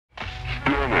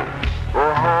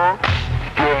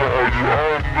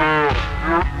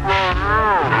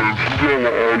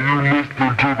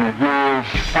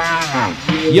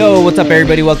Yo, what's up,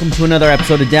 everybody? Welcome to another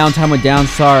episode of Downtime with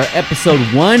Downstar, episode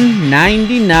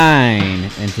 199.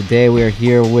 And today we are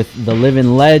here with the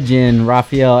living legend,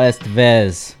 Rafael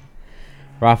Estevez.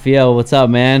 Rafael, what's up,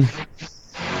 man?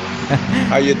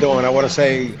 How you doing? I want to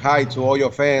say hi to all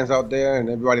your fans out there and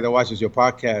everybody that watches your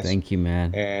podcast. Thank you,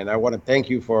 man. And I want to thank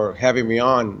you for having me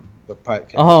on the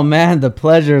podcast. Oh, man, the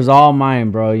pleasure is all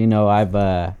mine, bro. You know,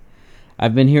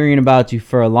 I've been hearing about you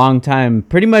for a long time,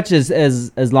 pretty much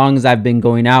as long as I've been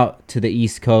going out to the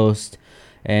East Coast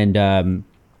and,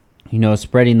 you know,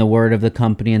 spreading the word of the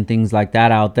company and things like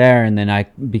that out there. And then I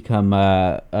become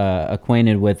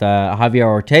acquainted with Javier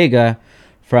Ortega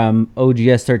from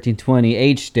OGS 1320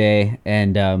 H-Day.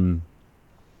 And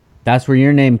that's where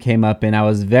your name came up. And I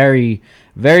was very,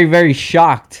 very, very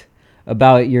shocked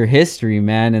about your history,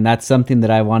 man. And that's something that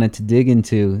I wanted to dig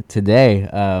into today.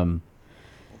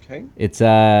 Okay. It's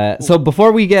so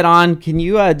before we get on, can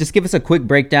you just give us a quick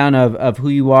breakdown of who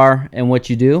you are and what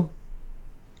you do?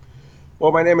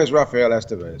 Well, my name is Rafael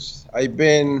Estevez. I've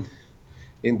been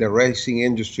in the racing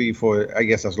industry for, I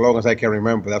guess, as long as I can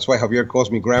remember. That's why Javier calls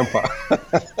me grandpa.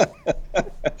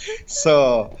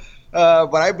 So,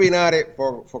 but I've been at it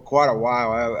for quite a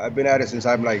while. I've been at it since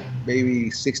I'm like maybe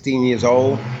 16 years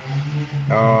old.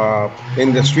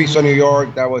 In the streets of New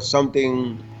York, that was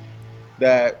something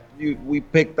that we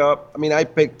picked up. I mean, I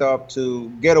picked up to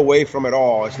get away from it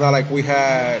all. It's not like we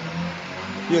had,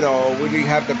 we didn't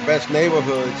have the best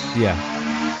neighborhoods,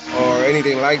 or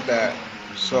anything like that.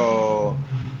 So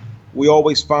we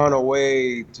always found a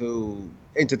way to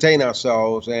entertain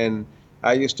ourselves. And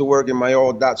I used to work in my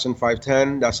old Datsun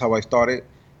 510. That's how I started.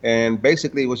 And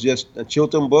basically, it was just a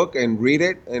children's book and read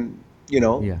it and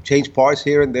change parts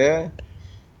here and there.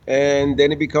 And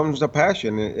then it becomes a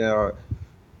passion.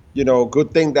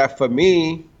 Good thing that for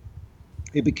me,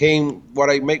 it became what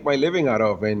I make my living out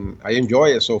of, and I enjoy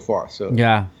it so far. So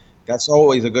yeah, that's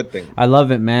always a good thing. I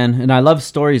love it, man. And I love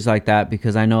stories like that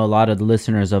because I know a lot of the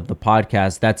listeners of the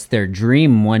podcast, that's their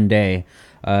dream one day,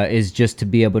 is just to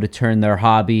be able to turn their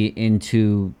hobby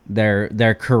into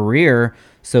their career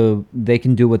so they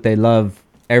can do what they love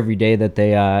every day that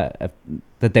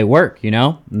they work,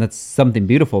 and that's something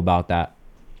beautiful about that.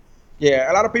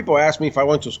 Yeah, a lot of people ask me if I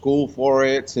went to school for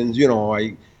it, since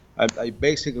I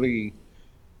basically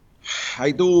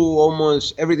I do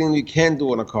almost everything you can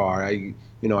do on a car. I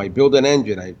build an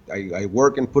engine, I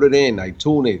work and put it in, I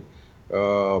tune it,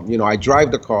 I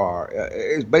drive the car.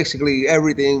 It's basically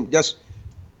everything, just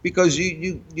because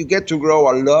you get to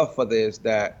grow a love for this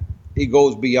that it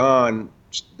goes beyond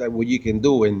that what you can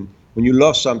do. And when you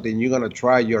love something, you're going to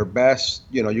try your best.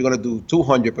 You're going to do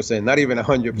 200%, not even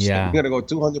 100%. Yeah. You're going to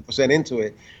go 200% into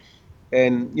it.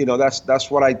 And,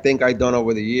 that's what I think I've done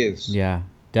over the years. Yeah,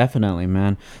 definitely,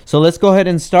 man. So let's go ahead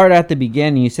and start at the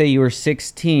beginning. You say you were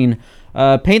 16.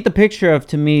 Paint the picture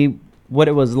to me what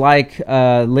it was like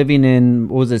living in,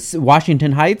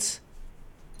 Washington Heights?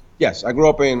 Yes, I grew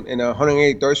up in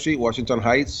 183rd Street, Washington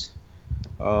Heights.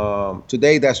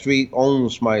 Today, that street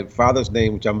owns my father's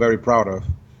name, which I'm very proud of.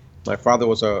 My father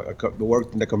was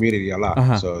worked in the community a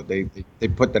lot, so they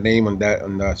put the name on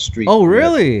the street. Oh,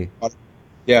 really?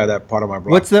 That part of my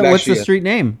block. What's the street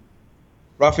name?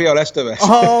 Rafael Estevez.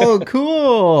 Oh,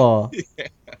 cool.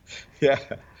 Yeah.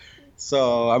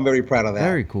 So I'm very proud of that.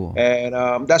 Very cool.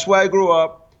 And that's where I grew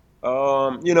up.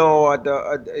 In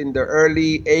the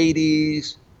early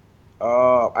 '80s,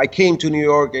 I came to New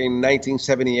York in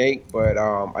 1978, but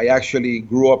I actually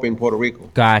grew up in Puerto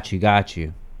Rico. Got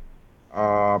you.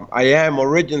 I am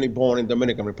originally born in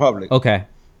Dominican Republic. Okay.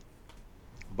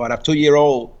 But at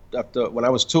 2-year-old, when I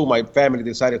was 2, my family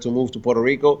decided to move to Puerto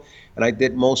Rico, and I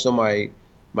did most of my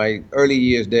early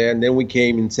years there. And then we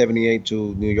came in '78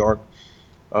 to New York.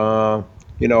 Going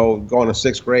to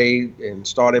 6th grade and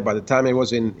started. By the time I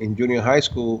was in junior high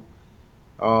school,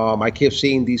 I kept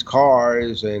seeing these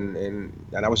cars, and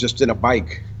I was just in a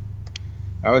bike.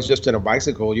 I was just in a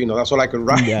bicycle. That's all I could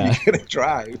ride. Yeah. You couldn't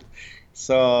drive.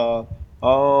 So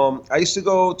I used to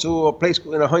go to a place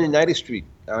in 190th Street.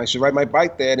 And I used to ride my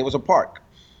bike there, and it was a park.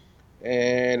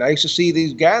 And I used to see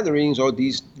these gatherings or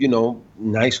these,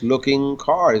 nice-looking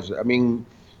cars. I mean,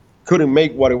 couldn't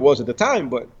make what it was at the time,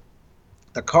 but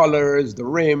the colors, the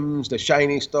rims, the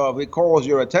shiny stuff, it calls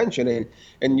your attention.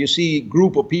 And you see a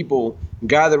group of people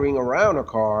gathering around a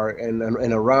car and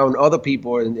around other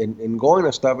people and going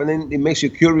and stuff. And then it makes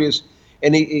you curious.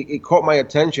 And it caught my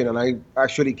attention, and I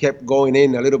actually kept going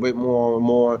in a little bit more and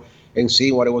more and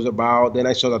seeing what it was about. Then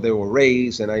I saw that they were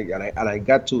raised, and I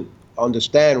got to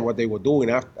understand what they were doing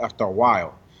after a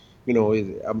while.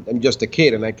 I'm just a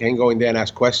kid, and I can't go in there and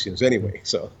ask questions anyway.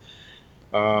 So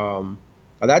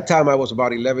At that time, I was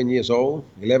about 11 years old,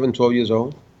 11, 12 years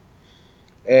old.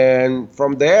 And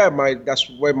from there, that's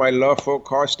where my love for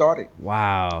cars started.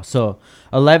 Wow. So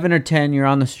 11 or 10, you're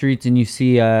on the streets and you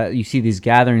see these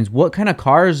gatherings. What kind of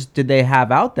cars did they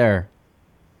have out there?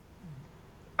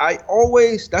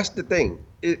 That's the thing.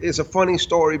 It's a funny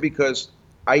story because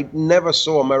I never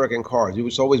saw American cars. It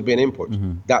was always been imports.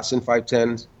 Mm-hmm. Datsun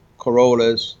 510s,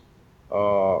 Corollas,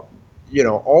 uh,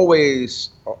 always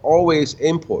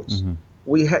imports. Mm-hmm.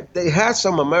 They had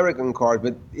some American cars,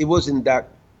 but it wasn't that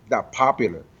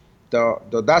popular. The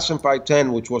Datsun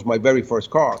 510, which was my very first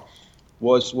car,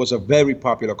 was a very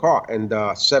popular car, and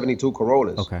 72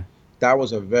 Corollas. Okay. That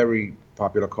was a very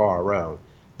popular car around.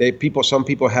 Some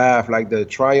people have like the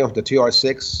Triumph, the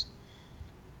TR6.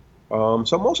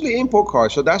 So mostly import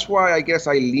cars. So that's why I guess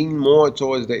I lean more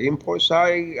towards the import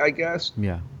side, I guess.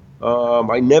 Yeah.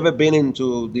 I never been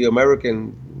into the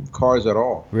American cars at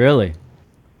all. Really?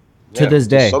 To Yeah, this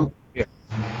day. yeah,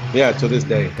 yeah, to this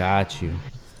day. Got you.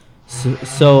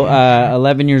 So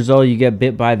 11 years old, you get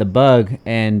bit by the bug,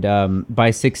 and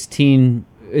by 16,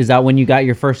 is that when you got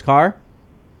your first car?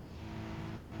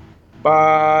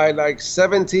 By like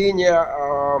 17,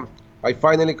 yeah, I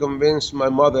finally convinced my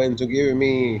mother into giving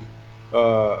me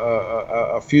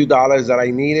a few dollars that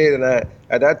I needed, and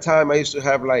at that time I used to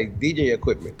have like DJ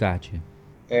equipment, Got you.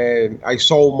 and I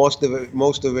sold most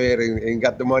of it, and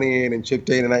got the money in and chipped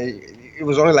in, and it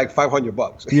was only like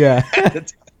 $500 Yeah. at the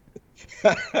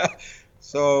time.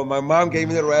 So my mom gave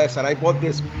me the rest, and I bought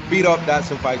this beat up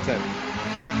Datsun 510.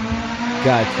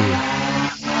 Got you.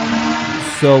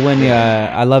 So when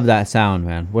I love that sound,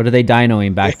 man. What are they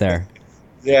dynoing back there?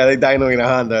 Yeah, they dynoing a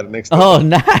Honda next to Oh, it.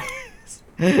 nice.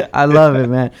 I love it,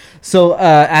 man. So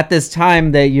at this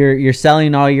time that you're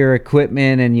selling all your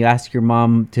equipment and you ask your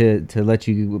mom to let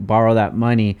you borrow that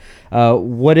money,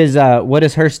 what is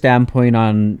her standpoint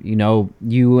on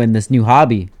you and this new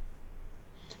hobby?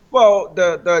 Well,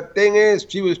 the thing is,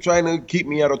 she was trying to keep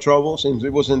me out of trouble since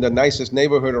it wasn't the nicest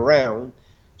neighborhood around.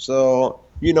 So,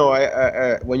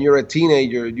 when you're a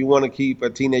teenager, you want to keep a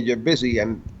teenager busy,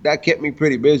 and that kept me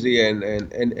pretty busy and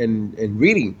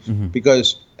reading Mm-hmm.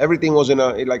 because everything was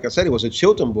like I said, it was a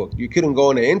children book. You couldn't go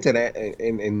on the internet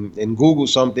and Google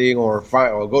something or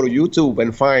go to YouTube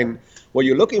and find what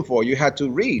you're looking for. You had to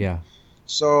read. Yeah.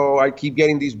 So I keep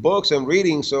getting these books and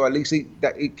reading, so at least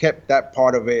it kept that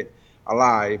part of it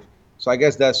alive. So I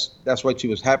guess that's what she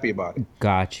was happy about it.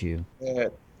 Got you.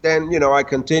 Then I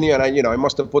continue, and I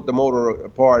must have put the motor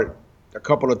apart a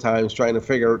couple of times trying to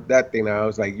figure that thing out.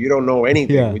 It's like you don't know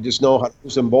anything. Yeah. We just know how to do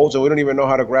some bolts, and we don't even know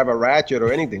how to grab a ratchet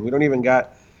or anything. We don't even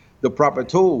got the proper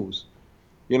tools.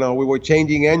 We were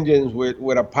changing engines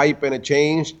with a pipe and a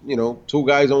change. Two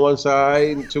guys on one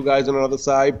side, two guys on another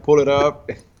side, pull it up,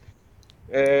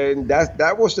 and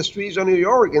that was the streets of New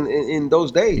York in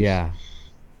those days. Yeah.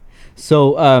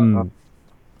 So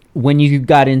when you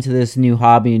got into this new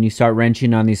hobby and you start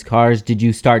wrenching on these cars, did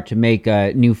you start to make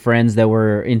new friends that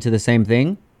were into the same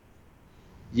thing?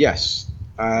 Yes,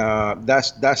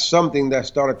 that's something that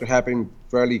started to happen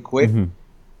fairly quick.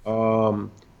 Mm-hmm.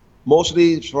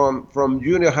 Mostly from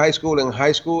junior high school and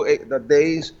high school the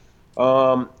days. A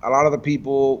lot of the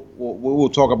people we will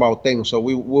talk about things, so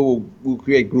we'll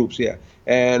create groups here,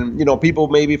 and people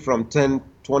maybe from 10,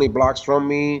 20 blocks from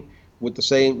me with the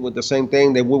same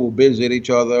thing. That we will visit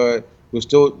each other. I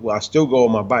still go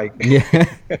on my bike. Yeah.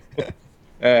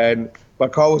 And my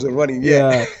car wasn't running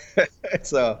Yeah. yet.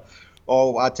 So,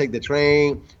 I take the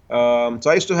train. So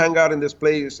I used to hang out in this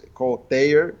place called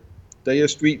Thayer. Thayer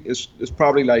Street is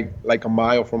probably like a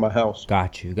mile from my house.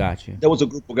 Got you. There was a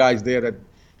group of guys there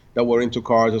that were into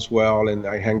cars as well, and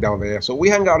I hanged out there. So we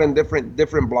hang out in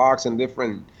different blocks and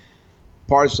different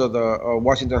parts of the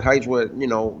Washington Heights where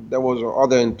there was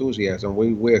other enthusiasm.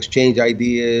 We exchange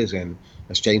ideas and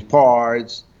exchange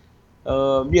parts. We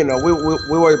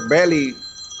were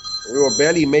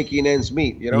barely making ends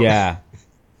meet. Yeah.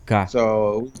 Got.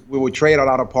 So we would trade a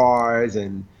lot of parts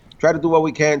and try to do what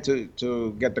we can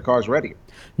to get the cars ready.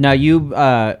 Now you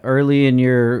early in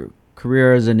your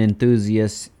career as an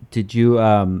enthusiast, did you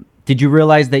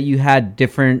realize that you had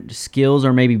different skills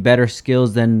or maybe better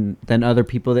skills than other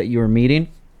people that you were meeting?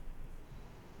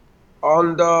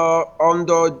 On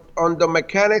the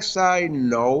mechanic side,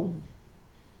 no.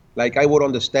 Like I would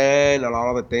understand a lot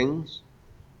of the things,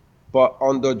 but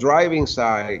on the driving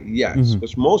side, yes, Mhm.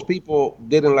 because most people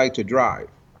didn't like to drive,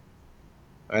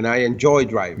 and I enjoy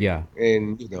driving. Yeah.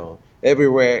 And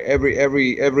everywhere,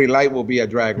 every light will be a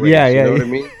drag race. Yeah, You yeah, know what yeah.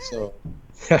 I mean? So,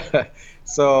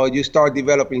 so you start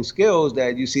developing skills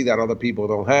that you see that other people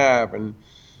don't have, and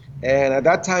at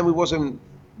that time we wasn't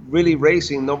really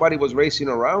racing. Nobody was racing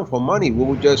around for money. We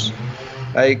would just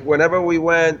Like whenever we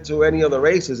went to any of the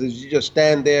races, is you just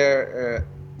stand there.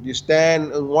 You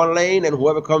stand in one lane, and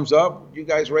whoever comes up, you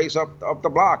guys race up the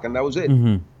block, and that was it.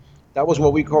 Mm-hmm. That was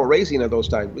what we called racing at those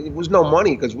times. It was no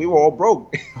money because we were all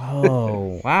broke. Oh,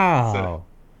 so, wow.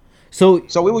 So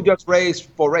so we would just race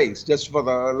for race, just for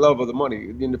the love of the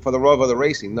money, for the love of the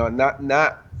racing,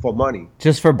 not for money.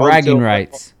 just for bragging Until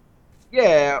rights.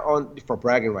 yeah, on for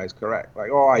bragging rights, correct.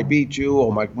 Like, oh, I beat you,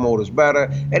 or my motor's better.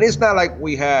 And it's not like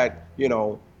we had,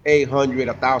 800,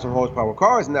 1,000 horsepower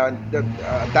cars. Now, the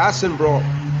Datsun brought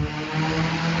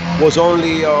was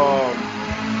only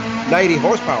 90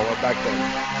 horsepower back then.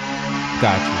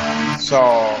 Gotcha. So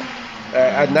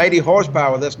at 90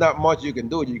 horsepower, there's not much you can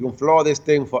do. You can floor this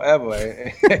thing forever.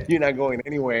 And you're not going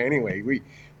anywhere anyway.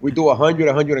 We do 100,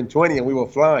 120, and we were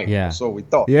flying. Yeah. So we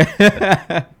thought.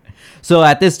 Yeah. So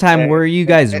at this time, where are you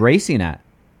guys racing at?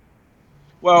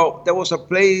 Well, there was a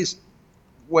place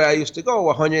where I used to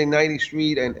go, 190th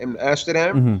Street in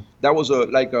Amsterdam. Mm-hmm. That was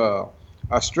a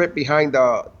strip behind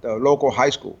the local high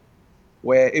school,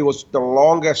 where it was the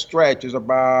longest stretch is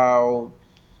about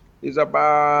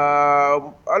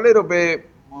a little bit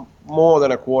more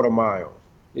than a quarter mile.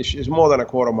 It's more than a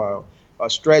quarter mile. A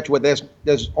stretch where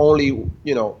there's only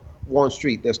one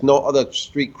street. There's no other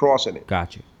street crossing it,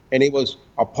 Gotcha. and it was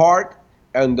a park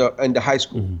and the high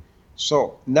school. Mm-hmm.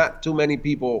 So not too many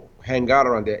people hang out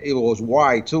around there. It was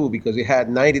wide too because it had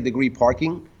 90-degree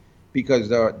parking, because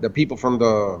the people from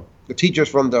the teachers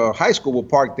from the high school will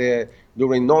park there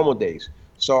during normal days.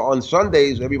 So on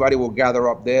Sundays, everybody will gather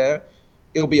up there.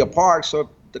 It'll be a park, so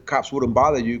the cops wouldn't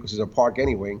bother you because it's a park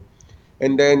anyway.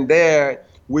 And then there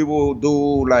we will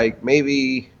do like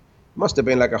maybe must have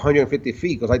been like 150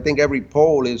 feet, because I think every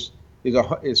pole is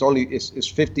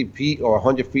 50 feet or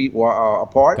 100 feet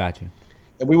apart. Gotcha.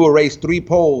 And we will race three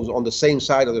poles on the same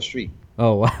side of the street.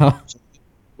 Oh, wow.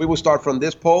 We would start from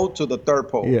this pole to the third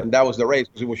pole, Yeah. and that was the race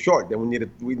because it was short. Then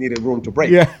we needed room to break.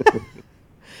 Yeah.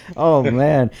 Oh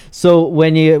man. So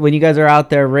when you guys are out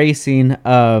there racing,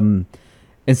 and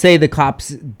say the cops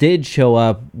did show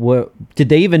up, did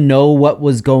they even know what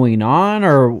was going on,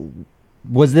 or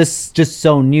was this just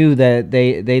so new that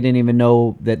they didn't even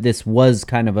know that this was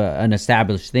kind of an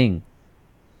established thing?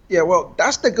 Yeah, well,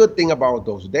 that's the good thing about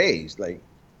those days. Like,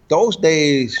 those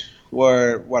days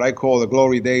were what I call the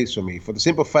glory days for me, for the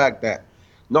simple fact that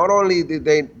not only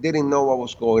didn't know what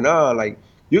was going on, like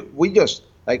we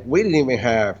didn't even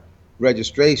have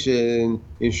registration,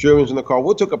 insurance in the car.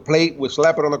 We took a plate, we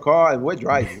slap it on the car, and we're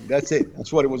driving. That's it.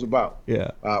 That's what it was about.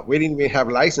 Yeah. We didn't even have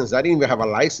license. I didn't even have a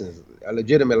license, a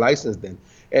legitimate license then.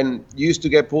 And you used to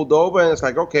get pulled over, and it's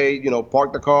like, okay,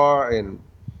 park the car and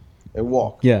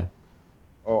walk. Yeah.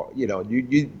 Or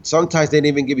you sometimes they didn't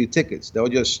even give you tickets. They'll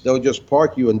just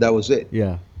park you, and that was it.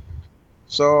 Yeah.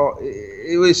 So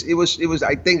it was.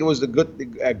 I think it was a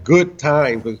good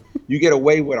time because you get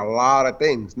away with a lot of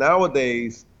things.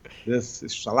 Nowadays, this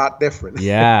is a lot different.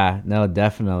 Yeah. No,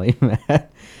 definitely, man.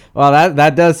 Well,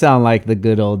 that does sound like the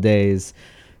good old days.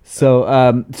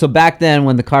 So so back then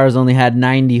when the cars only had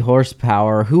 90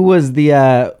 horsepower, who was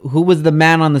the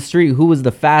man on the street? Who was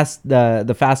the fast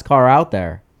car out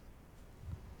there?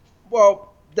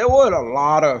 Well, there were a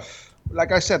lot of,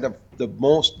 like I said,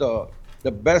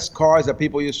 the best cars that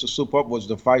people used to soup up was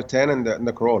the 510 and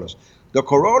the Corollas. The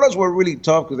Corollas were really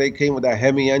tough because they came with that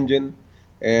Hemi engine,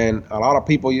 and a lot of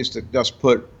people used to just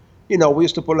put, we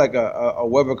used to put like a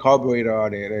Weber carburetor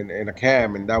on it and a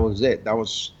cam, and that was it. That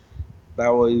was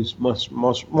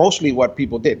mostly what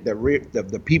people did.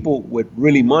 The people with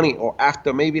really money, or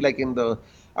after maybe like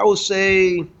I would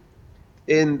say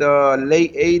in the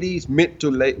late 80s, mid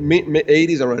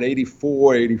 80s, around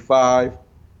 84, 85,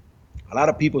 a lot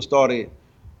of people started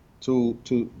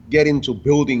to get into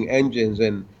building engines,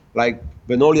 and like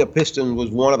Venolia Piston was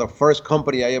one of the first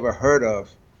company I ever heard of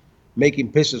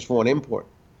making pistons for an import.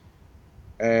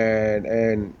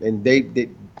 And they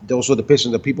those were the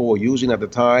pistons that people were using at the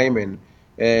time, and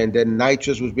then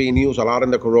nitrous was being used a lot in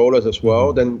the Corollas as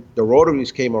well. Then the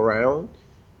rotaries came around.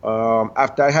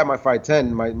 After I had my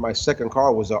 510, my second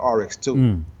car was the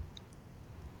RX2.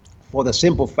 For the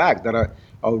simple fact that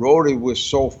a rotary was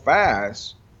so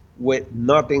fast with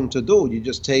nothing to do. You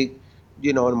just take,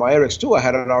 in my RX2, I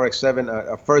had an RX7,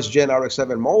 a first gen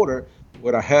RX7 motor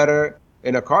with a header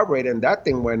and a carburetor, and that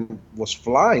thing was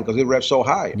flying because it revved so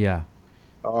high. Yeah.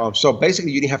 So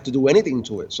basically, you didn't have to do anything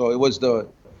to it. So it was the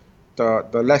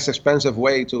less expensive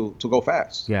way to go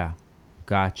fast. Yeah.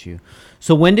 Got you.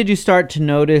 So when did you start to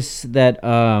notice that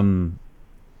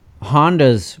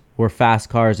Hondas were fast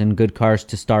cars and good cars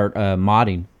to start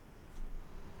modding?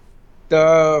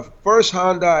 The first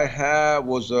Honda I had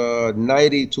was a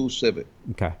 92 Civic.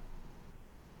 Okay.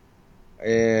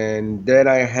 and then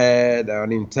I had an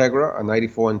Integra, a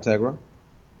 '94 Integra,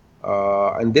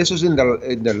 and this was in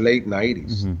the late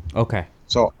 '90s, Okay.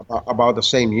 so about the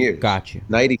same years, Got you.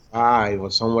 '95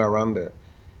 or somewhere around there.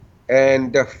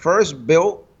 And the first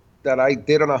build that I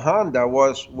did on a Honda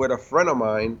was with a friend of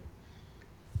mine,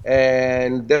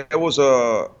 and there was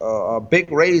a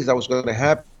big race that was going to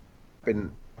happen. We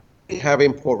didn't have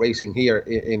import racing here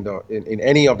in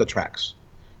any of the tracks.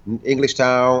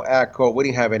 Englishtown, Atco, we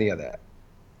didn't have any of that.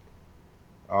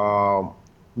 Um,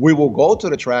 we will go to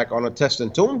the track on the test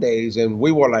and tune days, and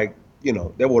we were like,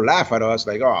 they will laugh at us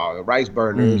like, oh, rice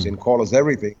burners, Mm. and call us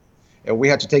everything, and we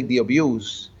had to take the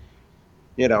abuse.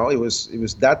 It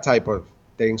was that type of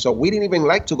thing. So we didn't even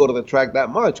like to go to the track that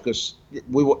much because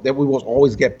we was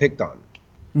always get picked on,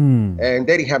 Mm. and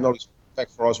they didn't have no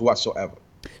respect for us whatsoever.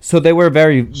 So So,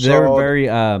 very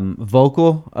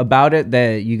vocal about it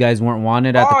that you guys weren't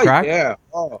wanted at the oh track. yeah,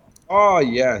 oh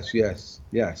yes, yes,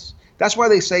 yes. That's why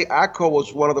they say ACO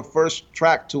was one of the first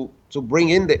track to bring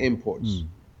in the imports Mm.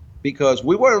 because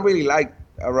we weren't really liked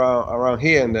around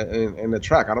here in the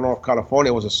track. I don't know if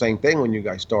California was the same thing when you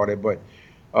guys started, but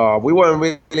we weren't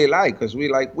really liked because we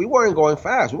weren't going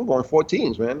fast. We were going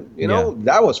 14s, man. Yeah.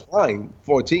 That was fine,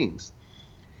 14s.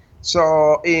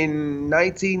 So in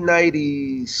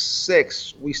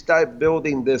 1996, we started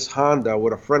building this Honda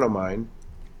with a friend of mine,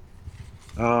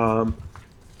 um,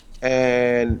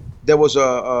 and there was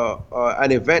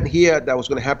an event here that was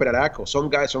going to happen at ACO. Some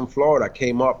guys from Florida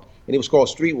came up, and it was called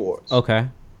Street Wars. Okay.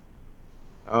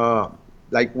 Uh,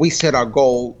 like we set our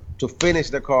goal to finish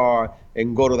the car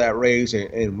and go to that race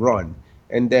and run.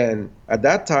 And then at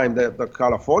that time, the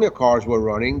California cars were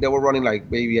running. They were running like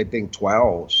maybe I think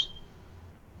 12s.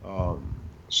 Um,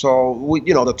 so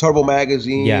the turbo Yeah.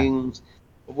 magazines,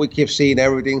 we keep seeing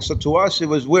everything. So to us, it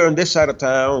was we're on this side of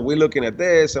town. We're looking at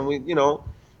this, and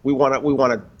we want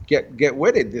to get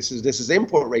with it. This is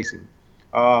import racing.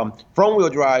 Front wheel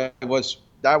drive was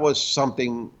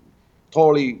something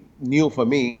totally new for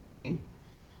me,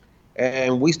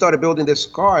 and we started building this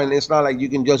car. And it's not like you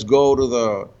can just go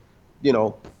to you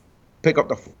know, pick up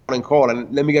the phone and call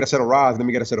and let me get a set of rods, let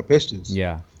me get a set of pistons.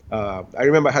 Yeah. I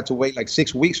remember I had to wait like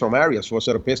 6 weeks from Arias for a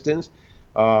set of pistons.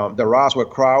 The rods were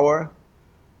Crower.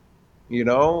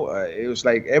 It was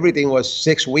like everything was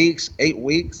 6 weeks, 8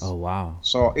 weeks. Oh wow.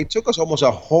 So it took us almost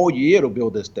a whole year to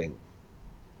build this thing.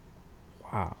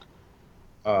 Wow.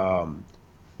 Um,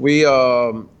 we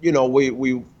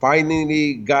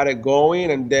finally got it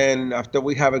going, and then after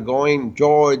we have it going,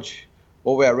 George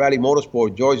over at Rally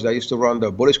Motorsport, George that used to run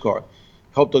the Bullish car,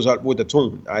 helped us out with the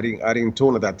tune. I didn't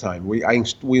tune at that time. We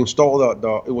installed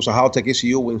the it was a Haltech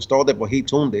ECU. We installed it, but he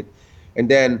tuned it, and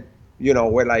then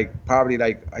we're like probably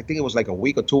like I think it was like a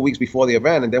week or 2 weeks before the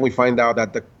event, and then we find out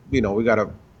that we got a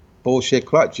bullshit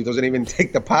clutch. It doesn't even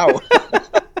take the power.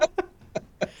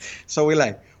 So we're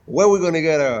like, where we gonna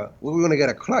get a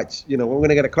clutch? We're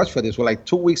gonna get a clutch for this. We're like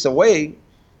 2 weeks away,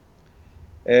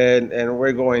 and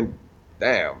we're going,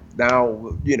 damn. Now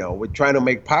we're trying to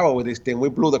make power with this thing. We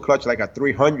blew the clutch like at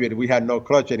 300. We had no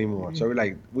clutch anymore. So we're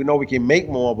like, we know we can make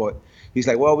more, but he's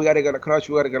like, well, we gotta get a clutch.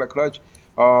 We gotta get a clutch.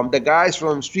 The guys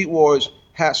from Street Wars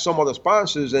had some of the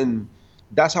sponsors, and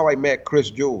that's how I met Chris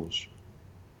Jules.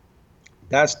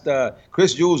 That's the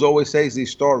Chris Jules always says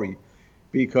this story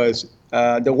because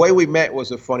the way we met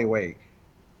was a funny way.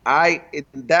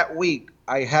 That week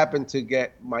I happened to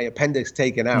get my appendix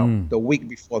taken out Mm. the week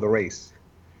before the race.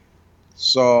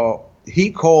 So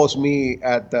he calls me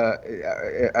at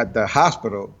the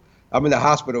hospital. I'm in the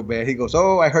hospital bed. He goes,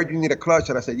 "Oh, I heard you need a clutch."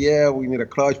 And I said, "Yeah, we need a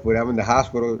clutch, but I'm in the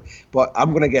hospital. But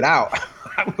I'm gonna get out.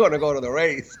 I'm gonna go to the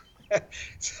race."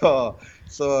 so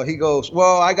so he goes,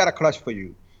 "Well, I got a clutch for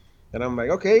you." And I'm like,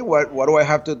 okay, what do I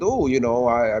have to do?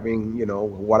 I mean,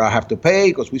 what I have to pay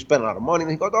because we spent a lot of money.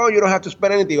 And he goes, oh, you don't have to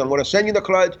spend anything. I'm going to send you the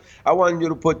clutch. I want you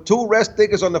to put 2 red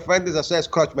stickers on the fenders that says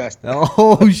Clutch Master.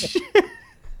 Oh shit.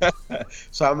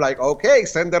 So I'm like, okay,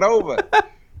 send it over.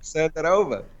 Send it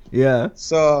over. Yeah.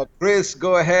 So Chris,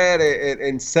 go ahead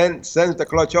and sends the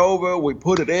clutch over. We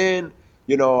put it in.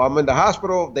 I'm in the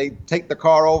hospital. They take the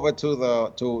car over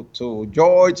to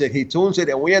George, and he tunes it,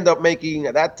 and we end up making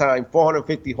at that time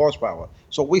 450 horsepower.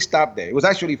 So we stopped there. It was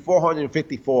actually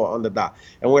 454 on the dot,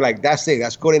 and we're like, that's it.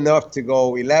 That's good enough to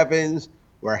go 11s.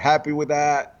 We're happy with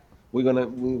that. We're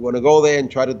gonna go there and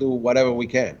try to do whatever we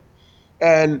can.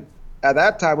 And at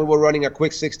that time, we were running a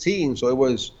quick 16, so it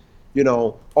was,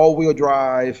 all-wheel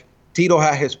drive. Tito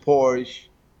had his Porsche.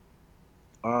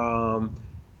 Um,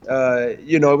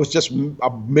 It was just a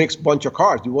mixed bunch of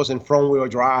cars. It wasn't front wheel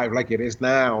drive like it is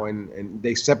now, and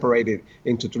they separated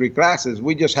into three classes.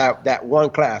 We just have that one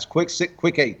class, quick six,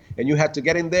 quick eight, and you had to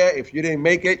get in there. If you didn't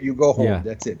make it, you go home. Yeah.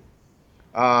 That's it.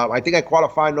 I think I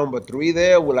qualified number 3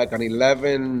 there with like an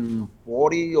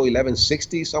 1140 or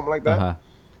 1160, something like that, Uh-huh.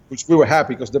 which we were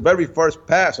happy because the very first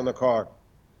pass on the car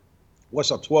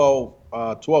was a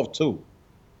 12.2.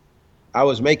 I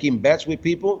was making bets with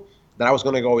people that I was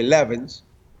going to go 11s,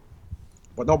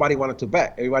 but nobody wanted to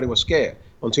bet. Everybody was scared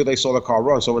until they saw the car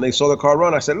run. So when they saw the car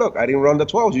run, I said, "Look, I didn't run the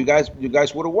 12s. You guys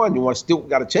would have won. You want still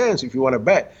got a chance if you want to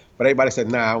bet." But everybody said,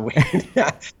 "Nah,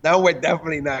 now we're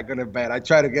definitely not gonna bet." I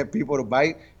try to get people to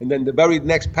bite, and then the very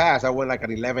next pass, I went like an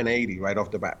 1180 right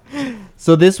off the bat.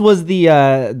 So this was the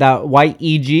that white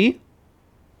EG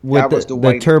with That was the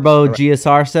white turbo correct.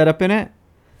 GSR setup in it.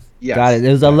 Yes. Got it.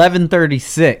 It was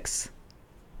 1136.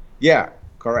 Yeah,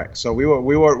 correct. So we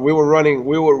were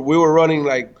running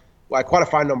like, well, I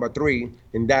qualified number 3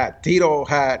 in that. Tito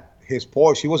had his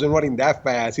Porsche. He wasn't running that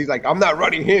fast. He's like, I'm not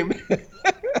running him.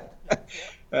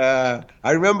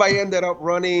 I remember I ended up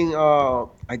running.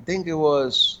 I think it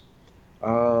was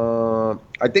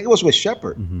with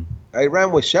Shepard. Mm-hmm. I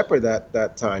ran with Shepard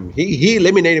that time. He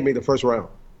eliminated me the first round.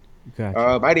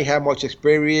 Gotcha. I didn't have much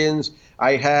experience.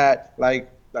 I had like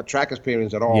a track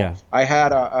experience at all. Yeah. I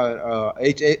had a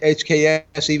HKS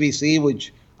EVC,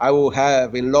 which I will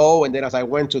have in low, and then as I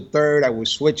went to third, I would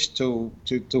switch to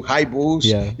high boost.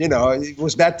 Yeah. It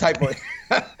was that type of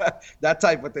that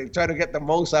type of thing. Trying to get the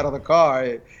most out of the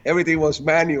car. Everything was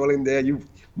manual in there. You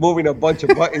moving a bunch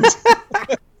of buttons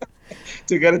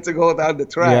to get it to go down the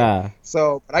track. Yeah.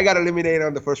 So, but I got eliminated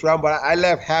on the first round, but I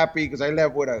left happy because I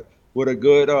left with a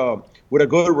good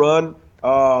run.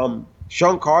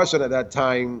 Sean Carson at that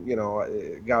time,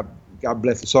 God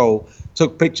bless his soul,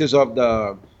 took pictures of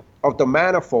the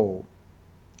manifold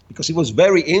because he was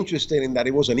very interested in that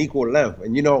it was an equal length.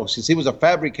 And since he was a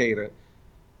fabricator,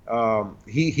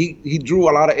 he drew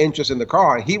a lot of interest in the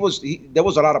car. There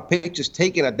was a lot of pictures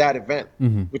taken at that event,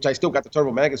 Mm-hmm. which I still got the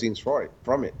turbo magazines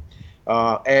from it.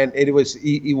 And it was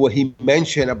what he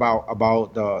mentioned about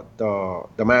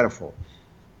the manifold.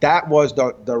 That was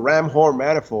the Ram Horn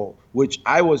manifold, which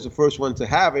I was the first one to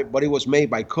have it, but it was made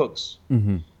by Cooks.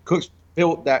 Mm-hmm. Cooks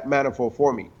built that manifold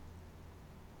for me.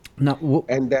 Now,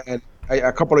 And then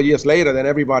a couple of years later, then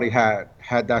everybody had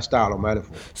that style of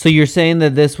manifold. so you're saying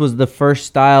that this was the first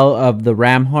style of the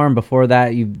ram horn. Before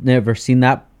that, you've never seen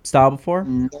that style before?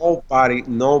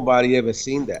 Nobody ever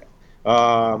seen that.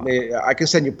 I can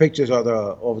send you pictures of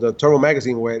the Turbo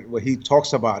magazine where he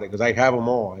talks about it because I have them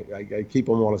all. I keep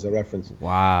them all as a reference.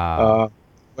 Wow.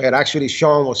 And actually,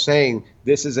 Sean was saying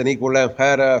this is an equal length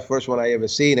header, first one I ever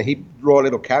seen, and he wrote a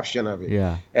little caption of it.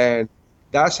 Yeah. And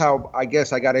that's how I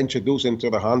guess I got introduced into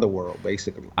the Honda world,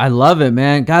 basically. I love it,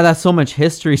 man. God, that's so much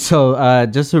history. So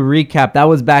just to recap, that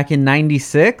was back in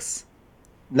 96?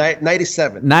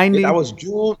 97. 90? That was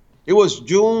June. It was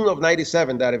June of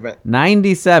 97, that event.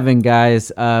 97,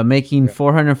 guys, making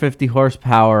 450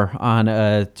 horsepower on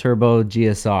a turbo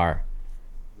GSR.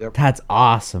 Yep. That's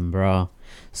awesome, bro.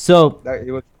 So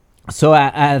It was, So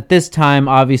at this time,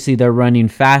 obviously, they're running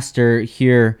faster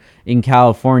here in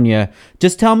California.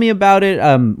 Just tell me about it.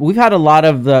 We've had a lot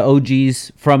of the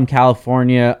OGs from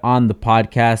California on the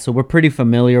podcast, so we're pretty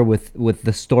familiar with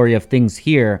the story of things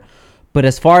here. But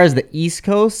as far as the East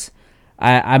Coast,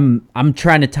 I'm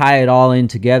trying to tie it all in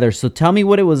together. So tell me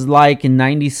what it was like in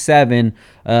 '97,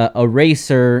 a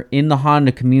racer in the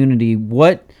Honda community.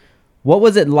 What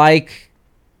was it like?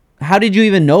 How did you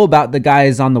even know about the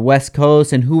guys on the West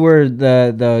Coast, and who were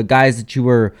the guys that you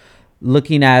were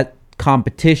looking at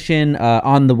competition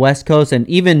on the West Coast, and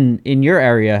even in your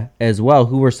area as well?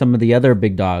 Who were some of the other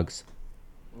big dogs?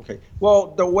 okay.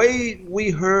 Well, the way we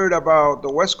heard about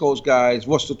the West Coast guys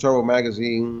was the Turbo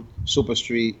Magazine, Super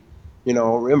Street.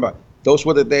 Remember, those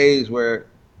were the days where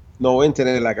no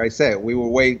internet, like I said. We would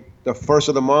wait the first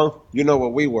of the month. You know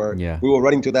what we were. Yeah. We were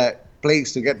running to that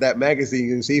place to get that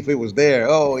magazine and see if it was there.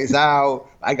 Oh, it's out.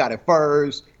 I got it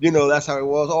first. That's how it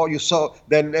was. Oh, you saw.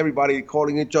 Then everybody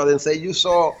calling each other and say, you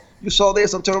saw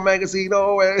this on Turbo Magazine.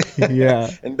 Oh, Yeah.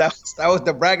 And that was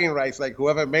the bragging rights. Like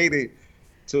whoever made it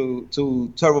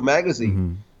to Turbo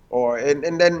Magazine,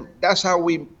 and then that's how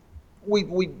we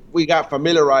got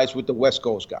familiarized with the West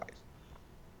Coast guys.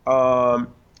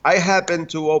 I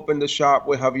happened to open the shop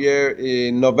with Javier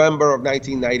in November of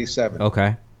 1997.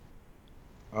 Okay.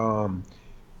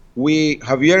 Javier's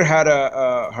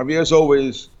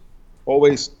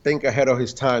always think ahead of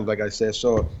his time, like I said.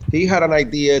 So he had an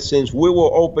idea. Since we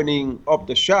were opening up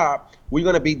the shop, we're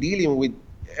gonna be dealing with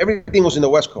everything was in the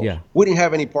West Coast. Yeah. We didn't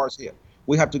have any parts here.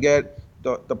 We have to get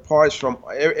the parts from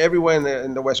everywhere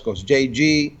in the West Coast.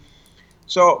 JG.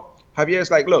 So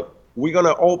Javier's like, look, we're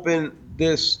gonna open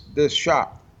this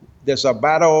shop. There's a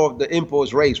battle of the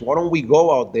impulse race. Why don't we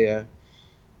go out there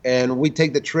and we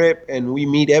take the trip and we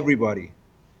meet everybody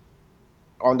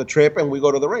on the trip and we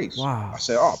go to the race. Wow. I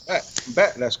said, oh,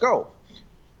 bet, let's go.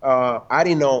 I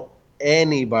didn't know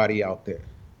anybody out there.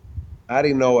 I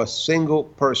didn't know a single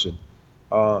person.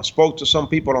 Spoke to some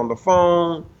people on the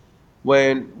phone.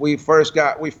 When we first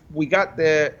we got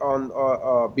there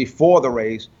on before the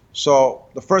race. So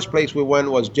the first place we went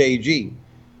was JG.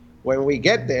 When we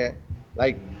get there,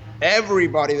 like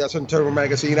everybody that's on Turbo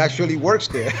Magazine actually works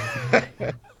there.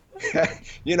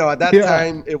 At that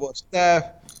time it was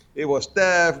Steph,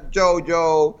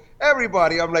 JoJo,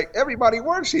 everybody. I'm like, everybody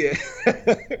works here.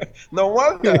 No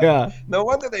wonder. Yeah. No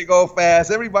wonder they go fast.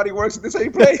 Everybody works at the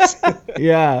same place.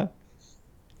 Yeah.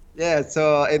 Yeah.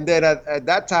 So, and then at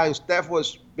that time, Steph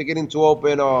was beginning to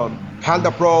open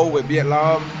Honda Pro with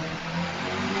Vietnam.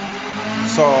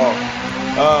 So,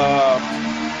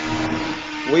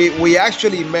 we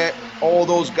actually met all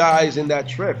those guys in that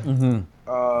trip. Mm-hmm.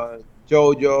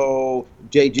 JoJo,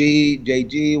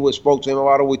 JG, we spoke to him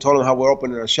about it. We told him how we're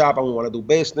opening a shop and we want to do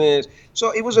business.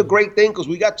 So it was a great thing because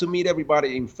we got to meet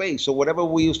everybody in face. So whatever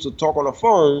we used to talk on the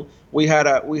phone, we had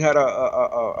a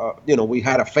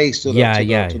face to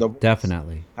the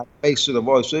definitely face to the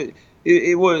voice. So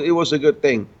it was a good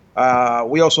thing.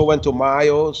 We also went to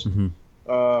Miles. Mm-hmm.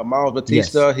 Miles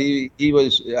Batista. Yes. He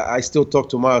was. I still talk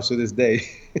to Miles to this day.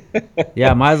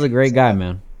 Yeah, Miles is a great guy,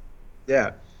 man.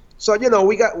 Yeah. So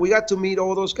we got to meet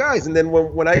all those guys, and then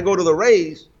when I go to the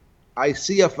race, I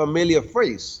see a familiar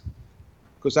face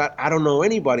because I don't know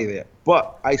anybody there,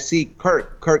 but I see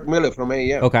Kirk Miller from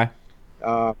AEM. Okay.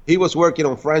 He was working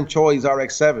on Frank Choi's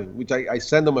RX-7, which I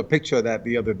sent him a picture of that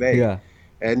the other day. Yeah.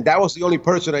 And that was the only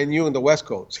person I knew in the West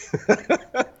Coast.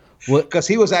 Because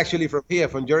he was actually from here,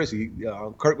 from Jersey.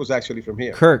 Kirk was actually from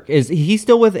here. Kirk, is he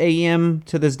still with AEM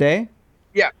to this day?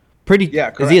 Yeah.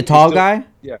 Yeah, is he a tall guy?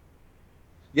 Yeah.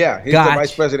 Yeah, he's the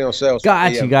vice president of sales.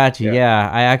 Got you. Yeah,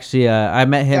 I actually I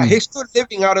met him. Yeah, he's still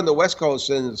living out in the West Coast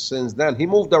since then. He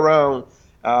moved around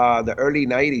the early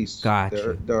 '90s.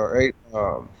 Gotcha.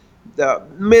 The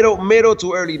middle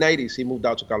to early '90s. He moved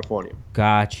out to California.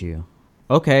 Got you.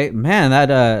 Okay, man,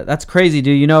 that's crazy,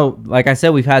 dude. Like I said,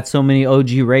 we've had so many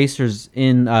OG racers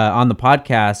in on the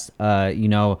podcast.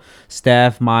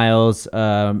 Steph, Miles,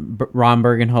 Ron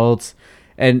Bergenholtz,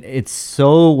 and it's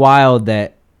so wild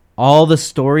that all the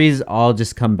stories all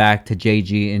just come back to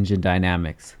JG Engine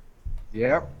Dynamics.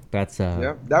 Yeah. That's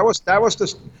yeah.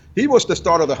 He was the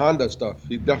start of the Honda stuff.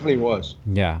 He definitely was.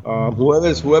 Yeah.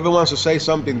 Whoever wants to say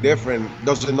something different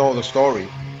doesn't know the story.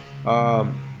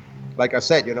 Like I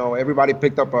said, everybody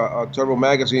picked up a Turbo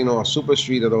Magazine or a Super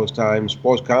Street at those times,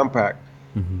 Sports Compact.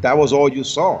 Mm-hmm. That was all you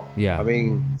saw. Yeah. I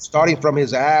mean, starting from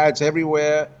his ads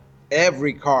everywhere,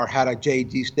 every car had a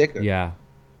JG sticker. Yeah.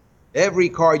 Every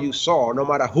car you saw, no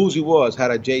matter whose it was,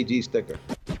 had a JG sticker.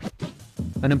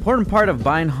 An important part of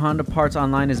buying Honda parts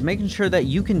online is making sure that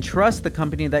you can trust the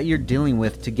company that you're dealing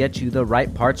with to get you the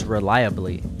right parts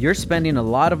reliably. You're spending a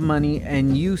lot of money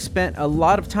and you spent a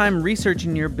lot of time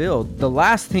researching your build. The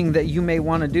last thing that you may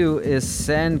want to do is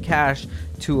send cash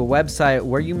to a website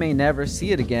where you may never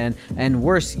see it again, and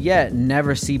worse yet,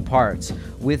 never see parts.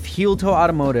 With Heel Toe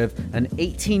Automotive, an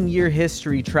 18-year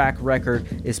history track record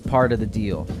is part of the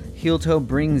deal. Heel Toe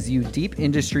brings you deep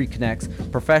industry connects,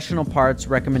 professional parts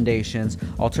recommendations,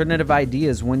 alternative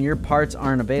ideas when your parts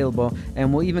aren't available,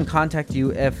 and will even contact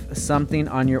you if something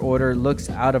on your order looks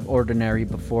out of ordinary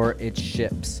before it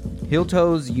ships. Heel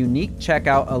Toe's unique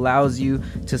checkout allows you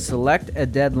to select a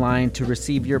deadline to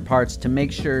receive your parts to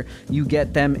make sure you get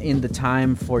them in the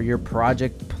time for your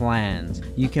project plans.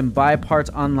 You can buy parts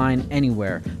online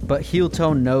anywhere, but Heel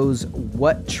Toe knows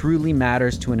what truly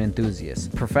matters to an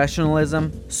enthusiast: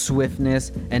 professionalism,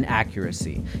 swiftness, and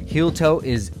accuracy. Heel Toe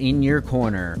is in your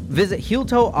corner. Visit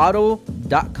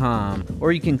HeelToeAuto.com,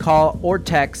 or you can call or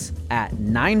text at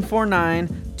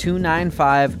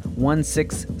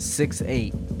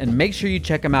 949-295-1668. And make sure you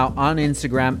check them out on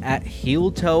Instagram at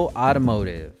Heel Toe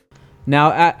Automotive.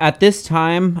 Now, at this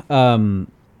time,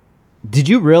 did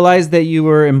you realize that you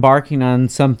were embarking on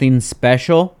something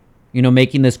special?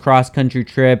 Making this cross-country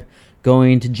trip,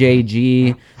 going to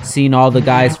JG, seeing all the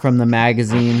guys from the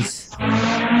magazines?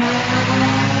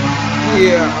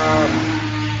 Yeah,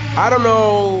 I don't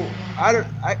know. I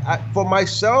for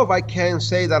myself, I can't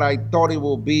say that I thought it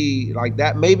would be like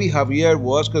that. Maybe Javier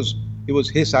was, because it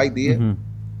was his idea. Mm-hmm.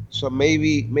 So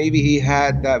maybe he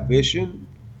had that vision,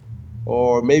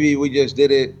 or maybe we just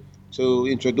did it to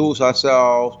introduce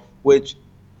ourselves, which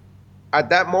At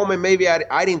that moment, maybe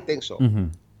I didn't think so. Mm-hmm.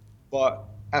 But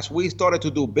as we started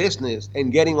to do business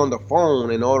and getting on the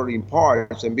phone and ordering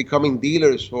parts and becoming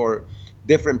dealers for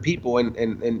different people,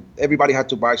 and everybody had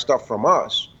to buy stuff from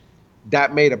us,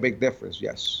 that made a big difference,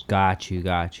 yes, Got you.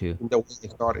 in the way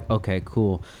it started. Okay,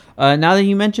 cool. Now that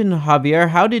you mentioned Javier,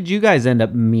 how did you guys end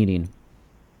up meeting?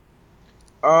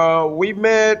 We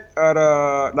met at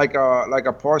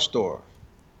a parts store.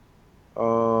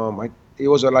 It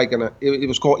was it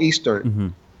was called Eastern, Mm-hmm.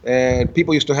 and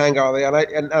people used to hang out there.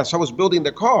 And as I was building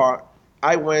the car,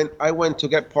 I went to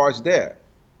get parts there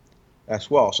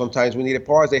as well. Sometimes we needed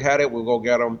parts, they had it, we'll go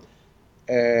get them.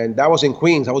 And that was in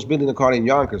Queens. I was building the car in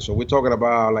Yonkers, so we're talking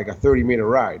about like a 30-minute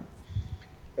ride.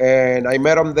 And I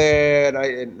met him there,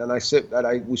 and I said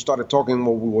that we started talking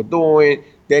what we were doing.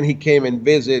 Then he came and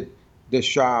visit the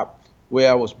shop where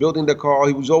I was building the car.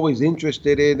 He was always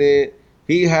interested in it.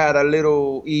 He had a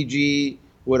little EG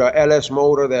with a LS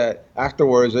motor that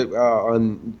afterwards a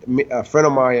friend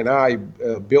of mine and I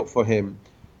built for him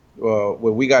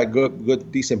when we got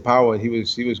good decent power. He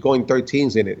was going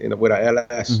 13s in it with a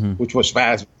LS, Mm-hmm. which was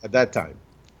fast at that time.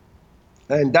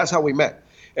 And that's how we met.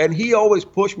 And he always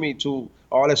pushed me to,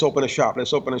 oh, let's open a shop.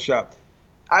 Let's open a shop.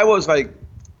 I was like,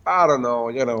 I don't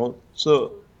know.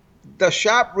 So the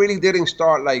shop really didn't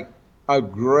start like a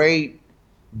great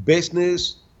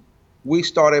business. We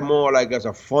started more like as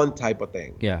a fun type of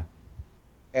thing. Yeah.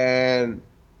 And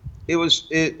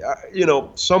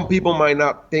some people might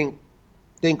not think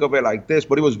of it like this,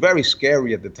 but it was very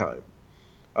scary at the time.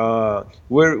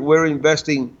 We're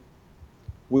investing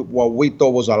with what we thought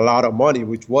was a lot of money,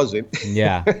 which wasn't,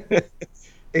 Yeah.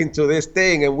 into this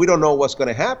thing, and we don't know what's going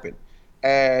to happen.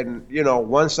 And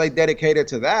once I dedicated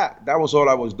to that, that was all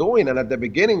I was doing. And at the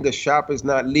beginning, the shop is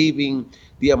not leaving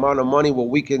the amount of money where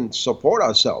we can support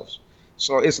ourselves.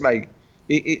 So it's like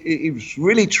it's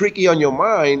really tricky on your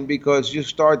mind, because you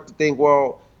start to think,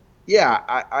 well, yeah,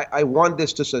 I want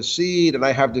this to succeed, and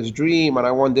I have this dream, and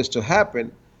I want this to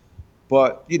happen.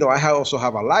 But I also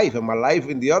have a life, and my life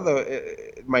in the other,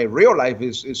 my real life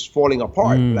is falling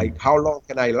apart. Like, how long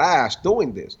can I last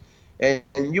doing this? And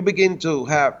you begin to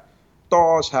have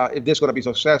thoughts, how if this going to be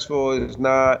successful, it's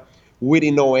not. We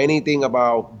didn't know anything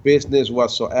about business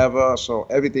whatsoever, so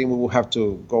everything we would have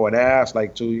to go and ask,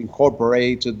 like to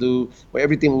incorporate, to do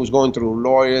everything was going through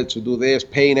lawyers to do this,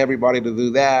 paying everybody to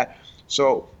do that.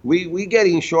 So we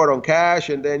getting short on cash,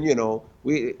 and then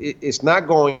it's not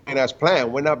going as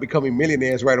planned. We're not becoming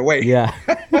millionaires right away. Yeah.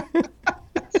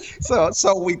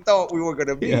 So we thought we were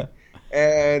gonna be, Yeah.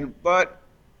 but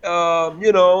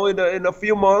in a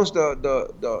few months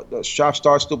the shop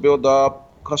starts to build up.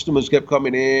 Customers kept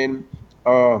coming in.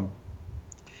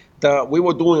 We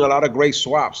were doing a lot of great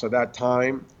swaps at that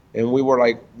time, and we were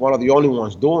like one of the only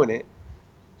ones doing it.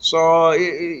 So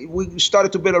we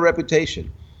started to build a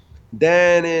reputation.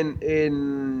 Then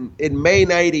in May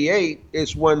 '98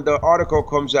 is when the article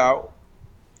comes out.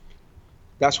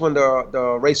 That's when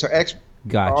the Racer X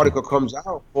Gotcha. article comes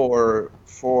out for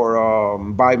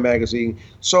Buy magazine.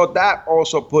 So that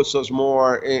also puts us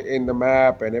more in the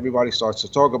map, and everybody starts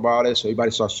to talk about it. So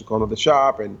everybody starts to come to the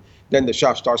shop, and then the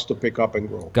shop starts to pick up and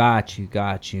grow. Got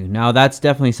you. Now that's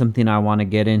definitely something I want to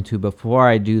get into. Before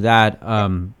I do that,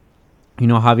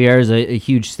 Javier is a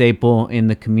huge staple in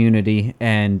the community,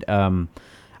 and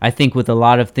I think with a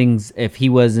lot of things, if he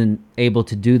wasn't able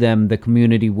to do them, the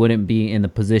community wouldn't be in the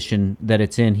position that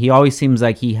it's in. He always seems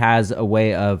like he has a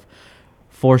way of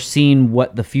foreseeing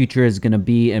what the future is going to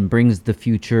be and brings the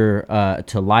future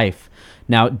to life.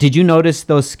 Now, did you notice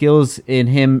those skills in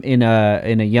him in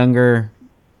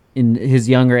his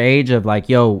younger age of like,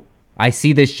 yo, I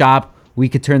see this shop, we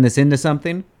could turn this into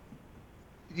something?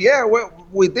 Yeah, well,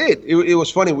 we did. It was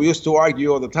funny. We used to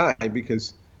argue all the time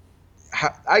because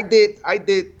I did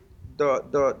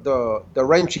the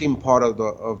wrenching part of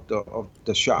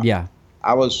the shop. Yeah.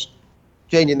 I was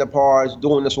changing the parts,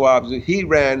 doing the swaps. He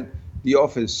ran the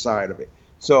office side of it.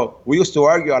 So we used to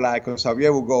argue a lot because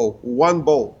Javier would go, one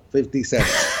bolt, 50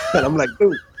 cents. And I'm like,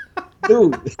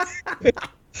 dude,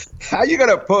 how you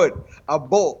gonna put a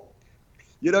bolt?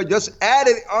 Just add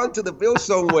it onto the bill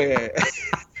somewhere.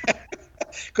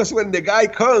 Because when the guy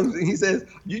comes and he says,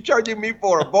 you charging me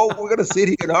for a bolt, we're going to sit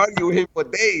here and argue with him for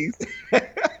days.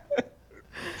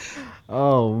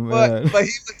 Oh, man. But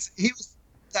he was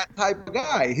that type of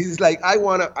guy. He's like, I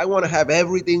want to have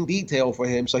everything detailed for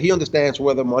him so he understands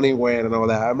where the money went and all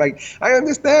that. I'm like, I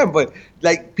understand, but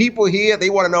like people here, they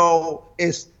want to know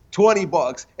it's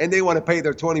 $20 and they want to pay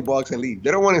their $20 and leave.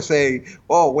 They don't want to say,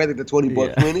 oh, where did the $20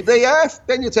 went? If they ask,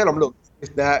 then you tell them, look,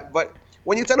 it's that. But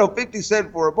when you tell him 50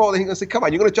 cents for a bowl, then he's going to say, come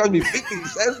on, you're going to charge me 50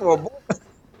 cents for a bowl?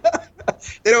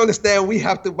 They don't understand we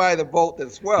have to buy the boat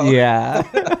as well. Yeah.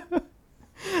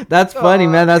 That's funny,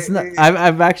 man. That's not,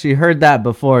 I've actually heard that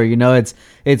before. You know,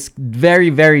 it's very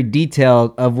very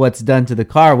detailed of what's done to the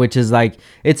car, which is like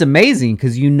it's amazing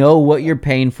because you know what you're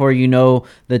paying for, you know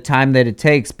the time that it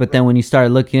takes. But then when you start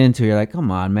looking into it, you're like,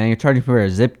 come on, man, you're charging for a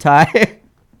zip tie.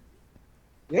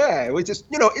 Yeah, we just,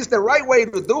 it's the right way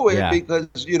to do it Yeah. because,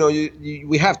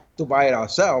 we have to buy it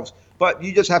ourselves, but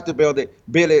you just have to build it.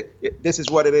 This is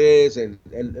what it is,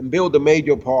 and build the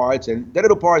major parts, and the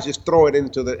little parts just throw it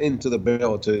into the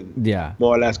bill to Yeah.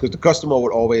 more or less, because the customer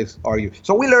will always argue.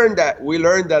 So we learned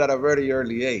that at a very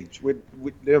early age.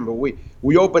 Remember,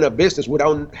 we opened a business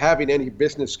without having any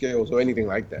business skills or anything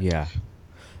like that. Yeah.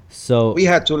 So We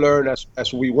had to learn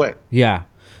as we went. yeah.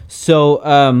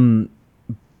 So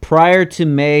prior to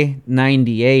May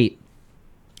 '98,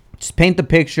 just paint the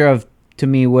picture of to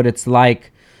me what it's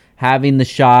like having the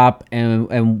shop,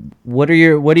 and what's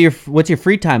your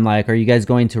free time like? Are you guys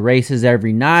going to races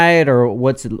every night, or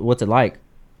what's it like?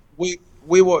 We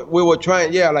were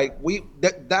trying, yeah, like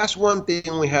that's one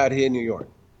thing we had here in New York.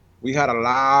 We had a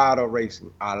lot of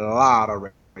racing.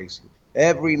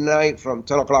 Every night from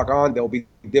 10 o'clock on, there'll be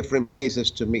different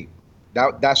places to meet.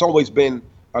 That's always been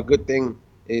a good thing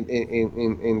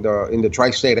in the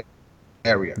tri-state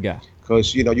area. Yeah.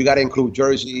 Because you got to include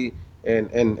Jersey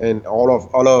and all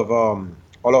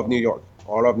of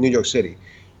New York City.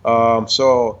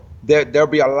 So there'll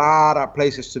be a lot of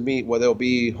places to meet, where there'll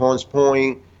be Horns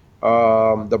Point,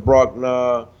 the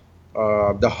Bruckner,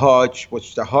 the Hutch,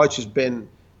 which the Hutch has been,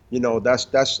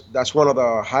 that's one of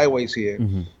the highways here.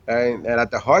 Mm-hmm. And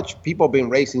at the Hutch, people have been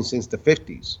racing since the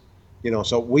 50s.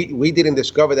 So we didn't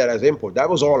discover that as import. That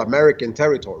was all American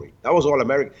territory. That was all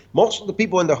American. Most of the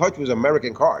people in the Hutch was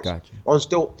American cars. Gotcha.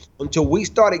 Until we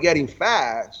started getting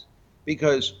fast,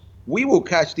 because we will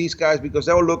catch these guys because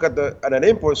they'll look at an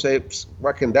import and say,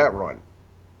 "What can that run?"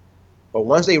 But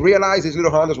once they realized these little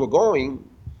Hondas were going,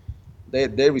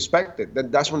 they respected.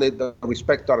 That's when the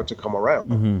respect started to come around.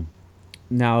 Mm-hmm.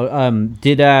 Now,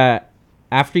 did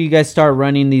after you guys start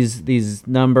running these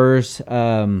numbers,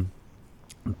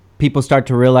 people start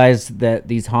to realize that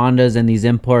these Hondas and these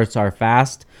imports are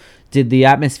fast? Did the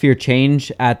atmosphere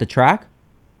change at the track?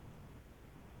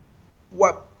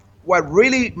 What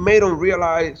really made them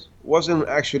realize wasn't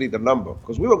actually the number,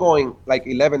 because we were going like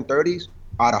 1130s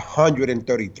at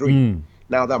 133.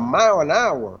 Now the mile an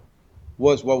hour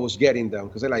was what was getting them,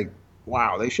 because they're like,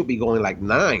 wow, they should be going like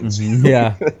nines. Mm-hmm.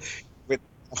 Yeah. With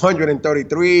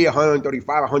 133, 135,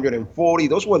 140,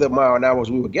 those were the mile an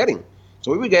hours we were getting.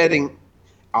 So we were getting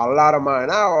a lot of mile an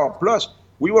hour. Plus,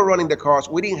 we were running the cars.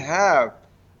 We didn't have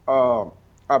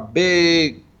a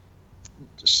big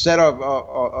set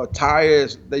of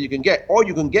tires that you can get. All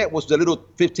you can get was the little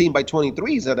 15 by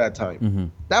 23s at that time. Mm-hmm.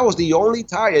 That was the only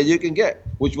tire you can get,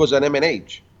 which was an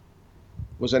M&H.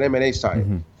 Was an M&H tire,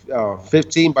 Mm-hmm.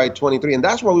 15 by 23, and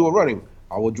that's what we were running.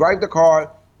 I would drive the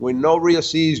car with no rear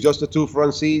seats, just the two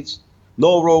front seats,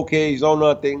 no roll cage, no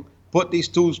nothing. Put these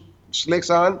two slicks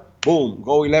on, boom,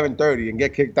 go 1130 and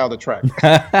get kicked out the track.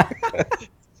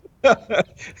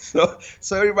 So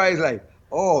everybody's like,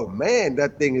 oh man,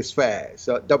 that thing is fast.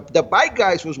 So the bike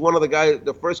guys was one of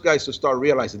the first guys to start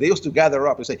realizing. They used to gather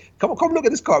up and say, come look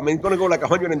at this car, man, it's gonna go like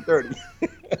 130.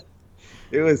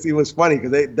 It was funny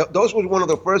because those were one of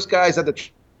the first guys at the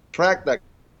track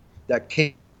that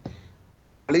came,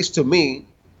 at least to me,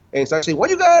 and started saying, what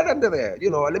you got under there?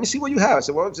 Let me see what you have. I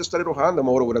said, well, it's just a little Honda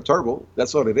motor with a turbo.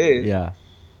 That's what it is. Yeah.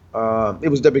 It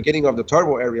was the beginning of the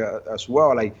turbo area as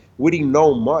well. Like, we didn't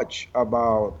know much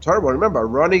about turbo. Remember,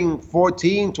 running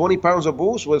 14, 20 pounds of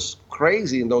boost was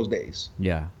crazy in those days.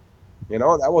 Yeah.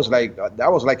 That was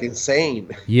like insane.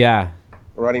 Yeah.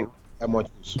 Running that much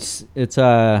boost. It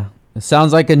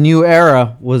sounds like a new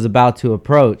era was about to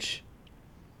approach.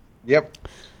 Yep.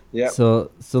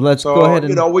 So let's go ahead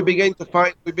and we begin to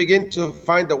find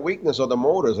the weakness of the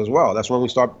motors as well. That's when we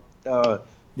start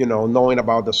knowing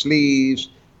about the sleeves.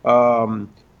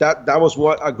 That was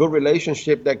a good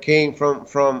relationship that came from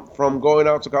going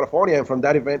out to California, and from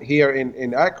that event here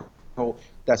in Akron.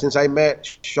 That since I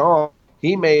met Sean,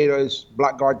 he made us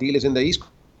Black Guard dealers in the East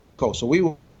Coast. So we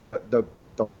were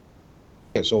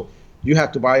so you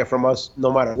have to buy it from us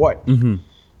no matter what. Mm-hmm.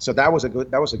 So that was a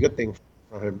good thing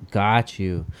for him. Got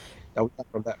you. That we got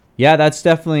from that. Yeah, that's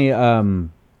definitely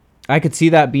I could see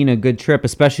that being a good trip,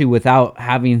 especially without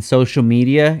having social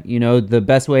media. The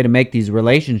best way to make these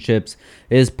relationships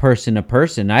is person to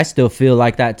person. I still feel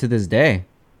like that to this day.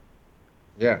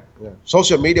 Yeah.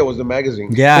 Social media was the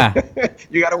magazine. Yeah.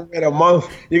 You gotta wait a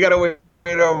month. You gotta wait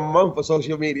a month for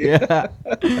social media.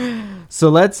 Yeah. So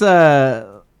let's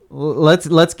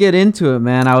let's get into it,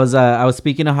 man. I was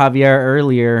speaking to Javier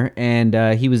earlier, and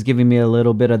he was giving me a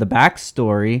little bit of the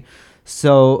backstory.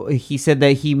 So he said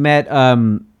that he met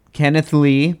Kenneth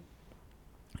Lee,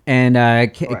 and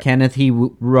Kenneth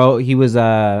wrote he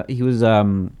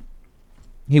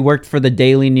worked for the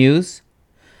Daily News,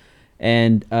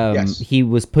 and Yes, he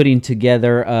was putting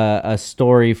together a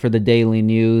story for the Daily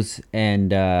News,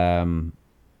 and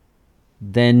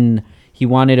then he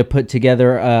wanted to put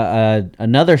together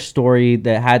another story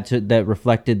that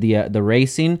reflected the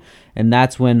racing, and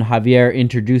that's when Javier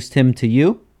introduced him to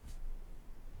you.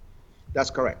 that's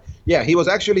correct. Yeah, he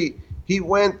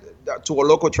went to a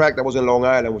local track that was in Long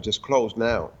Island, which is closed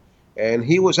now. And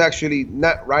he was actually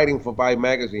not writing for Vibe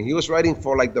magazine. He was writing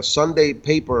for like the Sunday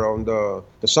paper on the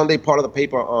Sunday part of the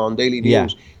paper on Daily Yeah,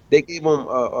 News. They gave him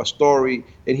a story,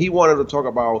 and he wanted to talk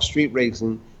about street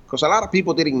racing because a lot of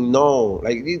people didn't know.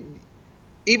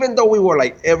 Even though we were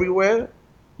like everywhere,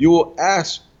 you will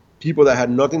ask people that had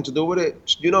nothing to do with it.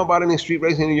 Do you know about any street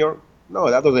racing in New York? No,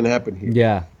 that doesn't happen here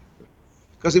yeah,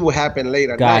 because it will happen late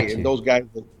at night, got and you. those guys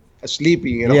are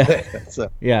sleeping, you know. Yeah, So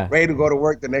yeah, ready to go to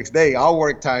work the next day. Our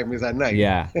work time is at night.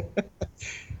 yeah.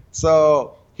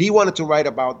 So he wanted to write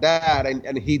about that,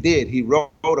 and he did. He wrote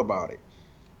about it.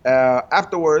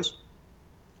 Afterwards,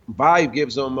 Vive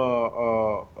gives him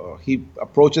he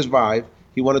approaches Vive.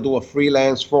 He want to do a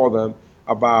freelance for them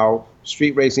about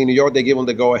street racing in New York. They give him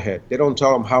the go ahead. They don't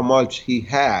tell him how much he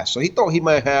has. So he thought he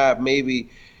might have maybe.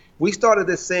 We started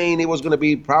this saying it was going to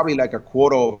be probably like a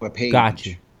quarter of a Got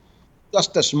you. page,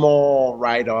 just a small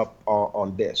write up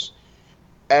on this.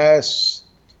 As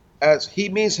as he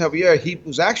means Javier, he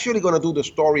was actually going to do the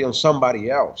story on somebody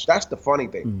else. That's the funny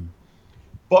thing. Mm.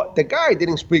 But the guy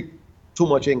didn't speak too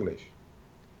much English.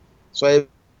 So it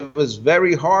was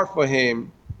very hard for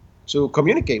him to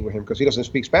communicate with him because he doesn't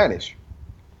speak Spanish.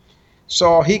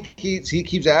 So he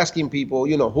keeps asking people,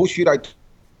 who should I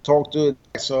talk to?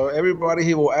 So everybody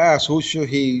he will ask, who should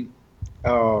he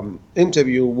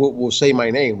interview, will say my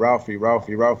name, Ralphie,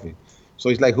 Ralphie, Ralphie. So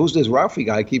he's like, who's this Ralphie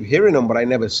guy? I keep hearing him, but I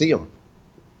never see him.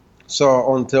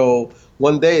 So until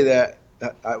one day that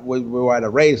we were at a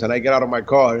race and I get out of my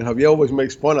car, and Javier always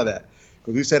makes fun of that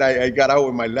because he said I got out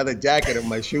with my leather jacket and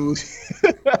my shoes.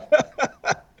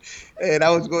 And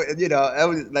I was going, I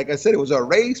was, like I said, it was a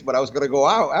race, but I was going to go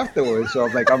out afterwards. So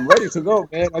I'm like, I'm ready to go,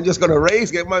 man. I'm just going to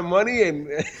race, get my money, and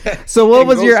So what and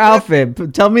was go your spend.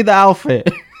 outfit? Tell me the outfit.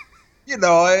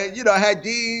 I had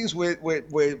jeans with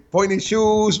pointy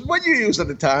shoes, what you use at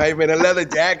the time, and a leather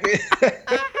jacket.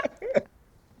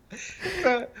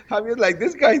 I mean, like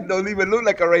this guy don't even look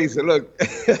like a racer. Look,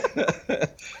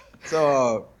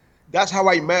 so that's how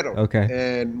I met him, Okay.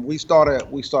 and we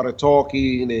started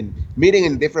talking and meeting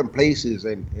in different places,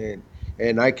 and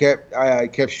I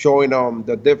kept showing him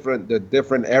the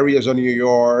different areas of New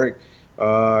York.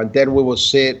 Then we would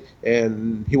sit,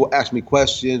 and he would ask me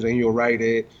questions, and he would write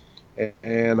it,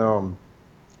 and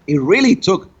it really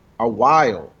took a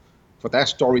while for that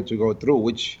story to go through.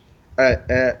 Which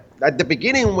at the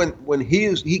beginning, when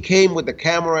he came with the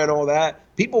camera and all that,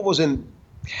 people wasn't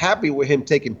happy with him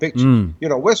taking pictures.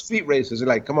 Mm. We're street racers. They're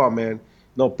like, come on, man,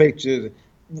 no pictures.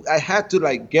 I had to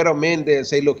like get him in there and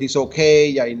say, look, he's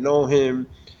okay. I know him,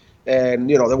 and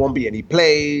there won't be any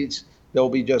plates. There'll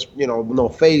be just no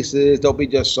faces. There'll be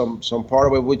just some part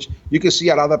of it which you can see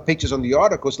a lot of pictures on the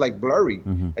articles like blurry,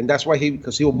 Hmm. and that's why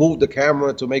because he'll move the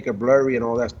camera to make it blurry and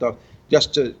all that stuff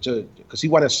just to because he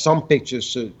wanted some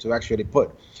pictures to actually put.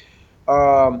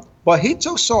 But he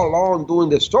took so long doing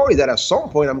the story that at some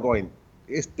point I'm going,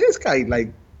 is this guy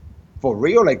like for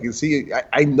real? Like, you see,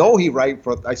 I know he write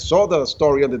for. I saw the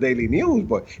story on the Daily News,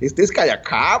 but is this guy a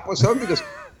cop or something? Because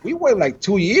we went like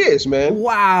 2 years, man.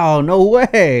 Wow, no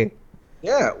way.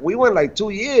 Yeah, we went like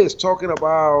 2 years talking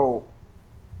about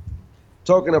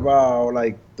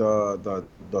like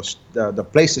the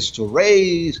places to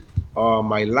raise,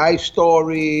 my life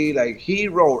story. Like he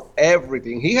wrote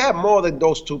everything. He had more than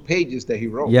those 2 pages that he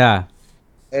wrote, Yeah.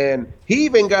 and he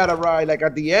even got a ride. Like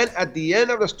at the end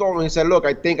of the story, he said, "Look,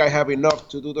 I think I have enough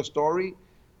to do the story."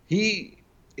 He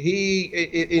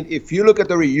if you look at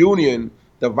the reunion,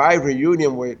 the Vibe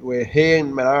reunion where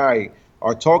him and I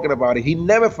are talking about it, he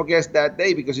never forgets that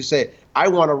day because he said, "I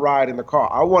want to ride in the car.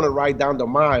 I want to ride down the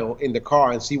mile in the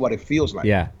car and see what it feels like."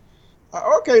 Yeah.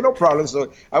 Okay, no problem.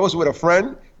 So I was with a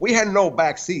friend. We had no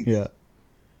back seats. Yeah.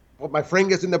 But my friend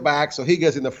gets in the back, so he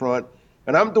gets in the front.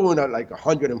 And I'm doing like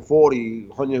 140,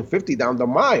 150 down the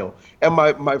mile. And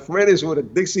my friend is with a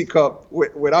Dixie cup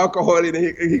with alcohol in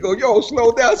it. And he goes, "Yo,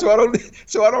 slow down so I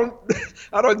don't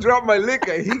I don't drop my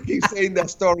liquor." He keeps saying that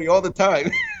story all the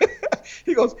time.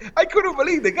 He goes, I couldn't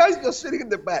believe the guy's just sitting in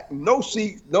the back, no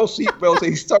seat belts, and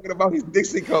he's talking about his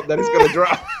Dixie cup that he's gonna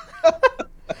drop.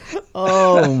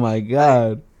 Oh my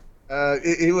God.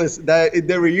 It was that in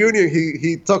the reunion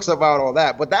he talks about all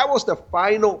that, but that was the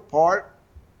final part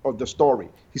of the story.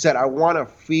 He said, I want to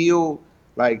feel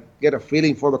like get a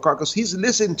feeling for the car because he's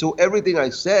listened to everything I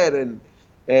said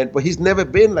but he's never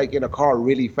been like in a car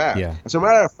really fast. Yeah. As a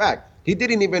matter of fact, he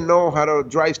didn't even know how to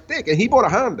drive stick, and he bought a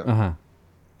Honda, Uh-huh.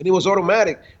 and it was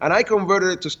automatic, and I converted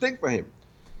it to stick for him.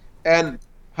 And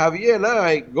Javier and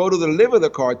I go to deliver the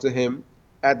car to him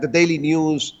at the Daily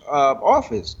News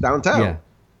office downtown. Yeah.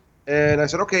 And I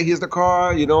said, okay, here's the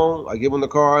car. I give him the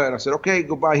car, and I said, okay,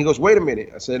 goodbye. He goes, wait a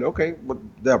minute. I said, okay, what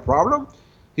the problem?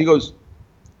 He goes,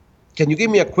 can you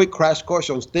give me a quick crash course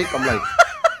on stick? I'm like,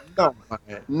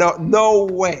 no,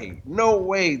 man, no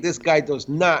way. This guy does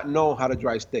not know how to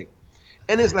drive stick.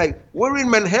 And it's like, we're in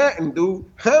Manhattan, dude.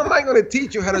 How am I going to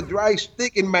teach you how to drive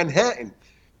stick in Manhattan?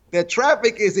 The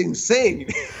traffic is insane.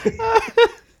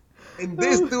 And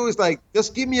this dude is like,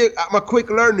 just give me I'm a quick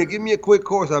learner. Give me a quick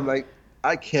course. I'm like,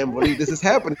 I can't believe this is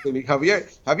happening to me.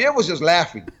 Javier was just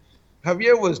laughing.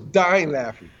 Javier was dying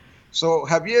laughing. So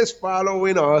Javier's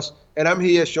following us, and I'm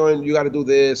here showing you got to do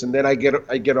this, and then I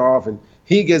get off, and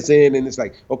he gets in, and it's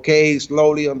like, okay,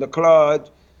 slowly on the clutch,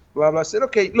 blah blah. I said,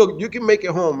 okay, look, you can make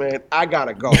it home, man. I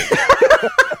gotta go.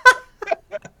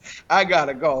 I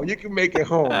gotta go. You can make it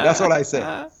home. That's what I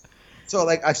said. So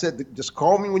like I said, just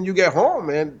call me when you get home,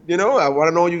 man. I want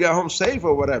to know you got home safe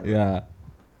or whatever. Yeah.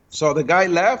 So the guy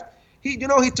left. He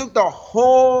took the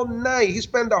whole night. He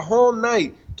spent the whole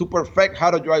night to perfect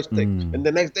how to drive stick. And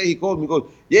the next day he called me, goes,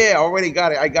 yeah, I already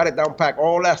got it. I got it down packed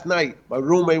all last night. My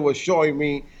roommate was showing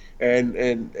me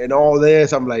and all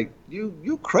this. I'm like,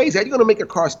 you crazy. How are you going to make a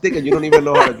car stick and you don't even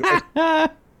know how to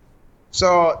drive?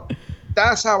 So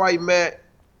that's how I met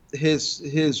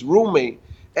his roommate.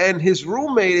 And his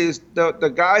roommate is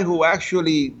the guy who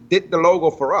actually did the logo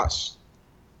for us.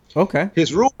 Okay.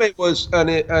 His roommate was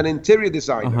an interior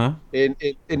designer in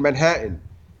Manhattan,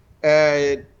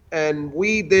 and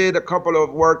we did a couple of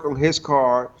work on his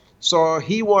car. So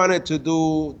he wanted to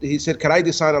do. He said, "Can I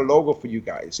design a logo for you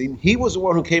guys?" And he was the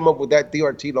one who came up with that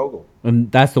DRT logo.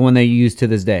 And that's the one that you use to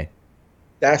this day.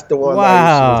 That's the one.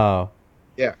 Wow.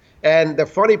 Yeah. And the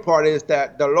funny part is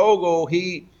that the logo,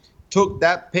 he took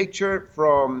that picture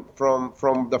from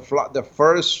the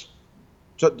first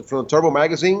from Turbo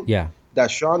magazine. Yeah. That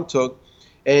Sean took,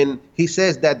 and he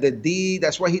says that the D,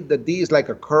 that's why the D is like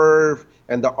a curve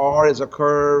and the R is a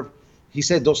curve. He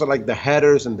said those are like the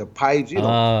headers and the pipes. You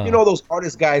know those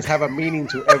artist guys have a meaning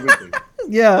to everything.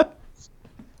 Yeah.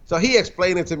 So he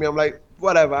explained it to me. I'm like,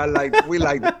 whatever. We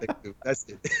like the thing, dude. That's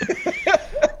it.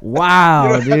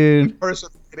 Wow, dude.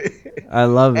 I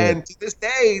love it. And to this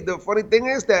day, the funny thing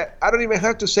is that I don't even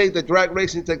have to say the drag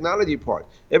racing technology part.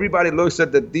 Everybody looks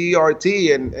at the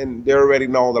DRT and they already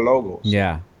know the logos.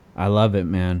 Yeah, I love it,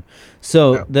 man.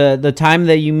 So the time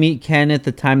that you meet Kenneth,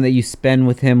 the time that you spend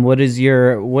with him, what is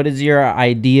your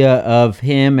idea of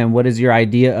him, and what is your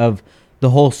idea of the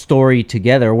whole story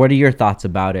together? What are your thoughts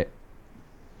about it?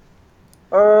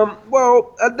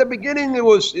 Well, at the beginning, it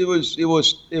was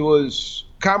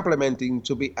complimenting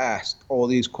to be asked all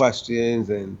these questions,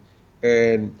 and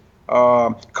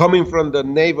coming from the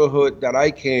neighborhood that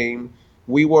I came,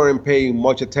 we weren't paying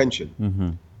much attention.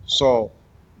 Mm-hmm. So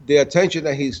the attention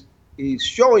that he's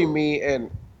showing me,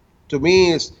 and to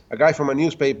me, is a guy from a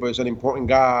newspaper, is an important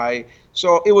guy.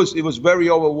 So it was very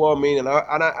overwhelming, and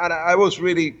I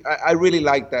really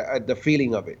liked that the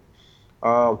feeling of it.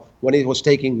 When it was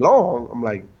taking long, I'm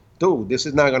like, dude, this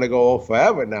is not going to go on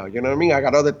forever now. You know what I mean? I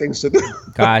got other things to do.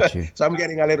 Got you. So I'm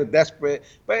getting a little desperate.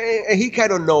 But and he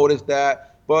kind of noticed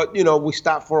that. But, we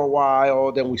stopped for a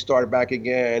while. Then we started back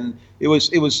again. It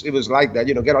was like that,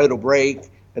 get a little break.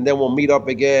 And then we'll meet up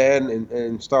again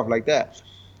and stuff like that.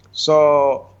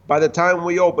 So by the time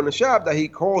we open the shop, that he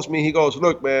calls me, he goes,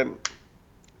 look, man,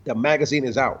 the magazine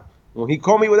is out. When he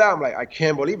called me with that, I'm like, I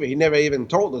can't believe it. He never even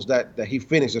told us that he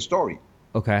finished the story.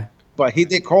 Okay. But he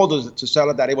did call us to tell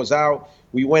us that it was out.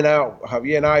 We went out,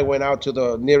 Javier and I went out to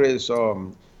the nearest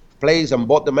place and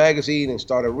bought the magazine and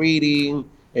started reading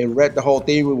and read the whole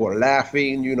thing. We were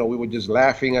laughing, we were just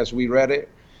laughing as we read it.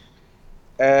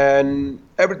 And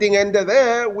everything ended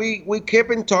there. We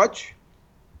kept in touch.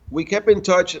 We kept in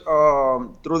touch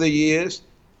through the years.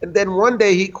 And then one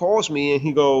day he calls me and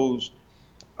he goes,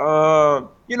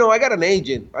 I got an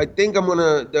agent. I think I'm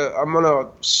gonna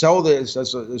sell this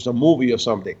as a movie or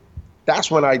something.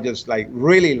 That's when I just like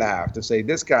really laughed and say,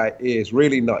 this guy is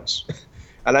really nuts.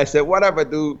 And I said, whatever,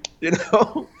 dude,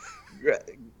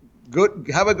 good,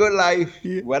 have a good life.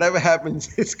 Yeah. Whatever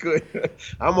happens, it's good.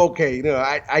 I'm okay.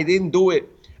 I didn't do it.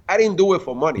 I didn't do it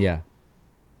for money. Yeah.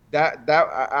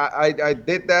 I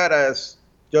did that as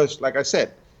just like I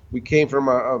said. We came from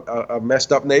a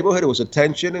messed up neighborhood. It was a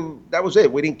tension, and that was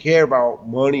it. We didn't care about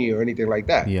money or anything like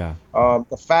that. Yeah.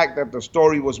 The fact that the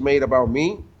story was made about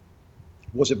me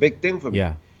was a big thing for me.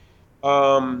 Yeah.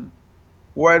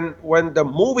 When the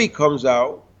movie comes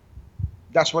out,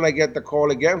 that's when I get the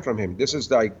call again from him. This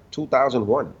is like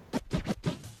 2001.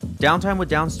 Downtime with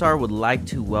Downstar would like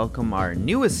to welcome our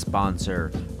newest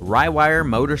sponsor, Rywire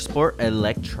Motorsport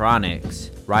Electronics.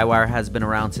 Rywire has been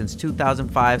around since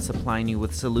 2005, supplying you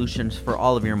with solutions for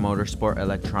all of your motorsport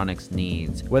electronics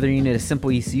needs. Whether you need a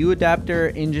simple ECU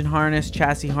adapter, engine harness,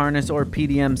 chassis harness, or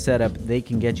PDM setup, they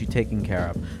can get you taken care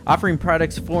of. Offering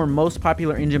products for most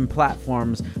popular engine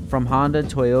platforms from Honda,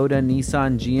 Toyota,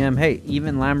 Nissan, GM, hey,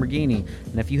 even Lamborghini.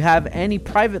 And if you have any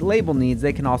private label needs,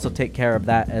 they can also take care of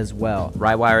that as well.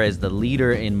 Rywire is the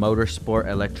leader in motorsport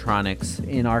electronics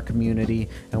in our community,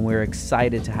 and we're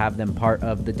excited to have them part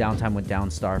of the Downtime with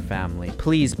Downstar family.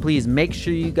 Please make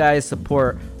sure you guys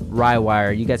support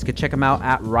Rywire. You guys could check them out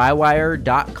at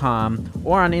rywire.com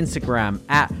or on Instagram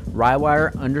at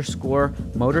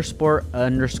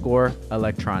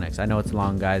rywire_motorsport_electronics. I know it's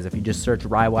long, guys. If you just search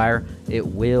Rywire, it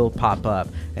will pop up.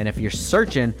 And if you're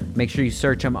searching, make sure you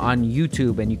search them on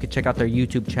YouTube, and you can check out their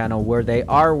YouTube channel where they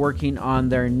are working on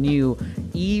their new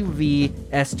EV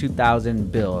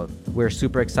S2000 build. We're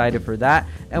super excited for that,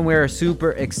 and we're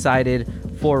super excited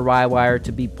for Rywire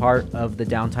to be part of the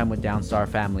Downtime with Downstar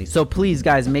family. So please,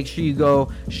 guys, make sure you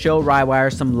go show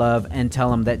Rywire some love and tell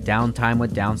them that Downtime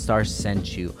with Downstar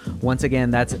sent you. Once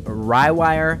again, that's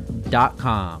rywire.com.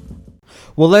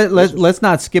 Well, let's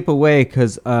not skip away,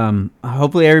 because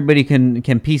hopefully everybody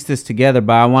can piece this together.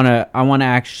 But I wanna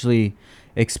actually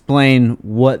explain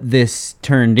what this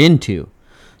turned into.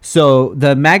 So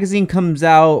the magazine comes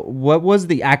out. What was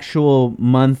the actual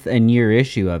month and year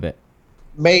issue of it?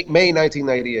 May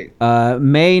 1998.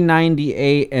 May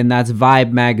 98, and that's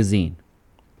Vibe magazine.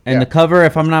 And Yeah. the cover,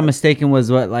 if I'm not mistaken, was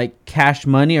what, like Cash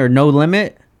Money or No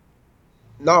Limit?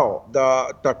 No,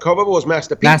 the cover was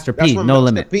Master P. Master P, No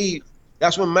Limit.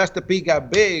 That's when Master P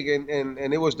got big,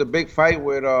 and it was the big fight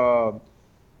with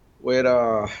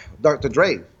Dr.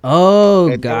 Dre. Oh,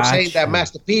 And they were saying gotcha. that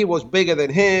Master P was bigger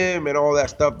than him and all that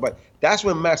stuff, but that's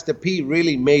when Master P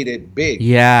really made it big.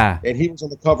 Yeah. And he was on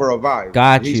the cover of Vibe.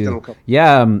 Got He's still on you. the cover.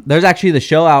 Yeah, there's actually the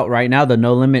show out right now, the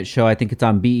No Limit show. I think it's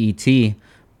on BET.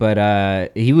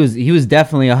 But he was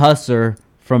definitely a hustler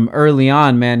from early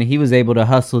on, man. He was able to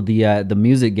hustle the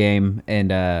music game,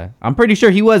 and I'm pretty sure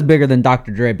he was bigger than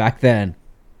Dr. Dre back then.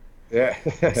 Yeah.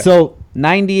 So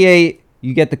 98,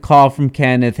 you get the call from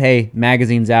Kenneth, hey,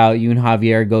 magazine's out, you and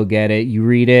Javier go get it. You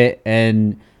read it,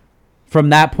 and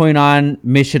from that point on,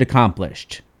 mission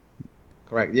accomplished.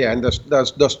 Correct. Yeah, and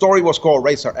the story was called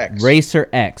Racer X. Racer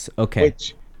X, okay.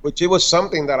 Which it was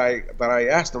something that I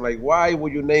asked him, like, why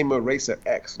would you name a Racer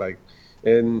X? Like,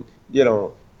 and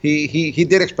he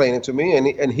did explain it to me,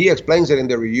 and he explains it in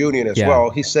the reunion as well.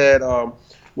 He said,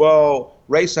 well,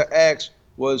 Racer X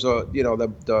was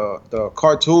the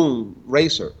cartoon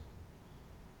racer,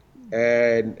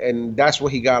 and that's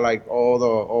where he got like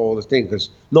all the things,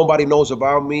 because nobody knows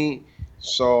about me.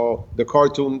 So the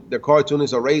cartoon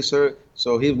is a racer.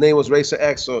 So his name was Racer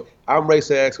X. So I'm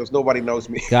Racer X because nobody knows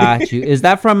me. Got you. Is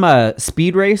that from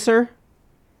Speed Racer?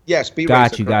 Yeah, Speed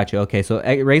Racer. Got you. Okay, so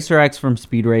Racer X from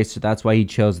Speed Racer. That's why he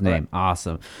chose the name. Right.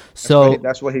 Awesome. So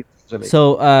that's what he.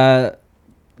 So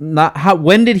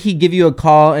when did he give you a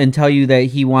call and tell you that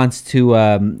he wants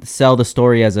to sell the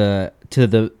story as a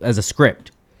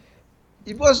script?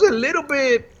 It was a little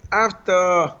bit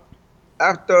after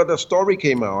the story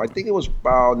came out. I think it was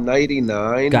about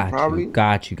 99, probably.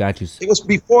 Got you. It was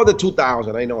before the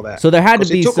 2000. I know that. So there had to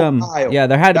be some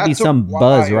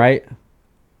buzz, right?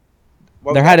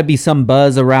 There had to be some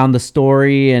buzz around the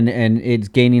story, and it's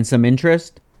gaining some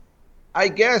interest. I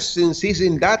guess since he's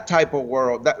in that type of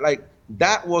world,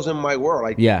 that wasn't my world.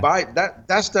 Like, yeah.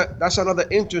 That's another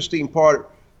interesting part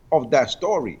of that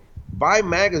story. Vibe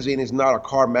magazine is not a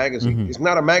car magazine. Mm-hmm. It's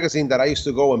not a magazine that I used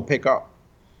to go and pick up.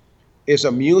 It's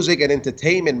a music and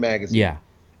entertainment magazine. Yeah.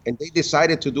 And they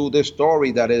decided to do this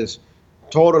story that is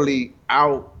totally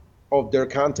out of their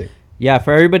content. Yeah,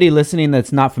 for everybody listening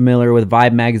that's not familiar with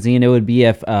Vibe magazine, it would be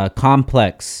if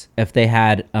Complex, if they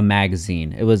had a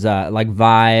magazine. It was like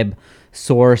Vibe,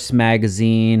 Source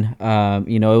magazine.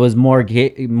 It was more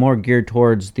geared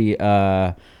towards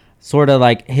the sort of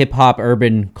like hip hop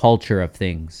urban culture of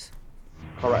things.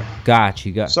 Correct. Got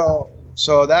you. So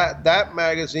that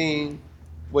magazine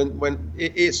when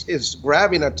it's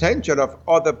grabbing attention of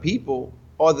other people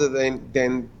other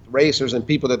than racers and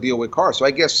people that deal with cars. So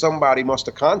I guess somebody must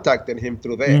have contacted him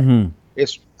through there. Mm-hmm.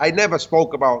 It's I never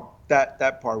spoke about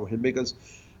that part with him because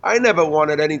I never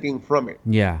wanted anything from it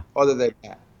Yeah. other than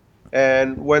that.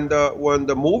 And when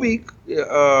the movie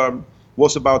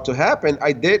was about to happen,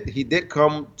 he did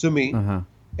come to me, Uh-huh.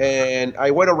 and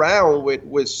I went around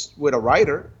with a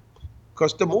writer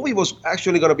because the movie was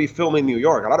actually going to be filmed in New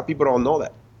York. A lot of people don't know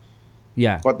that,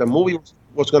 Yeah. but the movie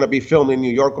was going to be filmed in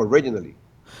New York originally.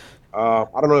 I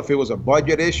don't know if it was a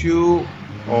budget issue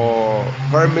or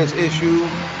permits issue.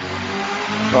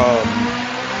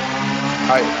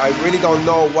 I really don't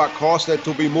know what caused it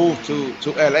to be moved to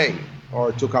LA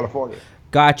or to California.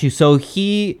 Got you. So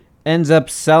he ends up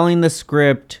selling the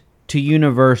script to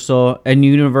Universal, and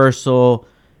Universal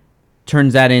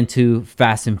turns that into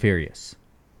Fast and Furious.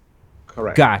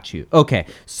 Correct. Got you. Okay.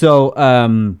 So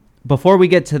before we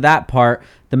get to that part,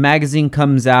 the magazine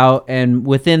comes out, and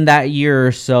within that year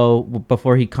or so,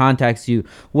 before he contacts you,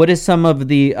 what is some of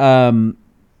the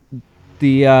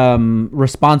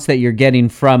response that you're getting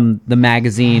from the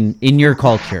magazine in your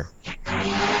culture?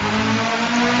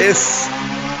 It's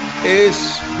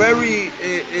it's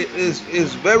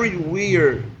very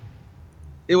weird.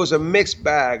 It was a mixed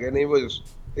bag, and it was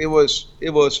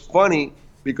funny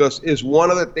because it's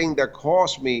one of the things that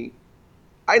caused me.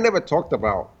 I never talked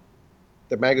about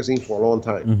the magazine for a long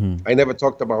time. Mm-hmm. I never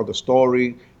talked about the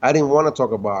story. I didn't want to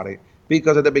talk about it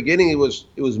because at the beginning it was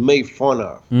made fun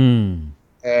of,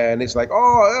 and it's like,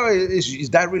 oh, is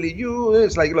that really you?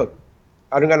 It's like, look,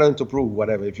 I don't got nothing to prove.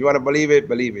 Whatever. If you want to believe it,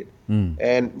 believe it.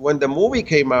 And when the movie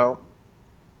came out,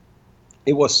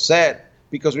 it was sad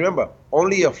because remember,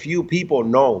 only a few people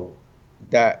know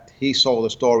that he saw the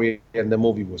story and the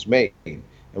movie was made. And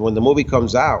when the movie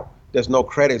comes out, there's no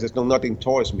credits, there's no nothing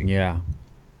towards me. Yeah.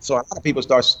 So a lot of people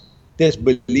start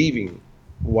disbelieving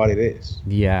what it is.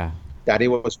 Yeah. That it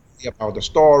was really about the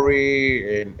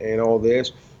story and all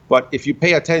this. But if you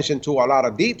pay attention to a lot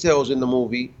of details in the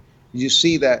movie, you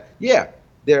see that, yeah,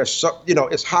 there's some,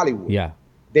 it's Hollywood. Yeah.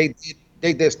 They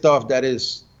did stuff that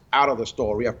is out of the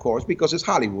story, of course, because it's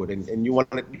Hollywood and you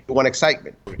want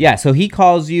excitement. Yeah, so he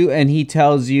calls you and he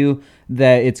tells you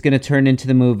that it's going to turn into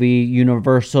the movie.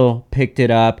 Universal picked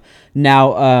it up.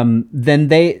 Now, then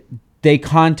they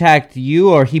contact you,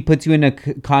 or he puts you in a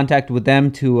contact with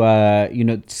them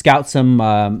to scout some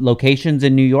locations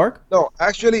in New York? No,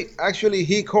 actually,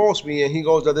 he calls me and he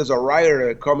goes that there's a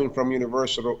writer coming from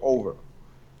Universal over.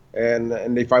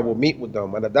 And if I will meet with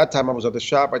them. And at that time, I was at the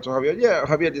shop. I told Javier, yeah,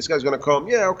 Javier, this guy's going to come.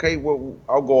 Yeah, okay, well,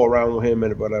 I'll go around with him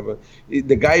and whatever.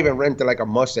 The guy even rented like a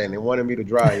Mustang and wanted me to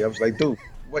drive. I was like, dude,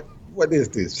 what is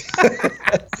this?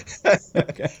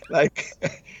 Okay.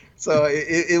 So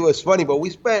it was funny. But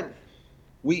we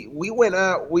went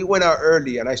out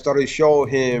early, and I started showing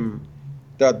him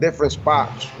the different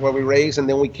spots where we raced, and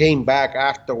then we came back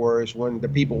afterwards when the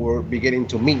people were beginning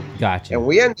to meet. Gotcha. And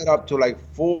we ended up to like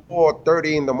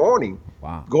 4:30 in the morning.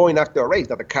 Wow. Going after a race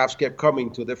that the cops kept coming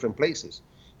to different places.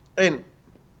 And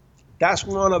that's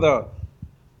one of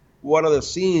the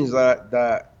scenes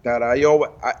that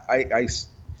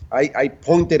I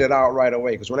pointed it out right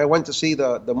away, because when I went to see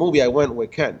the movie, I went with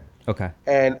Ken. Okay.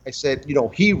 And I said,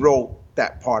 he wrote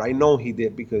that part. I know he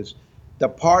did, because the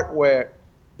part where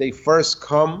they first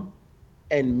come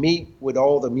and meet with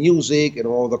all the music and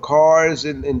all the cars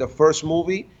in the first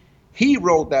movie, he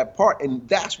wrote that part, and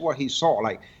that's what he saw.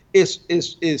 Like,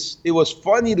 it was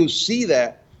funny to see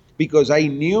that, because I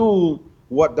knew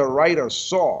what the writer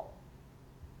saw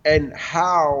and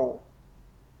how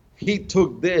he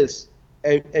took this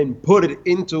and put it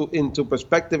into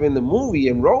perspective in the movie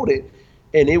and wrote it,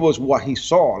 and it was what he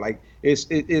saw. Like,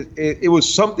 it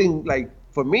was something, like,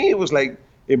 for me, it was like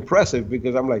impressive,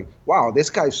 because I'm like, wow, this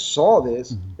guy saw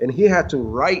this, and he had to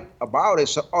write about it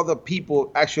so other people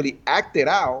actually acted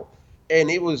out, and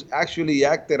it was actually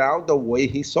acted out the way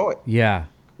he saw it. Yeah.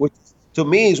 Which to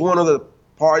me is one of the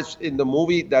parts in the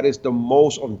movie that is the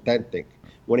most authentic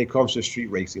when it comes to street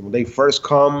racing. When they first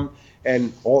come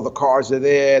and all the cars are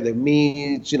there, the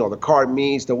meets, the car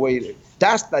meets, the way,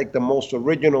 that's like the most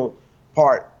original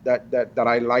part that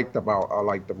I liked about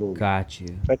the movie. Got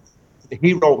you. But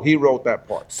he wrote that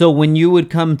part. So when you would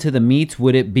come to the meets,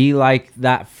 would it be like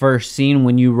that first scene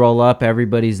when you roll up,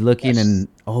 everybody's looking, yes, and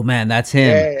oh man, that's him?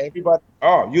 Yeah, everybody.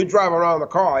 Oh, you drive around the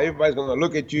car, everybody's gonna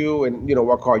look at you and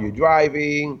what car you're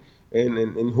driving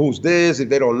and who's this if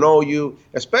they don't know you.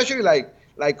 Especially like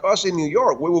us in New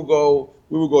York, we would go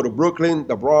to Brooklyn,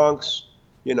 the Bronx,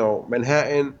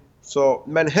 Manhattan. So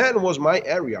Manhattan was my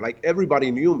area. Like,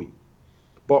 everybody knew me.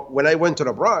 But when I went to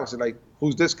the Bronx, like,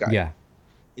 who's this guy? Yeah.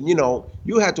 And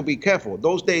you had to be careful.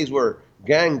 Those days were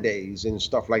gang days and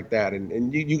stuff like that.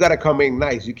 And you got to come in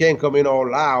nice. You can't come in all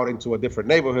loud into a different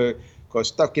neighborhood because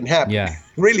stuff can happen Yeah.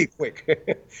 really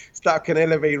quick. Stuff can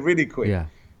elevate really quick. Yeah.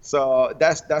 So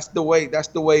that's the way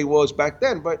it was back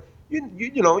then. But you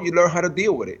learn how to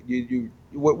deal with it.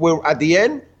 We're at the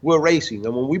end, we're racing,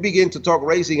 and when we begin to talk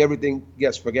racing, everything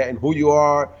gets forgotten. Who you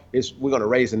are is we're gonna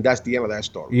race, and that's the end of that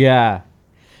story. Yeah.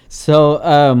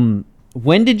 So,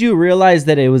 when did you realize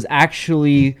that it was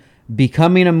actually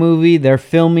becoming a movie? They're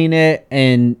filming it,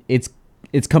 and it's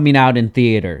coming out in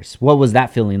theaters. What was that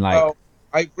feeling like? Well,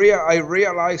 I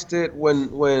realized it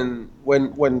when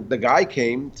the guy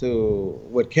came to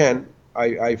with Ken.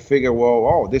 I figured, well,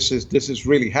 oh, this is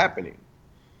really happening.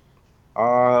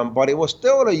 But it was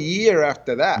still a year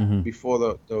after that Hmm.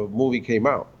 before the movie came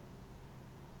out.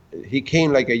 He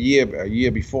came like a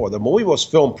year before. The movie was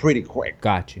filmed pretty quick.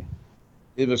 Got you.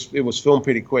 It was filmed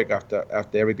pretty quick after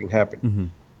everything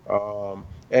happened. Hmm.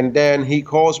 And then he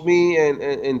calls me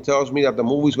and tells me that the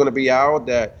movie's going to be out,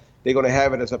 that they're going to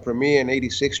have it as a premiere in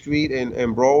 86th Street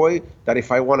and Broadway. That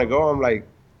if I want to go, I'm like,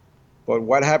 but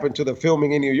what happened to the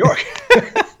filming in New York?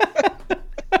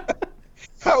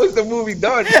 How is the movie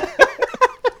done?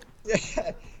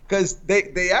 Because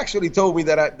they actually told me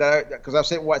that because I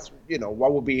said what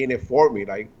would be in it for me?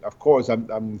 Like, of course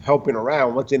I'm helping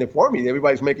around. What's in it for me?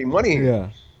 Everybody's making money here. Yeah.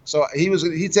 So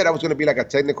he said I was going to be like a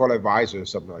technical advisor or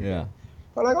something like Yeah.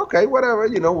 that. I'm like, okay, whatever,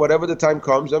 whatever the time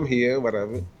comes, I'm here,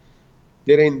 whatever.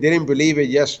 Didn't believe it,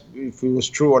 yes, if it was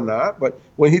true or not. But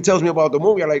when he tells me about the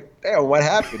movie, I'm like, damn, what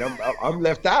happened? I'm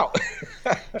left out.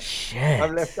 Shit.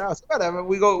 I'm left out. So whatever.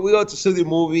 We go to see the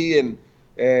movie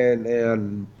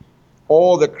and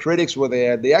all the critics were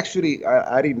there. They actually,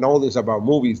 I didn't know this about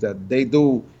movies, that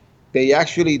they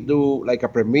actually do like a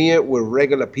premiere with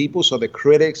regular people, so the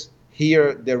critics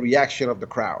hear the reaction of the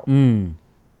crowd. Mm.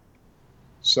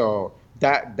 So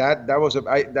that was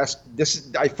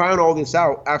I found all this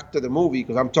out after the movie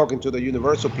because I'm talking to the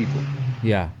Universal people.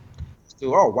 Yeah.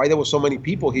 So, oh, why there were so many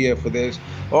people here for this?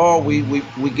 Oh, we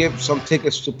give some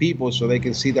tickets to people so they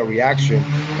can see the reaction,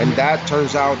 and that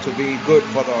turns out to be good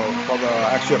for the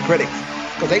actual critics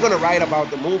because they're gonna write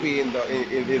about the movie in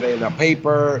a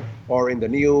paper or in the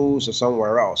news or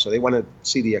somewhere else. So they want to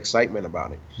see the excitement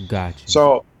about it. Got you.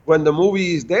 So when the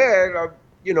movie is there,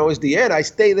 it's the end. I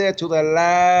stay there till the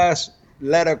last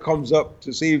letter comes up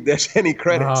to see if there's any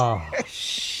credits. Oh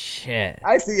shit.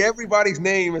 I see everybody's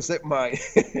name except mine.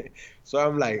 So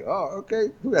I'm like, oh, okay.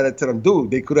 We gotta tell them,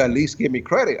 dude, they could at least give me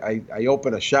credit. I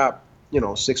opened a shop,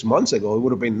 6 months ago. It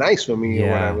would have been nice for me or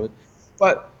Yeah. whatever.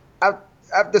 But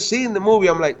after seeing the movie,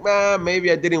 I'm like, man,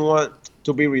 maybe I didn't want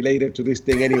to be related to this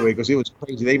thing anyway because it was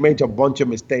crazy. They made a bunch of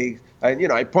mistakes.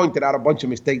 And, I pointed out a bunch of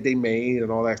mistakes they made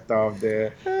and all that stuff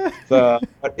there. So,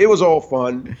 but it was all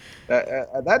fun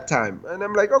at that time. And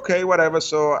I'm like, okay, whatever.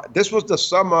 So this was the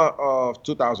summer of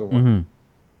 2001. Hmm.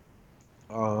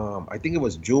 I think it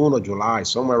was June or July,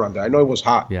 somewhere around there. I know it was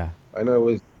hot. Yeah. I know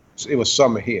it was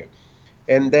summer here.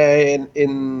 And then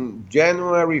in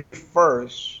January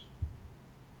 1st,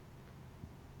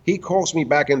 he calls me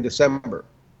back in December.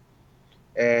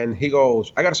 And he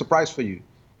goes, I got a surprise for you.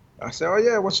 I said, oh,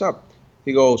 yeah, what's up?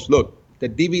 He goes, look, the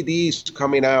DVD's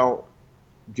coming out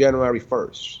January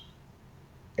 1st.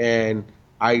 And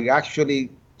I actually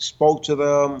spoke to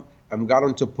them and got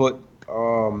them to put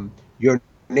your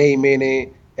name in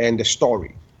it and the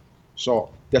story. So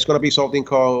there's going to be something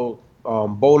called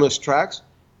bonus tracks.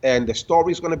 And the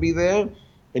story's going to be there.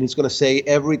 And it's going to say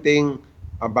everything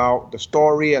about the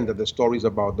story and the stories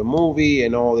about the movie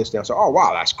and all this thing. I said, oh,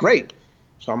 wow, that's great.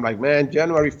 So I'm like, man,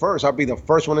 January 1st, I'll be the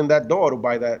first one in that door to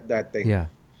buy that thing. Yeah.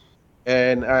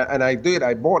 And I did.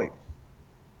 I bought it.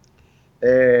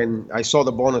 And I saw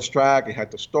the bonus track. It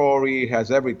had the story. It has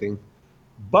everything.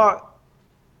 But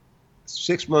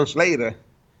 6 months later,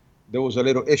 there was a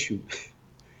little issue.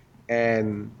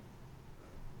 And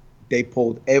they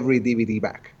pulled every DVD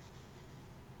back.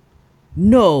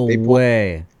 No They pulled-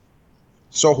 way.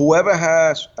 So whoever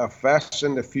has a Fast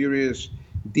and the Furious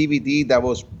DVD that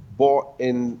was bought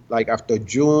in like after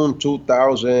June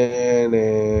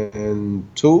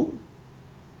 2002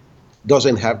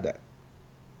 doesn't have that.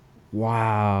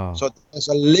 Wow. So there's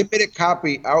a limited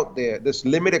copy out there. There's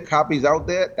limited copies out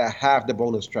there that have the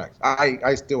bonus tracks.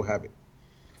 I still have it.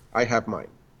 I have mine.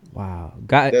 Wow.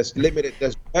 There's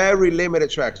very limited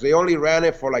tracks. They only ran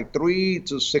it for like 3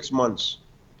 to 6 months,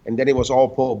 and then it was all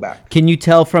pulled back. Can you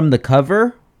tell from the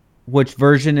cover which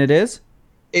version it is?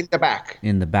 In the back.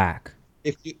 In the back.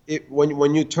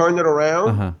 When you turn it around,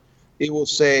 Uh-huh. it will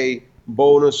say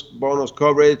bonus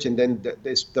coverage, and then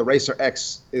the Racer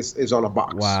X is on a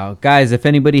box. Wow. Guys, if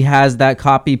anybody has that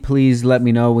copy, please let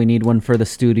me know. We need one for the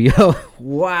studio. Yeah.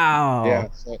 Wow.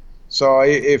 So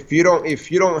if you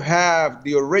don't have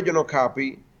the original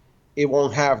copy, it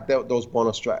won't have those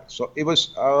bonus tracks. So it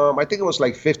was I think it was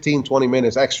like 15, 20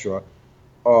 minutes extra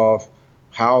of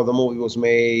how the movie was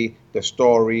made, the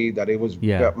story that it was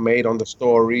Yeah. made on the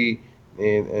story,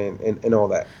 and all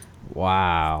that.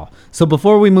 Wow. So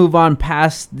before we move on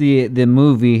past the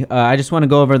movie, I just want to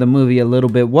go over the movie a little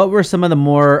bit. What were some of the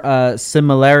more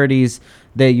similarities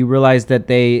that you realized that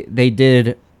they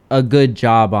did a good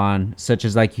job on, such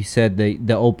as like you said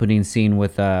the opening scene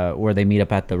with where they meet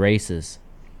up at the races?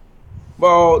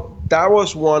 Well, that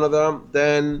was one of them.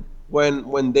 Then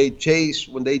when they chase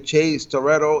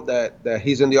Toretto, that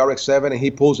he's in the RX-7 and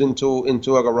he pulls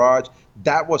into a garage.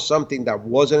 That was something that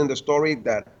wasn't in the story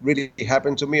that really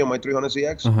happened to me on my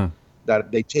 300CX. Uh-huh.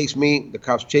 That they chased me, the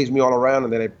cops chased me all around,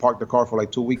 and then they parked the car for like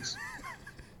 2 weeks.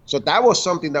 So that was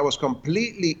something that was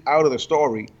completely out of the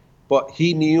story, but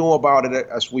he knew about it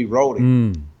as we wrote it,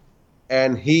 Mm.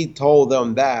 and he told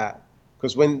them that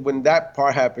because when that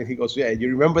part happened, he goes, "Yeah, you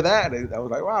remember that?" And I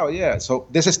was like, "Wow, yeah." So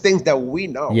this is things that we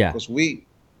know Yeah. because we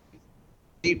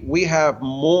have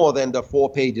more than the 4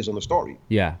 pages on the story.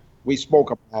 Yeah. We spoke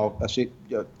about a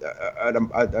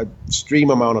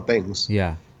stream amount of things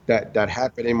Yeah. that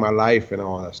happened in my life and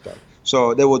all that stuff.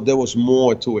 So there was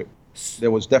more to it.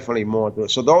 There was definitely more to it.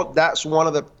 So that's one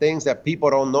of the things that people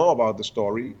don't know about the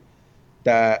story.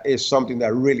 That is something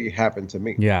that really happened to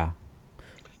me. Yeah.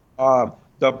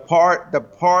 The part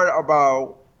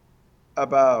about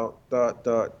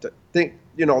the thing,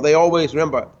 they always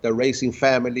remember the racing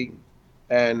family,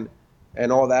 and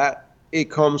all that. It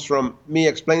comes from me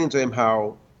explaining to him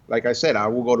how, like I said, I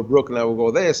will go to Brooklyn, I will go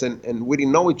this, and we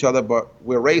didn't know each other, but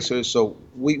we're racers, so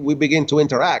we begin to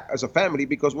interact as a family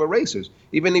because we're racers.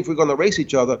 Even if we're gonna race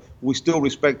each other, we still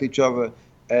respect each other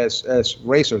as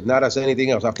racers, not as anything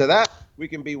else. After that, we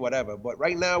can be whatever. But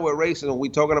right now we're racing and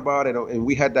we're talking about it, and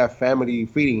we had that family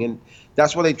feeling, and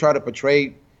that's what they try to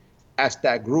portray as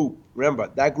that group. Remember,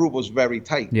 that group was very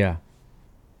tight. Yeah.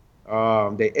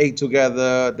 They ate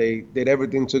together. They did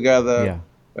everything together.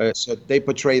 Yeah. So they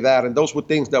portray that, and those were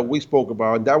things that we spoke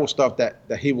about, and that was stuff that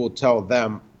he will tell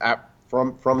them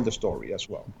from the story as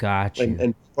well. Got you.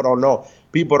 And people don't know.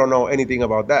 People don't know anything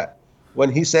about that.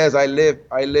 When he says, "I live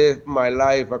my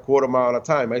life a quarter mile at a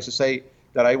time," I used to say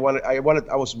that I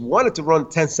wanted to run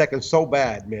 10 seconds so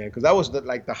bad, man, because that was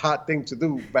the hot thing to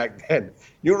do back then.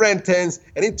 You ran 10s,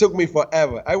 and it took me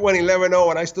forever. I went 11-0,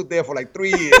 and I stood there for like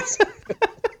 3 years.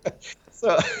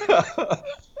 So,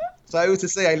 so I used to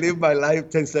say I live my life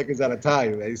 10 seconds at a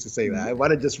time. I used to say that. I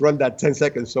want to just run that 10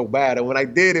 seconds so bad. And when I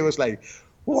did, it was like,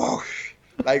 whoa,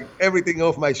 like everything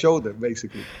off my shoulder,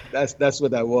 basically. That's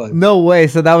what that was. No way.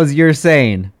 So that was your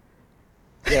saying.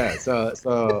 Yeah. So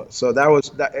that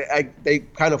was that. They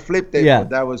kind of flipped it, Yeah.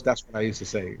 but that's what I used to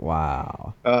say.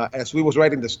 Wow. As we was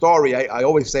writing the story, I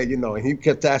always said, and he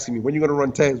kept asking me, when you going to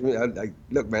run 10s? I'm like,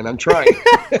 look, man, I'm trying.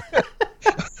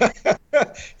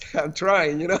 I'm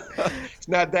trying, it's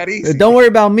not that easy. Don't worry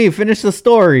about me. Finish the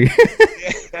story.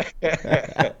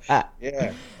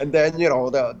 Yeah, and then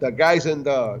the guys in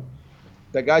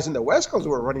the West Coast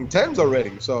were running 10s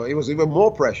already, so it was even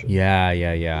more pressure. Yeah.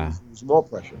 It was more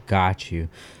pressure. Got you.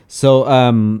 So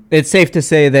it's safe to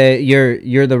say that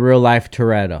you're the real life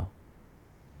Toretto.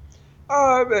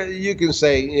 You can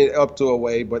say it up to a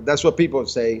way, but that's what people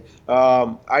say.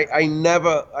 I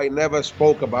never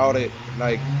spoke about it,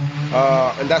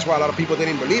 and that's why a lot of people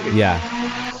didn't believe it. Yeah.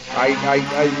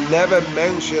 I never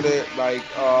mentioned it,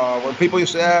 when people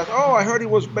used to ask, "Oh, I heard it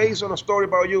was based on a story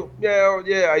about you." Yeah.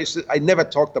 I never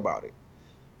talked about it.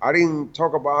 I didn't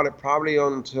talk about it probably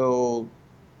until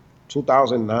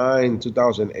 2009,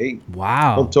 2008.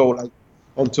 Wow.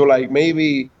 Until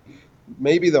maybe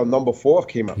the number 4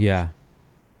 came out. Yeah.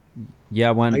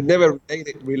 Yeah. I never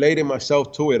related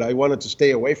myself to it. I wanted to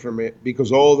stay away from it because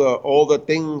all the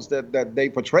things that they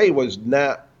portray was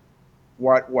not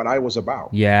what I was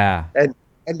about. Yeah.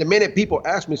 And the minute people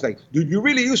ask me, it's like, "Dude, you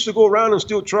really used to go around and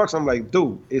steal trucks?" I'm like,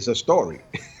 "Dude, it's a story."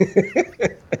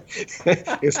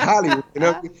 It's Hollywood,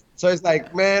 So it's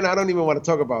like, man, I don't even want to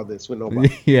talk about this with nobody.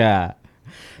 Yeah.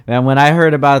 And when I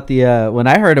heard about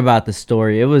the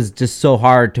story, it was just so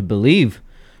hard to believe.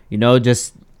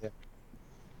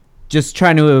 Just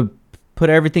trying to put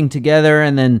everything together,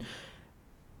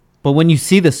 but when you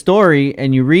see the story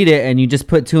and you read it and you just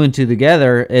put 2 and 2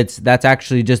 together, that's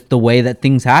actually just the way that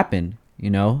things happen,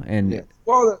 and Yeah.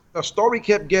 Well, the story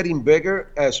kept getting bigger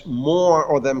as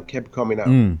more of them kept coming out.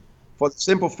 For the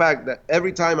simple fact that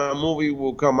every time a movie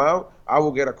will come out, I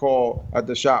will get a call at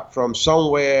the shop from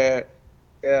somewhere.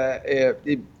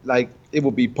 It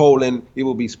will be Poland, it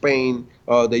will be Spain,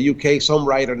 the UK. Some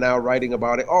writer now writing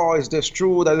about it. Oh, is this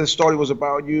true that this story was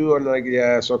about you? And like,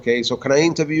 yes, okay. So can I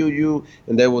interview you?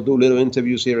 And they will do little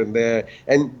interviews here and there.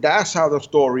 And that's how the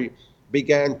story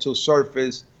began to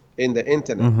surface in the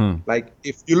internet. Mm-hmm. Like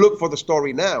if you look for the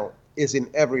story now, it's in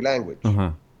every language.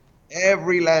 Uh-huh.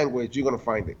 Every language you're gonna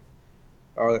find it.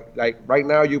 Like right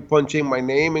now, you punch in my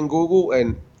name in Google,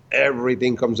 and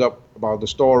everything comes up about the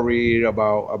story,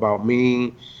 about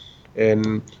me,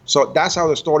 and so that's how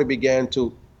the story began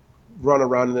to run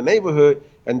around in the neighborhood,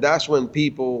 and that's when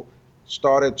people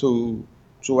started to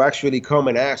actually come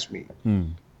and ask me.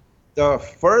 The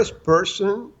first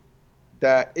person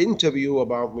that interviewed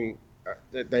about me,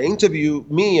 that interviewed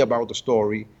me about the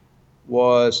story,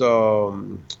 was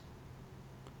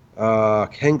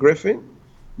Ken Griffin.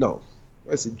 No,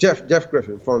 it's Jeff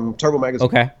Griffin from Turbo Magazine.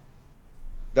 Okay.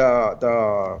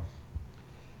 The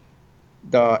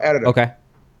editor. Okay.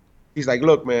 He's like,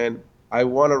 look, man, I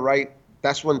want to write.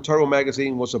 That's when Turbo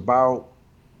Magazine was about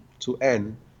to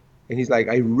end, and he's like,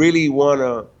 I really want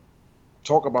to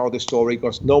talk about this story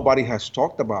because nobody has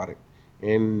talked about it,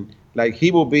 and like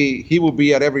he will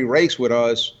be at every race with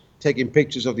us, taking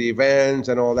pictures of the events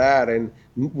and all that, and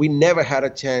we never had a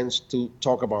chance to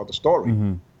talk about the story,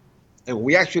 Mm-hmm. and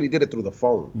we actually did it through the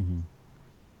phone, Mm-hmm.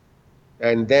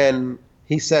 and then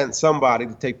he sent somebody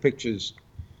to take pictures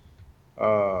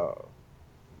of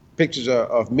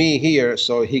me here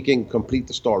so he can complete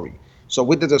the story. So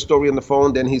we did the story on the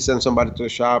phone, then he sent somebody to the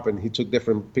shop and he took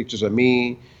different pictures of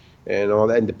me and all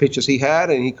that, and the pictures he had,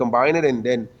 and he combined it, and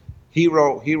then he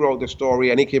wrote the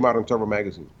story, and it came out in Turbo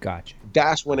Magazine. Gotcha.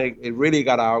 That's when it really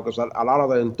got out, because a lot of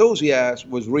the enthusiasts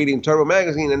was reading Turbo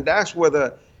Magazine, and that's where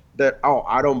the oh,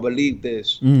 I don't believe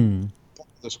this,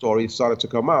 the story started to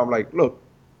come out. I'm like, look,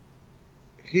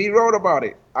 he wrote about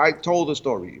it. I told the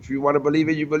story. If you want to believe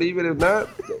it, you believe it. If not,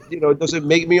 it doesn't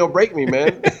make me or break me,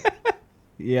 man.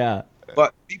 Yeah.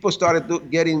 But people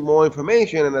started getting more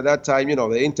information, and at that time,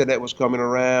 the internet was coming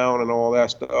around and all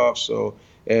that stuff. So,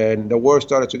 and the word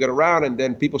started to get around, and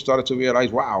then people started to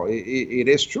realize, wow, it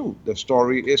is true. The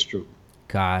story is true.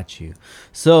 Got you.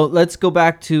 So let's go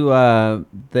back to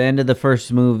the end of the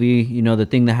first movie. The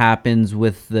thing that happens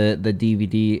with the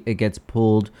DVD, it gets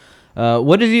pulled.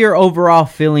 What is your overall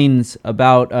feelings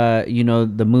about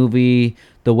the movie,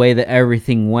 the way that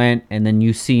everything went, and then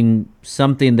you seen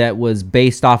something that was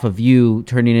based off of you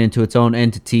turning into its own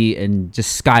entity and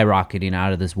just skyrocketing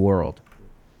out of this world?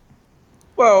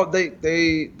 Well,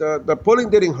 the pulling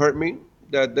didn't hurt me.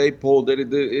 That they pulled it.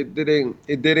 It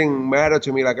didn't matter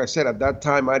to me. Like I said, at that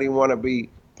time, I didn't want to be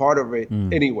part of it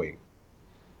anyway.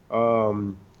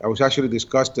 I was actually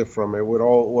disgusted from it with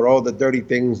all the dirty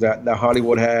things that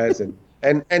Hollywood has, and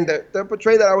the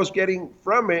portray that I was getting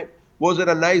from it wasn't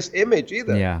a nice image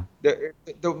either. Yeah.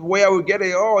 The way I would get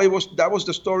it, that was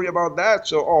the story about that.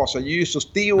 So you used to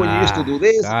steal and you used to do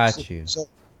this. Got you. So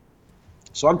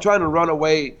I'm trying to run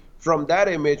away from that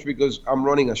image because I'm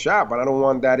running a shop, and I don't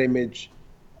want that image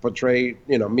portrayed,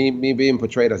 me being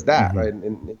portrayed as that, right?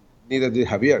 And neither did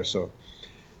Javier. So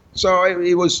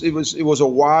it was a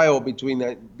while between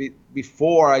that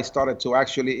before I started to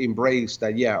actually embrace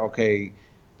that. Yeah, okay,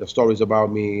 the story's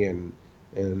about me and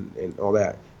all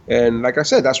that. And like I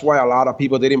said, that's why a lot of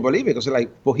people didn't believe it, because they're like,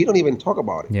 well, he don't even talk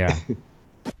about it. Yeah.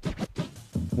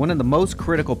 One of the most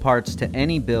critical parts to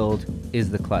any build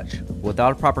is the clutch.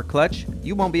 Without a proper clutch,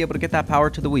 you won't be able to get that power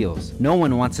to the wheels. No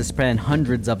one wants to spend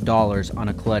hundreds of dollars on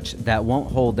a clutch that won't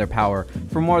hold their power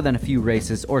for more than a few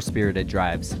races or spirited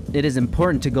drives. It is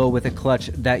important to go with a clutch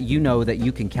that you know that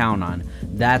you can count on.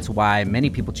 That's why many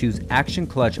people choose Action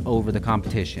Clutch over the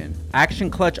competition.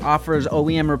 Action Clutch offers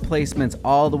OEM replacements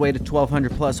all the way to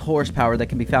 1200 plus horsepower that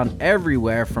can be found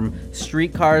everywhere, from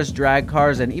street cars, drag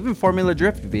cars, and even Formula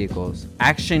Drift vehicles.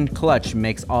 Action Clutch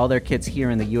makes all their kits here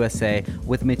in the USA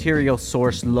with material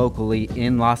sourced locally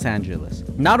in Los Angeles.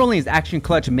 Not only is Action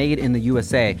Clutch made in the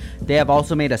USA, they have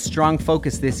also made a strong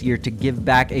focus this year to give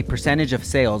back a percentage of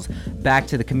sales back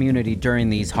to the community during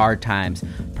these hard times,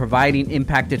 providing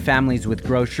impacted families with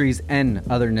groceries and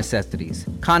other necessities.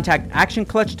 Contact Action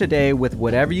Clutch today with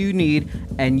whatever you need,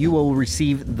 and you will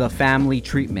receive the family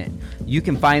treatment. You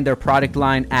can find their product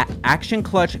line at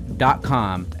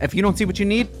actionclutch.com. If you don't see what you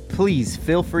need, please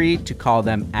feel free to call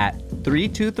them at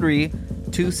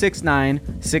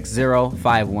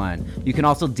 323-269-6051. You can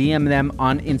also DM them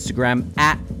on Instagram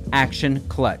at Action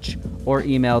Clutch, or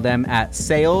email them at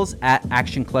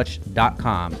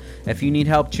sales@actionclutch.com. If you need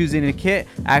help choosing a kit,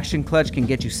 Action Clutch can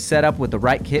get you set up with the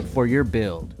right kit for your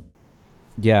build.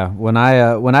 Yeah, when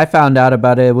I found out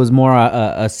about it, it was more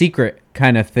a secret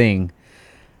kind of thing.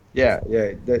 Yeah,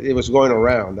 yeah, it was going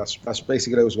around. That's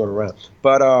basically what was going around.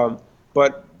 But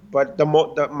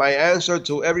my answer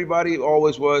to everybody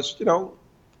always was,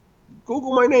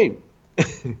 Google my name.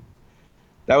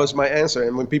 That was my answer.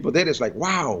 And when people did, it's like,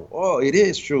 wow, oh, it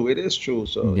is true, it is true.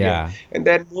 So yeah, Yeah. and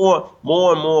then more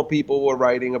and more people were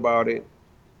writing about it,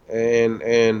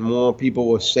 and more people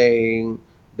were saying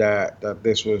that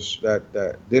this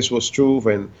was truth,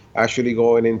 and actually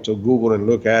going into Google and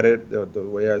look at it the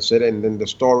way I said it, and then the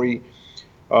story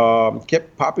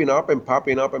kept popping up and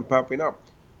popping up and popping up.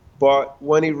 But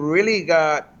when it really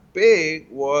got big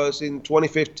was in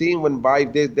 2015 when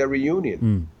Vibe did their reunion.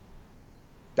 Mm.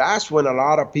 That's when a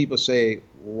lot of people say,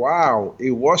 wow,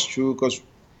 it was true, because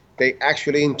they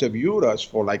actually interviewed us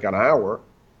for like an hour,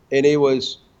 and it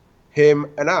was him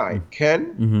and I, Ken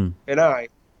Mm-hmm. and I,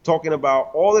 talking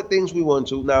about all the things we want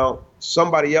to. Now,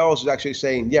 somebody else is actually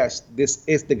saying, yes, this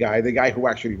is the guy who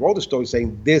actually wrote the story,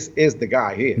 saying this is the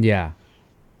guy here. Yeah.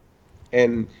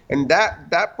 And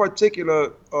that particular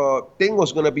thing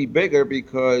was going to be bigger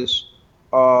because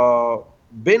uh,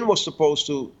 Ben was supposed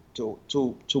to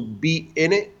be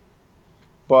in it,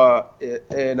 but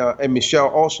and Michelle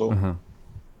also, Uh-huh.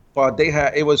 but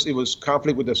it was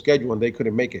conflict with the schedule and they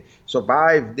couldn't make it. So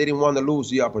Vive didn't want to lose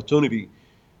the opportunity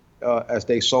as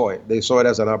they saw it. They saw it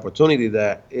as an opportunity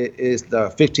that it is the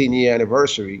 15-year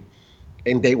anniversary,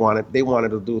 and they wanted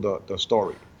to do the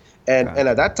story. And at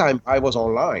Gotcha. that time I was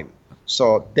online,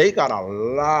 so they got a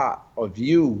lot of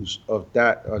views of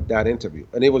that interview,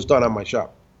 and it was done on my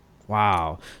shop.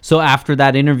 Wow. So after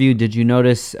that interview, did you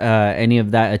notice any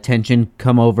of that attention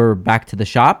come over back to the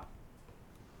shop?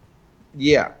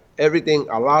 Yeah, everything,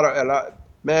 a lot.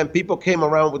 Man, people came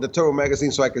around with the Turbo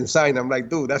magazine so I can sign. I'm like,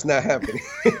 dude, that's not happening.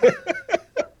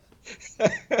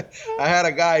 I had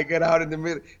a guy get out in the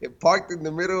middle, parked in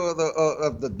the middle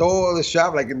of the door of the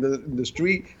shop, like in the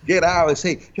street, get out and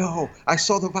say, "Yo, I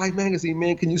saw the Vibe magazine,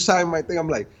 man. Can you sign my thing?" I'm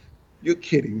like, "You're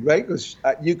kidding, right? Because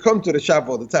you come to the shop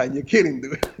all the time. You're kidding,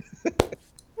 dude."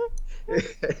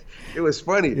 It was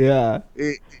funny. Yeah.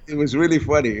 It was really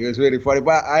funny. It was really funny.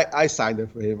 But I signed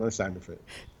it for him. I signed it for him.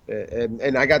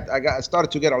 And I started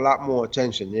to get a lot more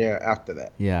attention. Yeah, after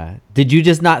that. Yeah. Did you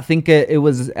just not think it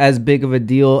was as big of a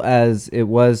deal as it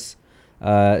was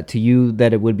to you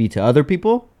that it would be to other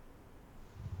people?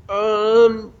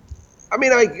 Um, I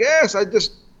mean, I guess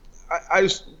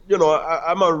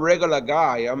I'm a regular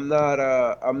guy. I'm not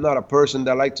a person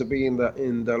that like to be in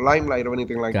the limelight or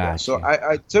anything like that. So Gotcha.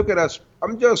 I took it as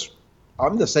I'm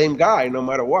the same guy no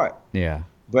matter what. Yeah.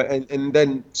 But and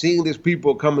then seeing these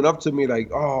people coming up to me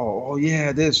like, oh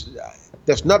yeah, there's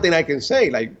nothing I can say.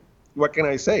 Like, what can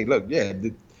I say? Look, yeah,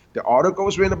 the article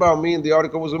was written about me, and the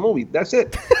article was a movie. That's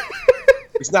it.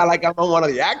 It's not like I'm one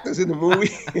of the actors in the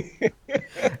movie.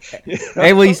 you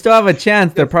Hey, well, you know? still have a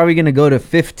chance. They're probably going to go to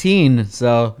 15.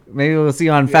 So maybe we'll see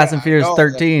you on Fast Yeah, and I Furious know.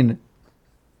 13.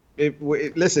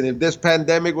 Listen, if this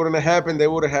pandemic wouldn't have happened, they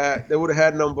would have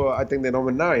had number. I think they're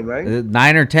number 9, right?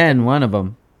 9 or 10, one of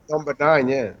them. Number 9,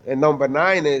 yeah. And number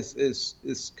 9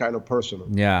 is kind of personal,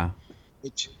 Yeah.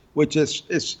 which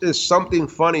is something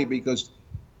funny because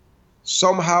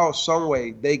somehow, some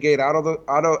way, they get out of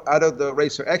the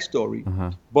Racer X story,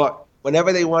 Uh-huh. but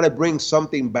whenever they want to bring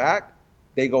something back,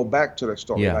 they go back to the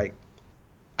story. Yeah. Like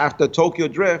after Tokyo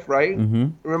Drift, right? Mm-hmm.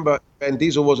 Remember, Van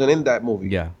Diesel wasn't in that movie,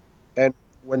 Yeah. and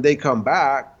when they come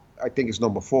back, I think it's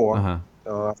number 4,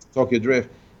 Uh-huh. after Tokyo Drift.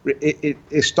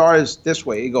 It starts this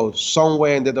way. It goes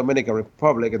somewhere in the Dominican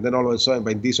Republic, and then all of a sudden,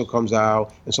 Van Diesel comes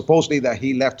out, and supposedly that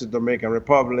he left the Dominican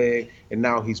Republic, and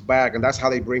now he's back, and that's how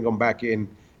they bring him back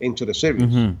into the series.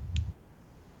 Mm-hmm.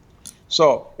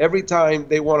 So every time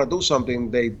they want to do something,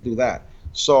 they do that.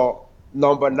 So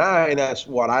number 9, as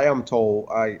what I am told,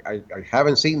 I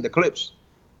haven't seen the clips,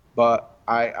 but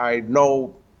I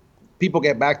know people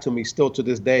get back to me still to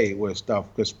this day with stuff,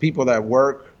 because people that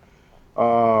work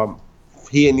um,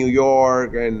 here in New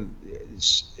York, and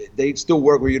they still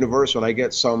work with Universal, and I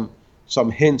get some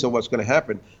hints of what's going to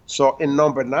happen. So in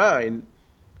number 9,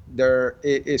 there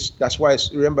is that's why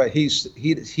remember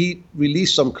he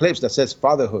released some clips that says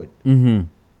fatherhood. Mm-hmm.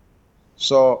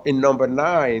 So in number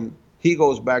 9, he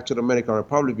goes back to the Dominican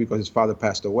Republic because his father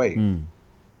passed away. Mm.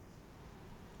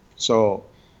 So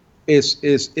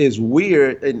it's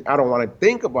weird, and I don't want to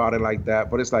think about it like that,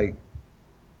 but it's like,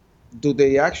 do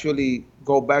they actually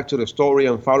go back to the story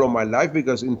and follow my life?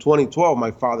 Because in 2012,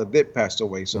 my father did pass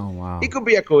away. So Oh, wow. it could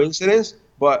be a coincidence,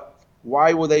 but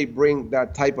why would they bring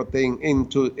that type of thing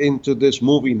into this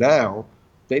movie now?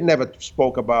 They never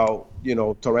spoke about,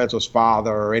 Toretto's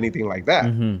father or anything like that.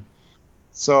 Mm-hmm.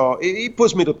 So it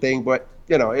puts me to think, but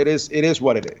it is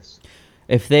what it is.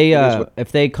 If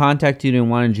they contacted you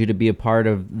and wanted you to be a part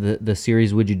of the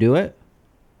series, would you do it?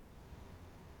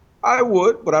 I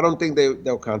would, but I don't think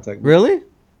they'll contact me. Really?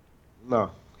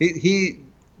 No,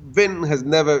 Vin has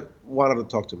never wanted to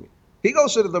talk to me. He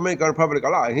goes to the Dominican Republic a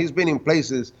lot, and he's been in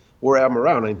places where I'm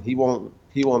around, and he won't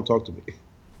talk to me.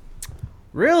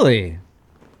 Really?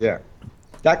 Yeah,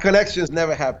 that connection's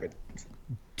never happened.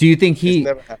 Do you think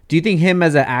him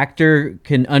as an actor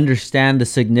can understand the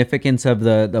significance of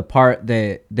the part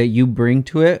that you bring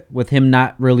to it, with him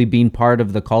not really being part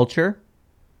of the culture?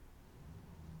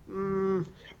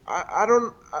 I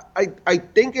don't. I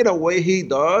think in a way he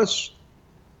does,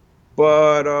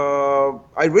 but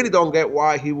I really don't get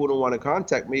why he wouldn't want to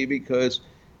contact me, because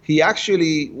he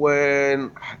actually,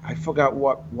 when I forgot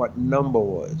what number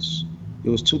was, it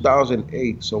was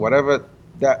 2008. So whatever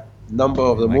that number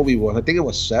of the movie was, I think it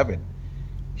was 7.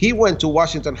 He went to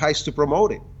Washington Heights to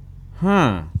promote it.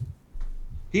 Huh.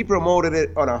 He promoted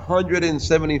it on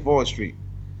 174th Street.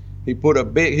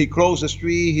 He closed the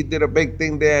street. He did a big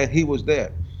thing there. He was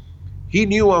there. He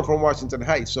knew I'm from Washington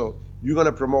Heights, so you're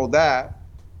gonna promote that.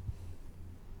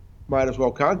 Might as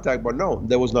well contact, but no,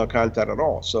 there was no contact at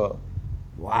all. So,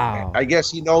 wow. I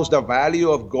guess he knows the value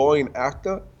of going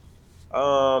after. A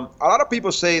lot of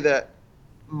people say that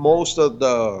most of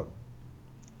the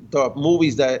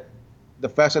movies that the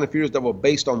Fast and the Furious that were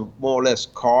based on more or less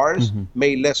cars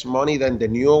made less money than the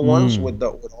newer ones with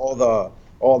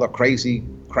all the crazy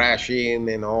crashing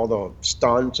and all the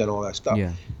stunts and all that stuff.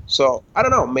 Yeah. So I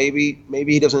don't know. Maybe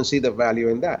he doesn't see the value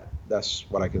in that. That's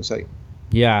what I can say.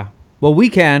 Yeah. Well, we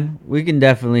can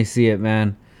definitely see it,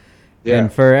 man. Yeah.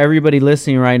 And for everybody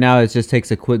listening right now, it just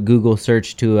takes a quick Google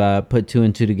search to put 2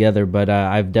 and 2 together. But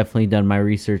I've definitely done my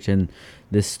research, and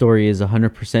this story is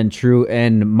 100% true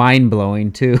and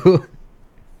mind-blowing too.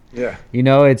 Yeah.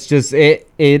 It's just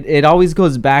it always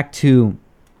goes back to,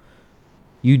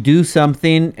 you do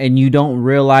something and you don't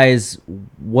realize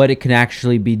what it can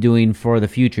actually be doing for the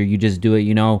future. You just do it,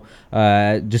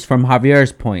 just from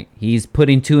Javier's point. He's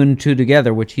putting 2 and 2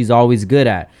 together, which he's always good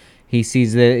at. He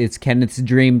sees that it's Kenneth's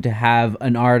dream to have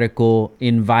an article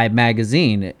in Vibe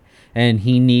magazine, and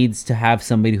he needs to have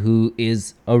somebody who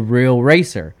is a real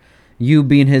racer. You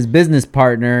being his business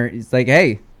partner, it's like,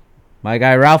 hey, my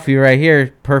guy Ralphie right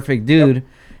here, perfect dude. Yep.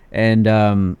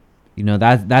 And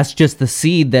that's just the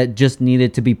seed that just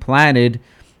needed to be planted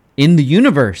in the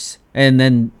universe, and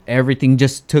then everything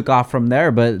just took off from there.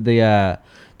 But the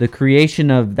creation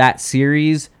of that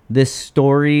series, this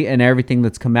story, and everything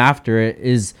that's come after it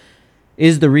is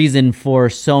the reason for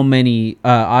so many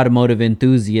automotive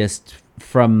enthusiasts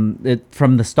from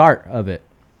the start of it.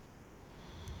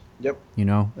 Yep.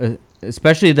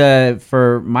 Especially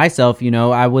for myself,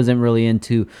 I wasn't really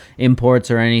into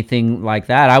imports or anything like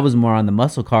that. I was more on the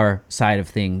muscle car side of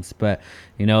things, but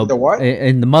the what?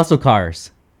 In the muscle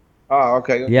cars. Oh,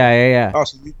 okay. Yeah. Oh,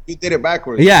 so you did it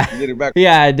backwards. Yeah. You did it backwards.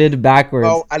 Yeah, I did it backwards.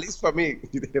 Oh, at least for me,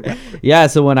 you did it backwards. Yeah,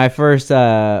 so when I first,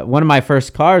 one of my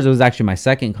first cars, it was actually my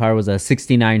second car, was a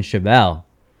 69 Chevelle.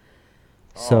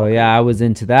 So, yeah, I was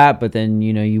into that. But then,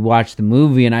 you watch the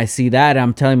movie and I see that. And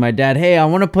I'm telling my dad, hey, I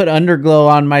want to put underglow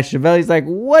on my Chevelle. He's like,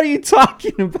 what are you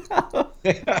talking about?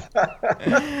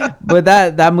 But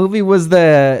that movie was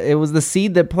the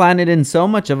seed that planted in so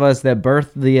much of us, that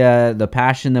birthed the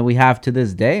passion that we have to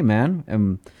this day, man.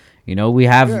 And, we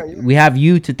have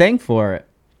you to thank for it.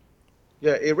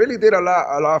 Yeah, it really did a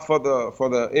lot for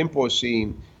the import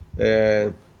scene.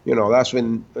 That's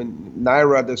when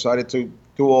Naira decided to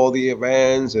do all the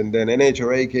events, and then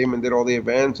NHRA came and did all the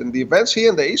events. And the events here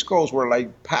in the East Coast were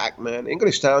like packed, man.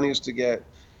 Englishtown used to get,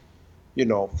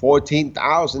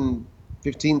 14,000,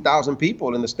 15,000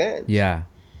 people in the stands. Yeah,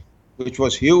 which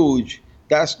was huge.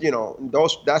 That's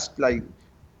that's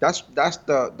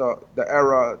the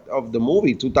era of the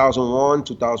movie, 2001,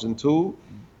 2002.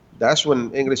 That's when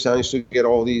Englishtown used to get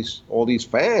all these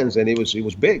fans, and it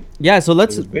was big. Yeah, so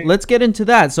let's get into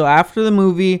that. So after the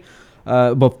movie,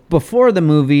 but before the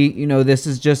movie, this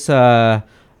is just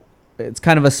it's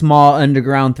kind of a small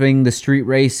underground thing, the street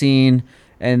racing.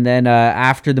 And then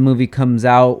after the movie comes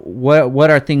out,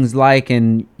 what are things like?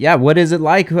 And yeah, what is it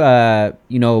like? Modding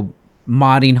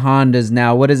Hondas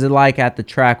now. What is it like at the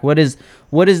track? What is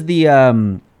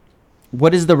the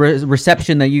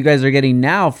reception that you guys are getting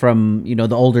now from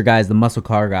the older guys, the muscle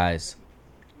car guys?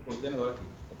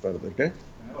 Okay.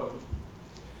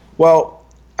 Well,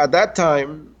 at that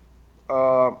time,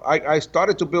 I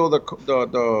started to build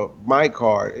my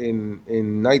car in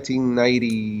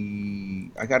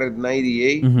 1990. I got it in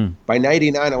 98. Mm-hmm. By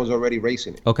 99, I was already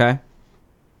racing it. Okay.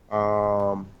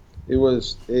 I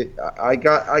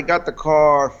got the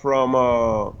car from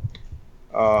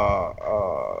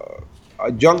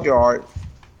a junkyard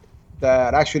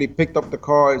that actually picked up the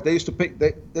cars. They used to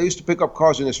pick up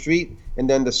cars in the street, and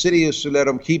then the city used to let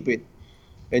them keep it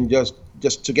and just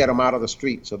to get them out of the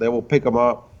street. So they will pick them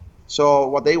up. So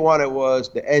what they wanted was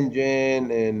the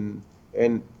engine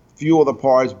and few of the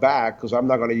parts back because I'm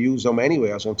not going to use them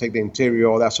anyway. I was going to take the interior,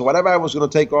 all that. So whatever I was going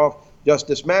to take off, just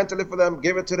dismantle it for them,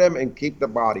 give it to them, and keep the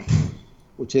body,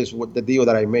 which is what the deal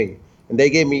that I made. And they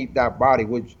gave me that body,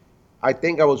 which I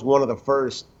think I was one of the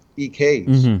first EKs.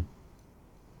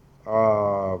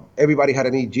 Mm-hmm. Everybody had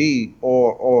an EG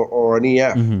or an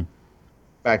EF Mm-hmm.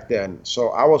 back then. So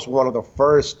I was one of the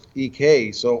first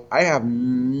EK. So I have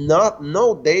not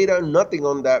no data, nothing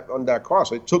on that car.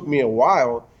 So it took me a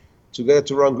while to get it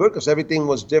to run good because everything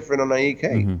was different on an EK.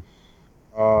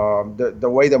 Mm-hmm. The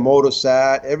way the motor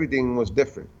sat, everything was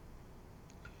different.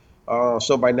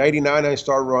 So by '99 I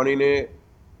started running it.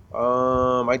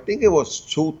 I think it was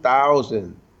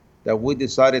 2000 that we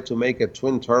decided to make a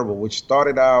twin turbo, which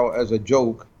started out as a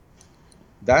joke.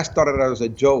 That started out as a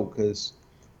joke because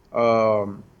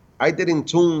I didn't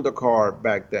tune the car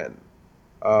back then.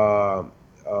 Uh,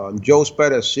 Joe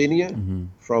Spetta Senior Mm-hmm.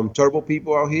 from Turbo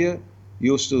People out here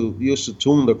used to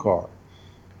tune the car,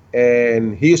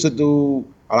 and he used to do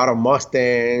a lot of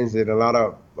Mustangs and a lot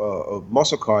of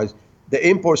muscle cars. The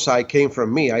import side came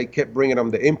from me. I kept bringing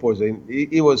him the imports, and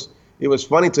it was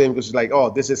funny to him because he's like, "Oh,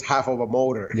 this is half of a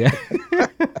motor." Yeah.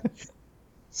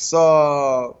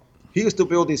 So he used to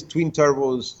build these twin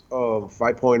turbos,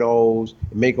 5.0s,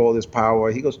 and make all this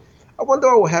power. He goes, I wonder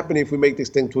what will happen if we make this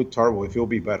thing twin turbo, if it'll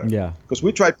be better. Yeah. Because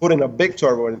we tried putting a big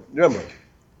turbo, and remember,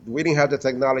 we didn't have the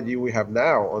technology we have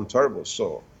now on turbos,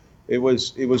 so it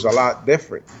was a lot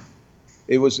different.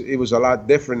 It was a lot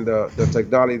different the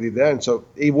technology then, so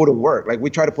it wouldn't work. Like we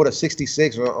tried to put a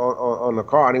 66 on the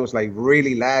car, and it was like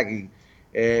really laggy,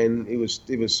 and it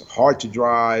was hard to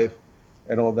drive,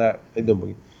 and all that.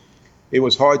 It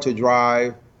was hard to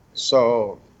drive,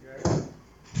 so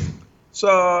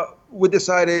we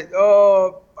decided,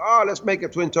 let's make a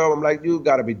twin turbo. I'm like, you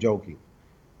gotta be joking.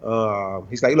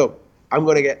 He's like, look, I'm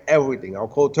gonna get everything. I'll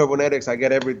call Turbonetics. I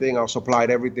get everything. I'll supply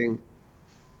everything.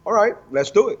 All right,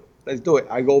 let's do it. Let's do it.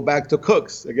 I go back to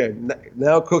Cooks again.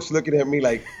 Now Cooks looking at me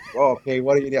like, oh, okay,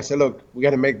 what do you need? I said, look, we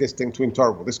got to make this thing twin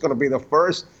turbo. This is going to be the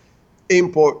first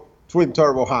import twin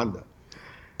turbo Honda.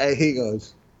 And he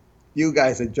goes, you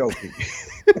guys are joking.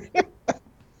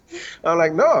 I'm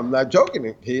like, no, I'm not joking.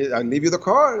 I leave you the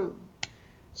car.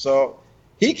 So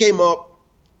he came up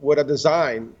with a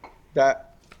design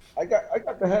that I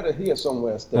got the header here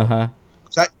somewhere still. Uh-huh.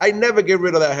 So I never get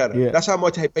rid of that header. Yeah. That's how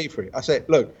much I pay for it. I said,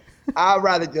 look, I'd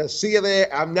rather just see it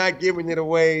there. I'm not giving it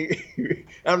away.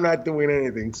 I'm not doing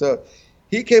anything. So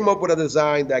he came up with a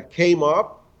design that came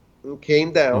up and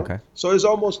came down. Okay. So it's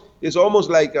almost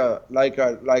like a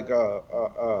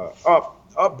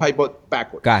up pipe but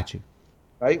backwards, Got you.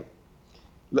 right?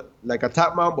 Like a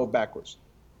top mount but backwards.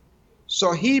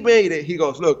 So he made it. He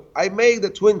goes, look, I made the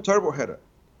twin turbo header,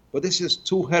 but this is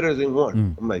two headers in one.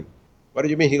 Mm. I'm like, what do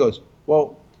you mean? He goes,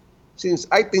 well, since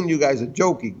I think you guys are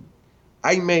joking,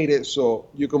 I made it so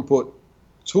you can put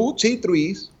two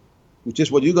T3s, which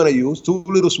is what you're going to use, two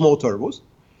little small turbos.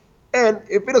 And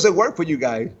if it doesn't work for you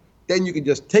guys, then you can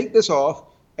just take this off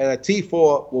and a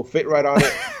T4 will fit right on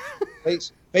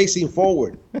it, facing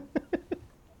forward.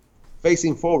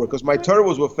 Facing forward, because my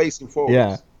turbos were facing forward.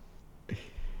 Yeah.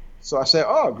 So I said,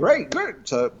 oh, great, good.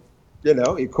 So,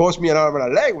 it cost me an arm and a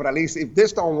leg, but at least if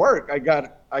this don't work,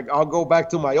 I'll go back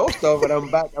to my old stuff and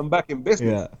I'm back in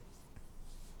business. Yeah.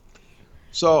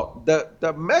 So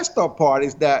the messed up part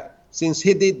is that since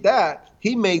he did that,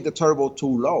 he made the turbo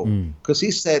too low because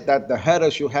he said that the header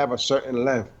should have a certain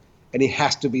length and it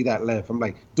has to be that length. I'm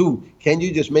like, dude, can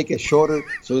you just make it shorter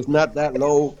so it's not that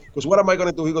low? Because what am I going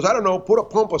to do? He goes, I don't know, put a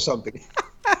pump or something.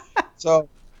 So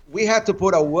we had to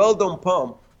put a Weldon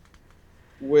pump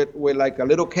with like a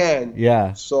little can.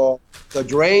 Yeah. So the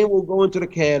drain will go into the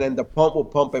can and the pump will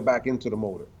pump it back into the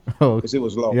motor Oh, because it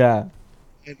was low. yeah.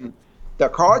 And the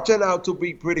car turned out to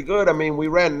be pretty good. I mean, we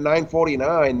ran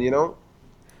 949,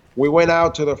 We went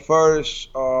out to the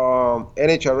first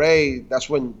NHRA. That's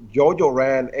when Jojo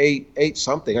ran eight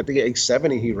something. I think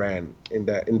 870 he ran in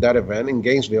that event in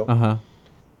Gainesville. Uh-huh.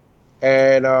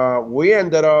 And we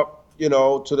ended up, to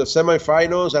the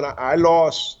semifinals, and I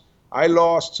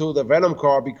lost to the Venom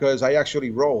car because I actually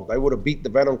rolled. I would have beat the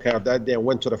Venom car that day and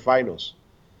went to the finals.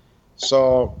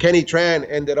 So Kenny Tran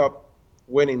ended up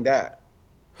winning that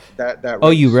Oh,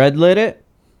 race. you red lit it?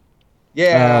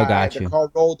 Yeah, Oh, got the you. car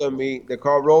rolled on me. The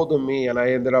car rolled on me, and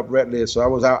I ended up red lit. So I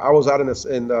was out in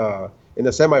the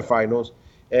semifinals,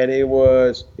 and it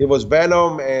was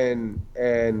Venom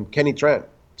and Kenny Trent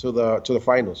to the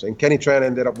finals, and Kenny Trent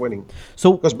ended up winning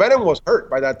So because Venom was hurt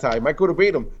by that time. I could have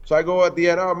beat him, so I go at the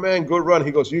end. Oh man, good run.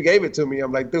 He goes, you gave it to me.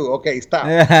 I'm like, dude, okay, stop.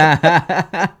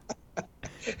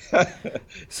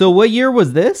 so what year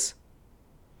was this?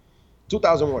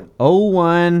 2001. Oh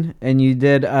one, and you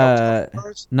did not.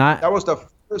 That was the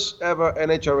first ever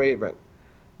NHRA event.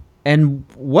 And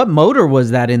what motor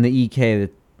was that in the EK?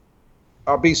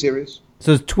 B series,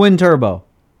 So it's twin turbo.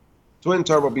 twin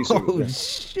turbo B series. Oh Yeah.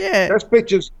 shit! There's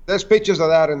pictures. There's pictures of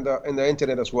that in the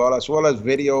internet as well as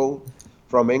video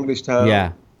from Englishtown.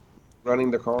 Yeah.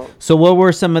 Running the car. So what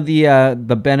were some of the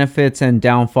benefits and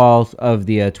downfalls of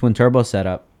the twin turbo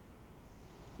setup?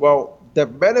 Well, the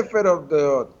benefit of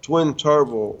the twin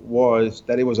turbo was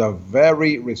that it was a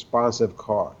very responsive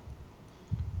car.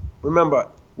 Remember,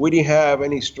 we didn't have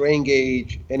any strain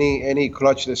gauge, any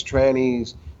clutchless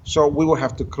trannies, so we would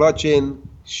have to clutch in,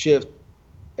 shift,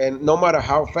 and no matter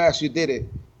how fast you did it,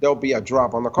 there'll be a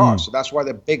drop on the car. So that's why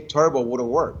the big turbo wouldn't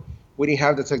work. We didn't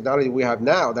have the technology we have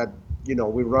now that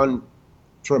we run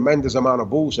tremendous amount of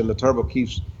boost and the turbo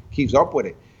keeps up with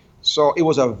it. So it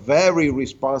was a very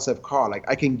responsive car. Like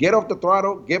I can get off the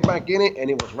throttle, get back in it, and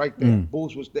it was right there.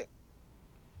 Boost was there.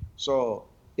 So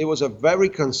it was a very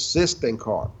consistent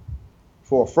car.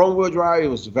 For front wheel drive, it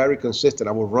was very consistent.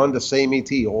 I would run the same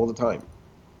ET all the time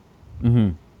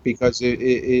because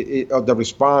of the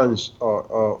response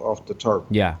of the turbo.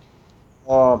 Yeah.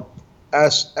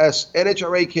 As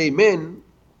NHRA came in,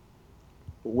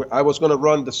 I was going to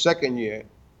run the second year,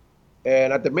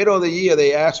 and at the middle of the year,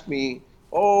 they asked me,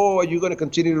 "Oh, are you going to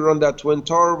continue to run that twin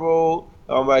turbo?"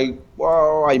 I'm like,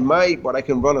 "Well, I might, but I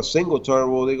can run a single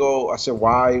turbo." I said,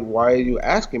 "Why? Why are you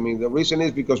asking me?" The reason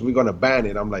is because we're going to ban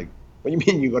it. I'm like, "What do you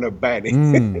mean you're going to ban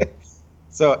it?"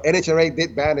 So NHRA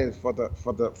did ban it for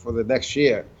the next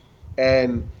year,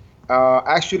 and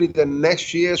actually the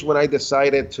next year is when I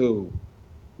decided to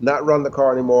not run the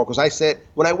car anymore, because I said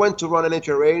when I went to run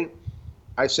NHRA,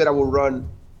 I said I would run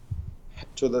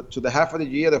to the half of the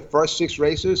year, the first 6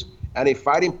 races, and if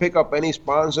I didn't pick up any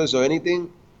sponsors or anything,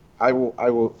 I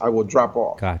will drop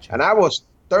off. Gotcha. And I was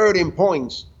 13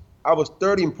 points. I was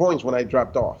 13 points when I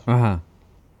dropped off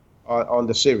on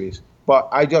the series, but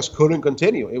I just couldn't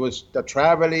continue. It was the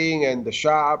traveling and the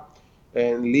shop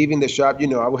and leaving the shop.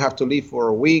 I would have to leave for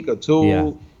a week or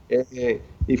two. Yeah.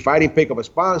 If I didn't pick up a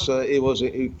sponsor,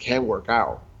 it can't work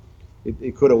out.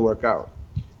 It couldn't work out.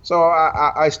 So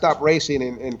I stopped racing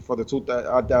at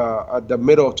the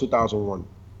middle of 2001.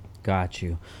 Got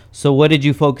you. So what did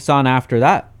you focus on after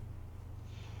that?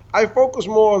 I focused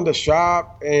more on the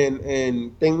shop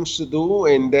and things to do,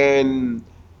 and then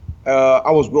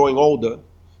I was growing older,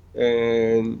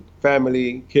 and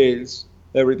family, kids,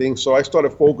 everything. So I started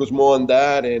focus more on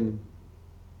that, and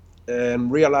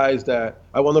realized that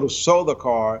I wanted to sell the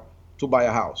car to buy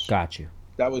a house. Got you.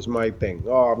 That was my thing.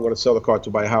 Oh, I'm going to sell the car to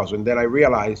buy a house. And then I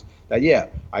realized that, yeah,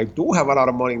 I do have a lot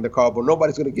of money in the car, but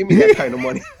nobody's going to give me that kind of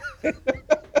money.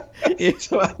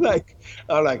 So I'm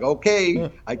like, okay,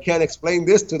 I can't explain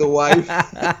this to the wife.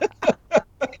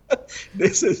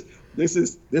 This is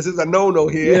a no-no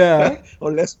here. Yeah.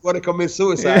 Unless you want to commit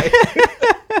suicide.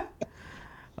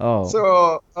 Oh.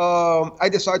 So I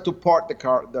decided to part the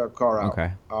car out.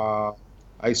 Okay.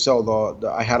 I sold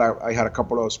I had a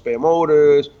couple of spare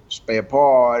motors, spare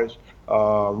parts,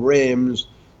 rims.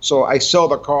 So I sold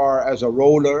the car as a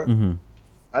roller, and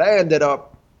I ended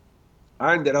up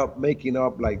making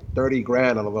up like 30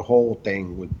 grand out of the whole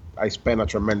thing. I spent a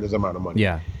tremendous amount of money.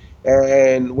 Yeah.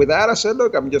 And with that, I said,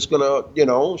 look, I'm just gonna,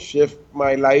 shift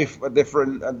my life a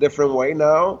different way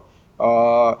now.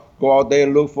 Go out there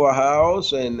and look for a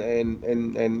house and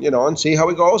see how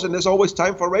it goes. And there's always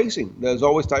time for racing.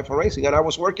 And I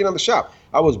was working on the shop.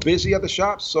 I was busy at the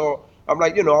shop. So I'm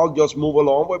like, I'll just move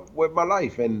along with my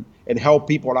life and help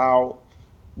people out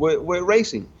with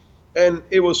racing. And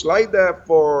it was like that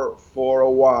for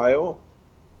a while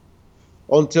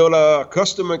until a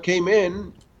customer came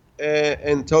in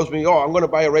and tells me, oh, I'm going to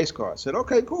buy a race car. I said,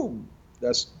 okay, cool.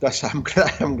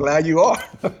 I'm glad you are.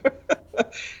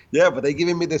 Yeah, but they're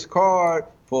giving me this car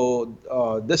for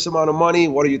this amount of money.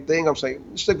 What do you think? I'm saying,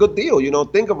 it's a good deal.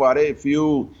 Think about it.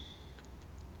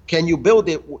 Can you build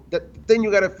it? The thing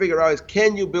you got to figure out is,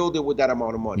 can you build it with that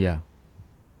amount of money? Yeah.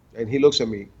 And he looks at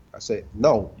me. I said,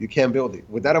 no, you can't build it.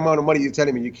 With that amount of money, you're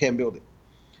telling me you can't build it.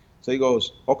 So he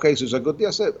goes, okay, so it's a good deal.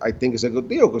 I said, I think it's a good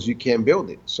deal because you can't build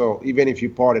it. So even if you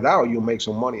part it out, you'll make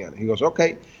some money on it. He goes,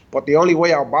 okay, but the only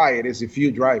way I'll buy it is if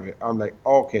you drive it. I'm like,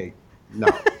 okay, no,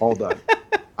 hold on.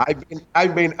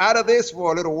 I've been out of this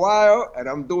for a little while, and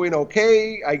I'm doing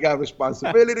okay. I got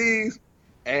responsibilities.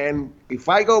 And if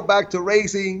I go back to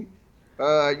racing,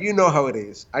 you know how it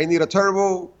is. I need a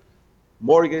turbo,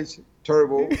 mortgage,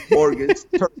 turbo.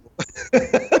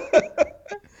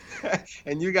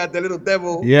 And you got the little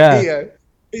devil Yeah. here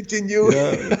hitting you.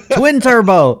 Yeah. Twin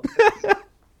turbo.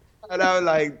 And I was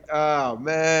like, oh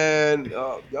man,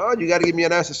 oh, you got to give me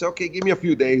an answer. I said, okay, give me a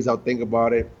few days. I'll think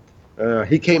about it.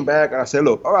 He came back and I said,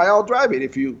 look, all right, I'll drive it.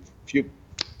 If you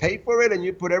pay for it and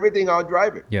you put everything, I'll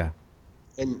drive it. Yeah.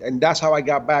 And that's how I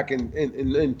got back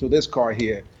into this car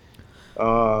here.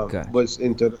 Gotcha. Was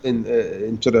into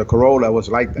the Corolla was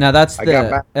like that. Now that's I got the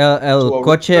back El to a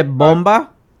Coche Bomba.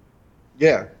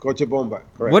 yeah, Coche Bomba,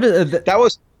 What correct. is the,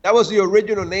 That was the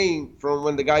original name from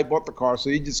when the guy bought the car, so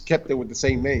he just kept it with the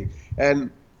same name.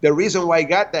 And the reason why he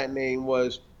got that name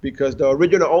was because the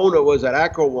original owner was at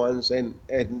Acro once, and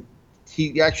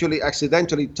he actually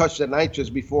accidentally touched the nitrous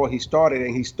before he started,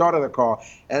 and he started the car,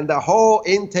 and the whole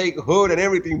intake hood and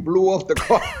everything blew off the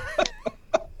car.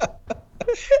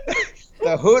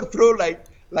 The hood flew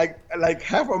like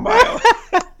half a mile.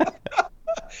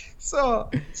 So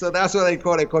that's why they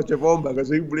call it Coche Bomba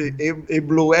because it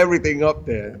blew everything up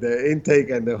there, the intake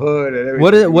and the hood and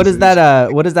what is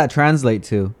everything. what does that translate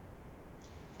to?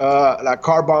 Like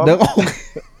car The, bomb.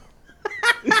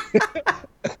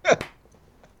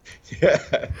 Yeah,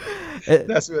 and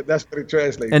that's what it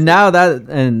translates to. now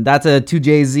that's a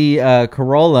 2JZ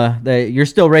Corolla that you're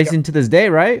still racing to this day,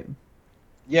 right?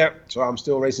 Yeah, so I'm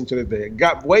still racing to the day.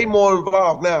 Got way more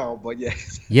involved now, but yeah.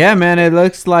 Yeah, man, it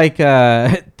looks like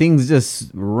things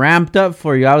just ramped up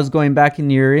for you. I was going back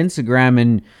into your Instagram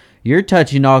and you're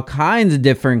touching all kinds of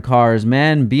different cars,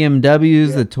 man. BMWs,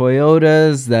 Yeah. the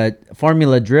Toyotas, the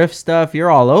Formula Drift stuff. You're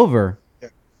all over. Yeah.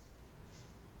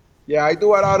 Yeah, I do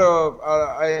a lot of.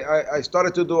 I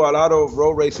started to do a lot of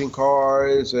road racing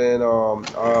cars, and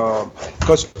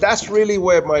because that's really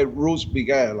where my roots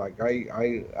began. Like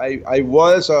I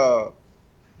was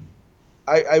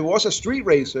a street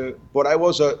racer, but I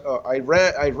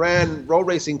ran road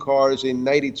racing cars in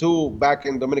 '92 back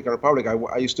in Dominican Republic.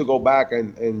 I used to go back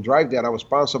and drive there. I was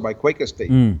sponsored by Quaker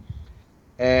State, Mm,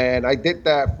 and I did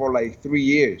that for like 3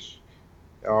 years.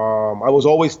 I was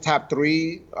always top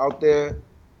three out there.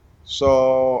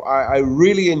 So I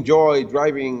really enjoy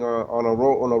driving on a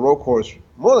road course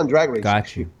more than drag racing,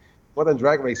 got you. more than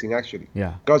drag racing actually,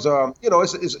 Yeah. because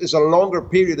it's a longer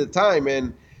period of time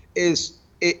and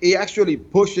it actually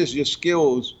pushes your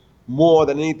skills more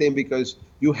than anything because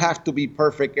you have to be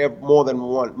perfect more than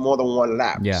one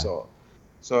lap. Yeah. So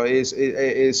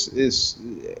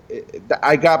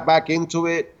I got back into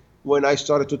it when I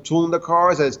started to tune the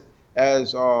cars as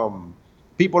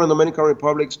people in the Dominican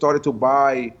Republic started to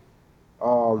buy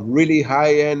really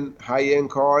high end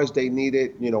cars. They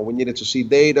needed, we needed to see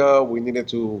data. We needed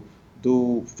to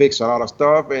do fix a lot of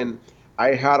stuff, and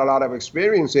I had a lot of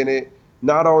experience in it,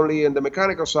 not only in the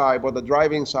mechanical side but the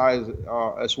driving side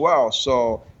as well.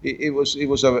 So it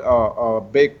was a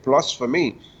big plus for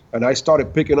me, and I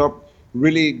started picking up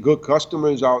really good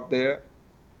customers out there.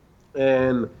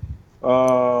 And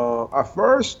at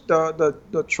first,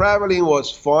 the traveling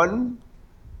was fun,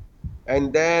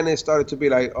 and then it started to be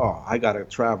like, oh, I gotta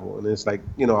travel, and it's like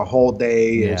a whole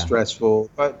day and Yeah. stressful,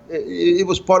 but it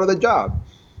was part of the job.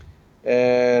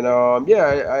 And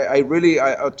yeah, I really,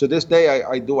 to this day,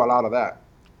 I do a lot of that,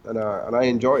 and I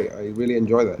enjoy it. I really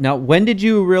enjoy that. Now, when did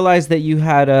you realize that you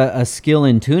had a skill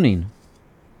in tuning?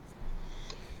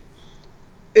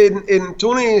 In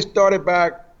tuning, it started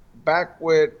back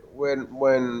with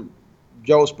when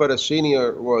Joe Spetta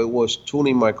Senior was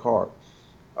tuning my car.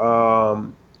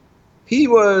 Um, he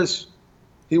was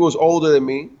he was older than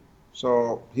me,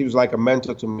 so he was like a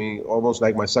mentor to me, almost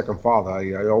like my second father.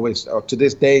 I always, to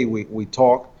this day, we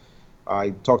talk. I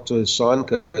talk to his son,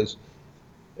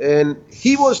 and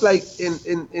he was like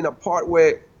in a part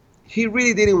where he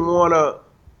really didn't want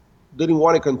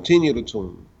to continue to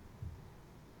tune.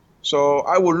 So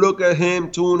I would look at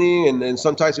him tuning, and then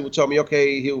sometimes he would tell me,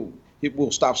 okay, he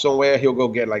will stop somewhere. He'll go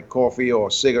get like coffee or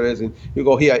cigarettes, and he'll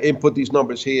go here, input these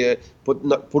numbers here, put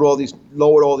all these,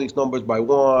 lower all these numbers by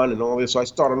one, and all this. So I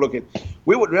started looking.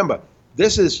 We would remember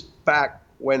this is back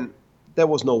when there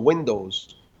was no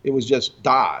Windows. It was just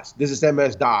DOS. This is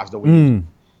MS DOS that we're using. Mm,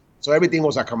 So everything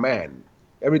was a command.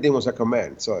 Everything was a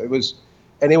command. So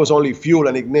and it was only fuel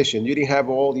and ignition. You didn't have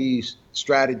all these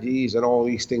strategies and all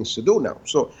these things to do now.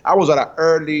 So I was at an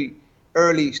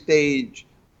early stage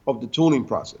of the tuning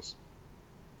process.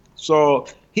 So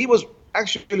he was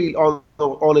actually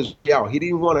on his way out. He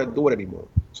didn't want to do it anymore.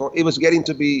 So it was getting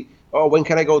to be, oh, when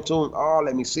can I go tune? Oh,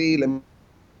 let me see. Let me.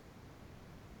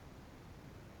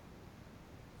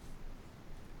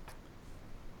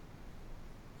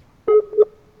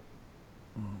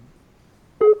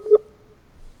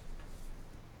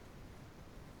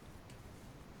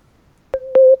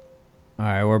 All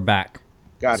right, we're back.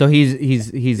 Got So it.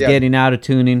 he's Yeah. getting out of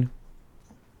tuning.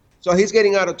 So he's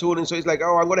getting out of tuning. So he's like,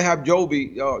 "Oh, I'm gonna have Joe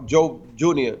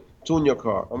Junior tune your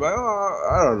car." I'm like, "Oh,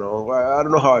 I don't know. I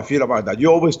don't know how I feel about that.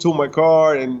 You always tune my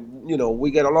car, and we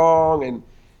get along, and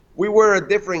we were a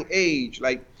different age.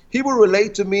 Like he would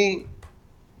relate to me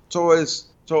towards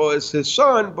his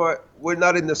son, but we're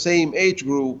not in the same age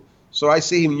group. So I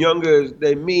see him younger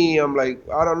than me. I'm like,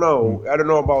 I don't Mm. know. I don't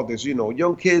know about this.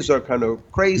 Young kids are kind of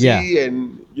Yeah. crazy,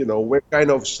 and we're kind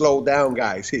of slow down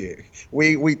guys here.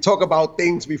 We talk about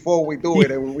things before we do it,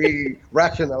 and we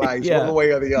rationalize one Yeah.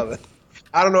 way or the other.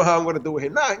 I don't know how I'm going to do with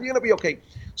him. Nah, you're gonna be okay.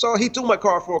 So he took my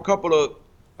car for a couple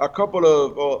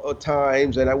of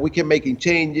times, and we kept making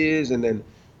changes, and then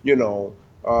you know.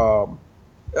 Um,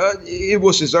 it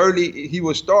was his early, he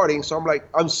was starting. So I'm like,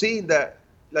 I'm seeing that,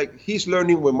 like, he's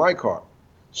learning with my car.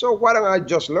 So why don't I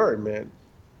just learn, man?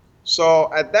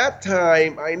 So at that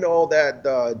time, I know that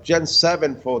Gen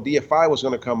 7 for DFI was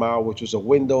going to come out, which was a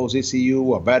Windows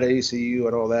ECU, a better ECU,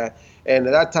 and all that. And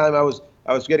at that time, I was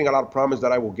getting a lot of promise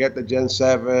that I will get the Gen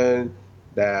 7,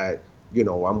 that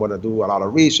I'm going to do a lot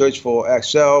of research for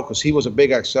Excel because he was a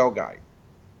big Excel guy.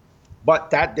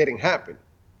 But that didn't happen.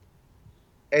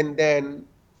 And then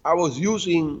I was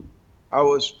using, I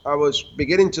was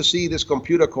beginning to see this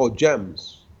computer called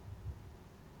Gems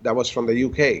that was from the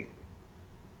UK.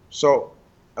 So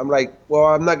I'm like, well,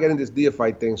 I'm not getting this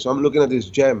DFI thing, so I'm looking at these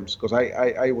Gems because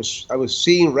I was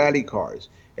seeing rally cars,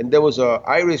 and there was a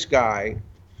Irish guy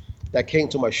that came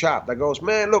to my shop that goes,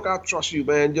 man, look, I'll trust you,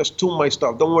 man. Just tune my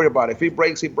stuff. Don't worry about it. If it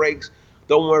breaks, it breaks.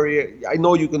 Don't worry. I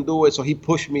know you can do it. So he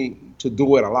pushed me to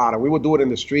do it a lot, and we would do it in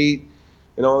the street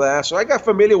and all that. So I got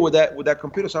familiar with that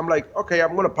computer. So I'm like, okay,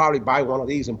 I'm gonna probably buy one of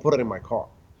these and put it in my car.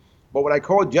 But when I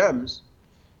called Gems,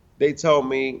 they tell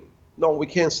me, no, we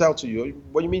can't sell to you.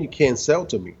 What do you mean you can't sell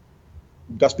to me?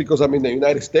 That's because I'm in the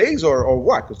United States or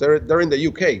what? Because they're in the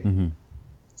UK. Mm-hmm.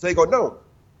 So they go, no.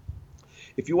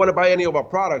 If you want to buy any of our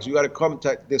products, you got to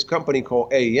contact this company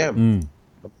called AEM.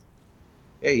 Mm.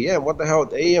 AEM, what the hell?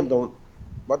 AEM don't.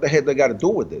 What the heck they got to do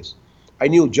with this? I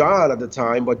knew John at the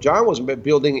time, but John was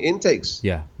building intakes,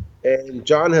 Yeah. and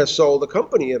John has sold the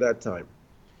company at that time.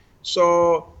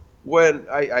 So when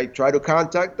I tried to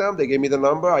contact them, they gave me the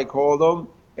number. I called them,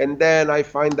 and then I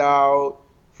find out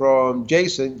from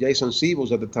Jason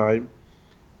Siebels at the time,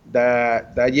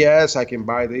 that yes, I can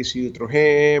buy the ECU through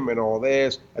him and all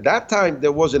this. At that time,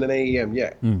 there wasn't an AEM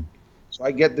yet. Mm. So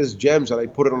I get this Gems and I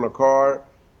put it on the car,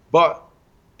 but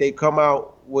they come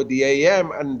out with the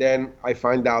AM, and then I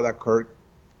find out that Kirk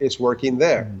is working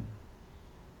there, Mm.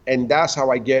 and that's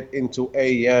how I get into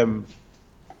AM,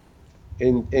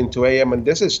 into AM, and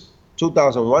this is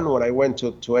 2001 when I went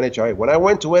to NHRA. When I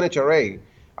went to NHRA,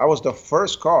 I was the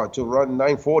first car to run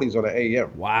 940s on an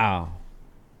AM Wow.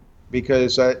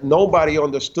 because nobody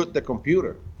understood the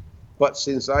computer. But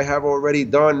since I have already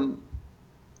done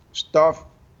stuff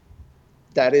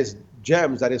that is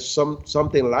Gems, that is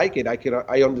something like it,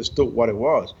 I understood what it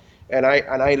was, and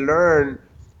I learned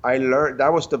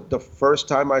that was the first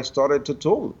time I started to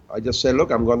tune. I just said, look,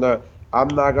 I'm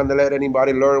not gonna let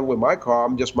anybody learn with my car.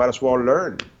 I'm just might as well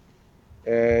learn,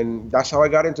 and that's how I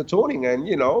got into tuning. And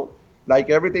like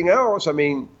everything else, I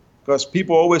mean, because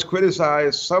people always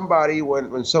criticize somebody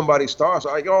when somebody starts,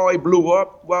 like, oh, it blew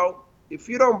up. Well, if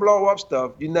you don't blow up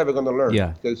stuff, you're never gonna learn,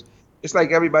 Yeah. because it's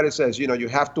like everybody says, you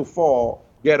have to fall,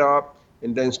 get up,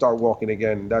 and then start walking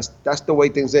again. That's the way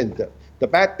things end. The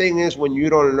bad thing is when you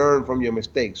don't learn from your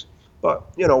mistakes. But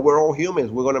we're all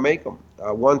humans. We're gonna make them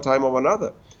one time or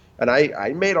another. And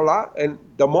I made a lot. And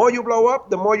the more you blow up,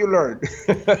 the more you learn.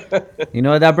 You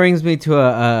know, that brings me to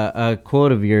a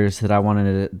quote of yours that I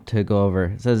wanted to go over.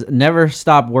 It says, never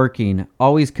stop working.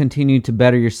 Always continue to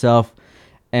better yourself.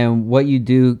 And what you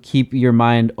do, keep your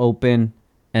mind open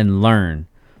and learn.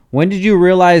 When did you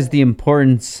realize the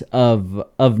importance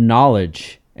of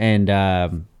knowledge and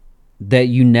that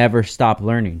you never stop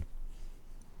learning?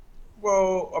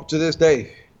 Well, up to this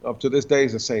day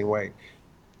is the same way.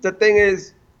 The thing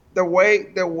is, the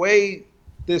way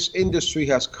this industry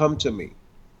has come to me,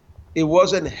 it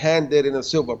wasn't handed in a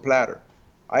silver platter.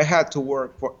 I had to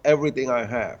work for everything I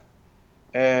have.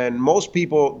 And most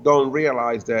people don't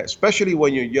realize that, especially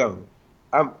when you're young.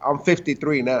 I'm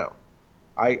 53 now.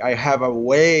 I have a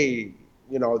way,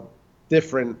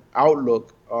 different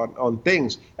outlook on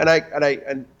things. And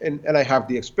I have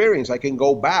the experience. I can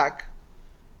go back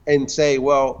and say,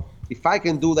 well, if I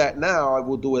can do that now, I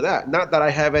will do that. Not that I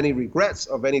have any regrets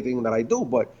of anything that I do,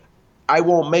 but I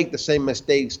won't make the same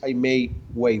mistakes I made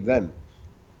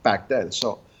back then.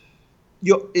 So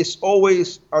it's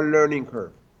always a learning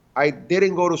curve. I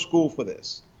didn't go to school for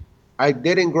this. I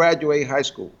didn't graduate high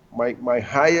school. My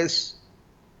highest,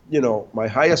 my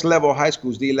highest level of high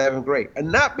school is the 11th grade,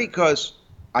 and not because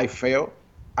I failed.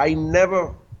 I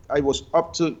never. I was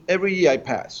up to every year I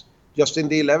passed. Just in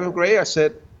the 11th grade, I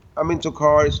said, I'm into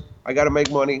cars. I got to make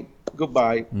money.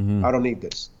 Goodbye. Mm-hmm. I don't need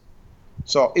this.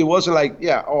 So it wasn't like,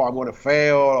 yeah, oh, I'm going to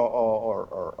fail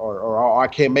or oh, I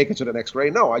can't make it to the next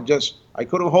grade. No, I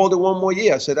couldn't hold it one more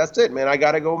year. I said, that's it, man. I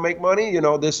got to go make money.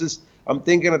 I'm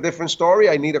thinking a different story.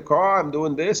 I need a car. I'm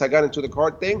doing this. I got into the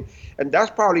car thing. And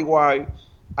that's probably why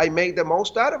I made the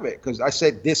most out of it, because I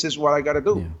said, this is what I got to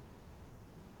do. Yeah.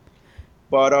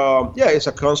 But yeah, it's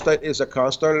a constant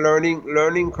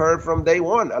learning curve from day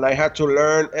one, and I had to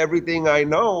learn everything I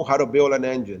know: how to build an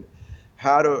engine,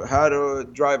 how to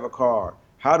drive a car,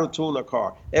 how to tune a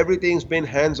car. Everything's been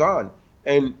hands on,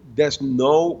 and there's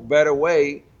no better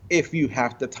way if you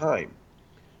have the time.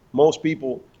 Most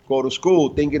people go to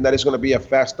school thinking that it's going to be a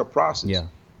faster process. Yeah.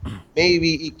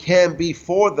 Maybe it can be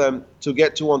for them to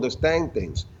get to understand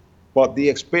things, but the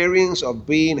experience of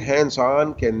being hands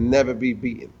on can never be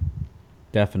beaten.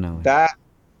 Definitely. That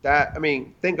I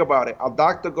mean, think about it. A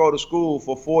doctor go to school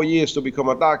for 4 years to become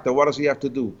a doctor. What does he have to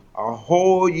do? A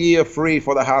whole year free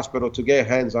for the hospital to get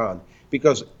hands on,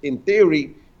 because in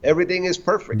theory everything is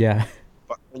perfect. Yeah.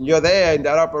 But when you're there in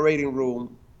that operating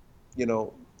room, you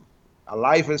know, a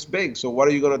life is big. So what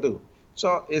are you gonna do?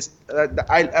 So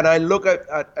I look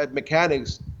at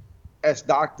mechanics as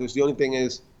doctors. The only thing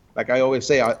is, like I always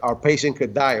say, our patient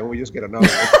could die and we just get another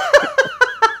one.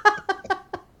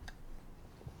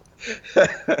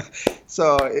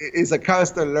 So it's a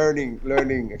constant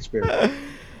learning experience.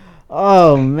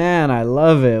 Oh man, I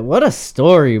love it. What a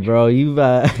story, bro. You've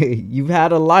you've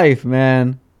had a life,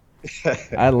 man.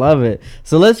 I love it.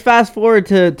 So let's fast forward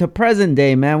to present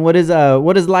day, man. What is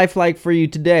life like for you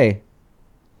today?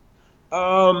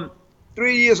 3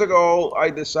 years ago, I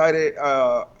decided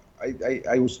I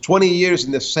was 20 years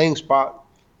in the same spot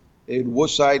in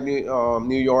Woodside,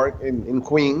 New York, in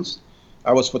Queens.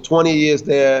 I was for 20 years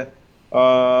there.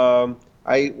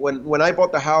 When I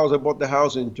bought the house, I bought the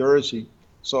house in Jersey.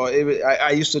 So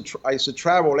I used to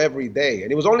travel every day,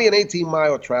 and it was only an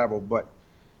 18-mile travel, but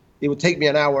it would take me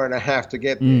an hour and a half to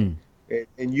get there.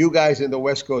 And you guys in the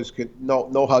West Coast could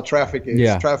know how traffic is.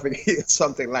 Yeah. Traffic is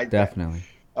something like Definitely.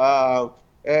 that.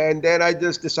 And then I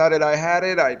just decided I had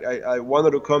it. I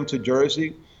wanted to come to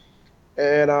Jersey,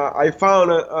 and I found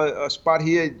a spot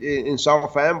here in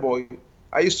South Amboy.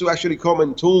 I used to actually come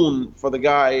and tune for the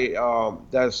guy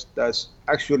that's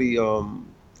actually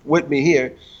with me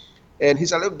here. And he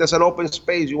said, look, there's an open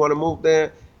space. You want to move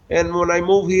there? And when I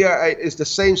moved here, it's the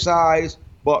same size,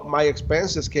 but my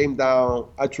expenses came down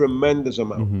a tremendous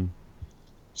amount. Mm-hmm.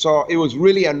 So it was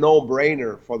really a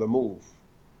no-brainer for the move.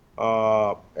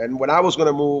 And when I was going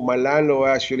to move, my landlord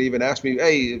actually even asked me,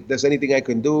 hey, if there's anything I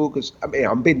can do, because I mean,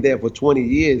 I've been there for 20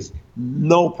 years,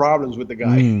 no problems with the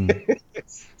guy.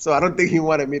 So I don't think he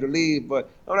wanted me to leave, but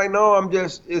I'm like, no,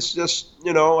 it's just,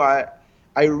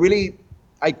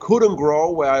 I couldn't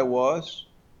grow where I was.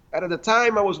 And at the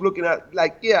time I was looking at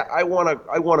like, yeah, I want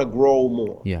to grow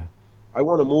more. Yeah. I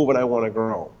want to move and I want to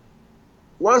grow.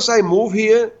 Once I moved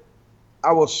here,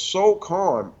 I was so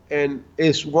calm. And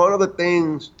it's one of the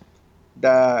things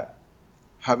that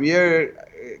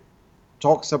Javier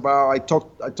talks about. I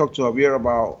talked to Javier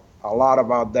about a lot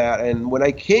about that. And when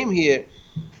I came here,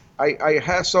 I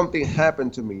had something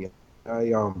happen to me.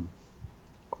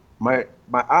 My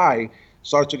eye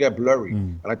started to get blurry,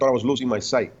 and I thought I was losing my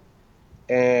sight.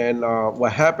 And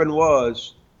what happened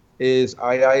is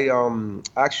I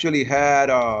actually had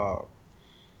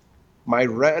my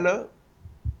retina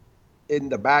in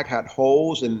the back had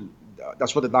holes, and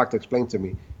that's what the doctor explained to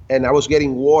me. And I was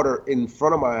getting water in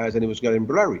front of my eyes, and it was getting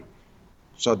blurry.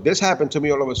 So this happened to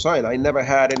me all of a sudden. I never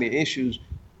had any issues.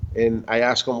 And I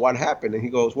asked him what happened, and he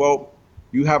goes, well,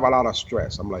 you have a lot of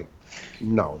stress. I'm like,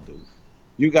 no, dude,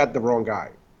 you got the wrong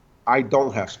guy. I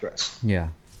don't have stress. Yeah.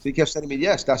 So he kept telling me,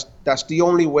 yes, that's the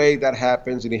only way that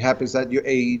happens, and it happens at your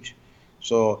age.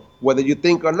 So whether you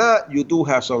think or not, you do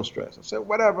have some stress. I said,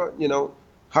 whatever,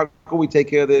 how can we take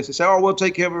care of this? He said, oh, we'll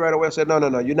take care of it right away. I said, no,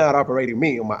 you're not operating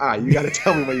me on my eye. You got to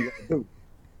tell me what you got to do.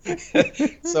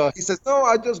 So he says, no,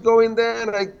 I just go in there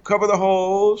and I cover the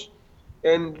holes,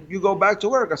 and you go back to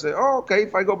work. I said, oh, okay,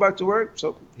 if I go back to work.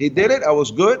 So he did it. I was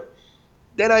good.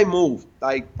 Then I moved,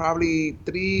 like probably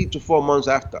 3 to 4 months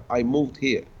after I moved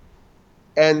here.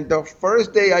 And the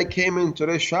first day I came into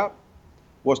this shop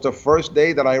was the first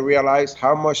day that I realized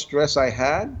how much stress I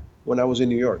had when I was in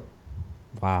New York.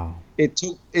 Wow. It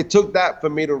took that for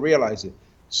me to realize it.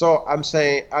 So I'm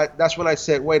saying, that's when I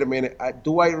said, wait a minute,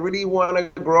 do I really want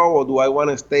to grow, or do I want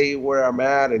to stay where I'm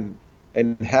at? And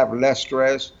and have less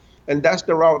stress. And that's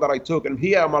the route that I took. And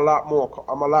here I'm a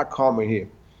lot calmer here.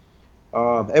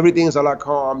 Everything is a lot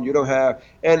calm. You don't have,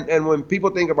 and when people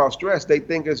think about stress, they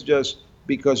think it's just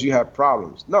because you have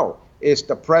problems. No, it's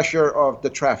the pressure of the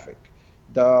traffic,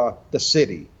 the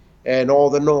city, and all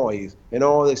the noise and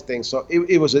all these things. So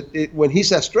it was when he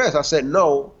said stress, I said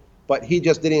no, but he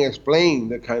just didn't explain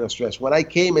the kind of stress. When I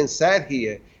came and sat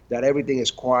here, that everything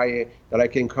is quiet, that I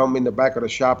can come in the back of the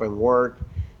shop and work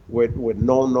with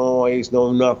no noise,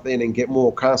 no nothing, and get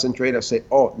more concentrated. I say,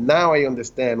 oh, now I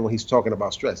understand when he's talking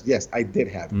about stress. Yes, I did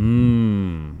have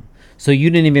it. So you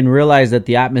didn't even realize that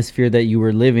the atmosphere that you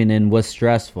were living in was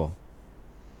stressful.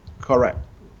 Correct,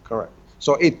 correct.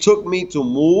 So it took me to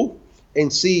move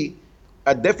and see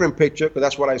a different picture, because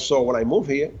that's what I saw when I moved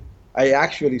here. I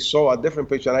actually saw a different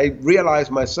picture, and I realized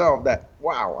myself that,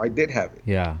 wow, I did have it.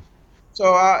 Yeah.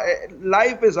 So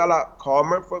life is a lot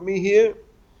calmer for me here.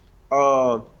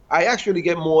 Uh, I actually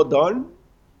get more done.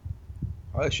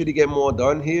 I actually get more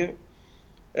done here,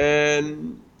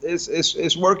 and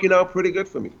it's working out pretty good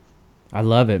for me. I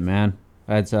love it, man.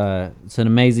 That's it's an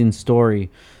amazing story.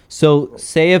 So,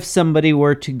 say if somebody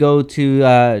were to go to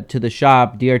the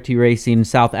shop, DRT Racing,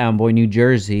 South Amboy, New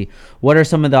Jersey, what are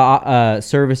some of the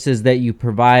services that you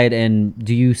provide, and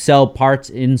do you sell parts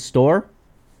in store?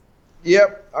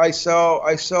 Yep, I sell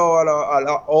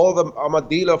all the. I'm a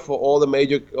dealer for all the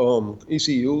major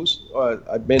ECUs.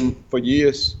 I've been for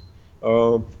years.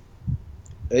 Um,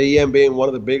 AEM being one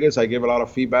of the biggest, I give a lot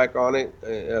of feedback on it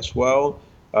as well.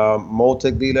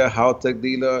 Motec dealer, Haltech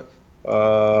dealer,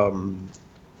 um,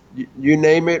 you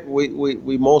name it,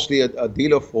 we mostly a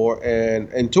dealer for,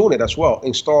 and tune it as well.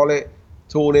 Install it,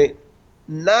 tune it.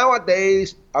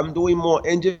 Nowadays, I'm doing more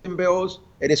engine builds,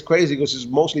 and it's crazy because it's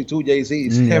mostly two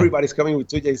JZs. Yeah. Everybody's coming with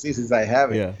two JZs since I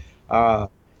have it, Yeah. uh,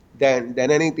 than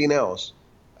anything else.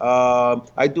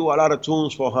 I do a lot of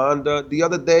tunes for Honda. The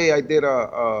other day, I did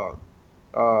a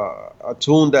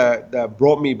tune that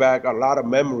brought me back a lot of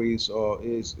memories.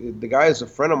 Is the guy is a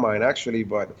friend of mine actually,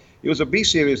 but it was a B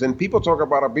series, and people talk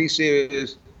about a B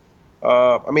series.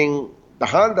 I mean, the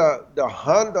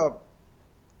Honda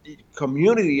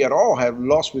community at all have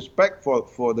lost respect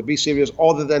for the B series,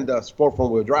 other than the Sport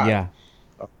front wheel drive. Yeah.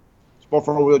 Sport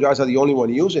front wheel drives are the only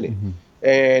one using it, Hmm.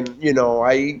 and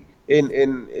I.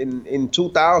 In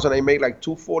 2000, I made like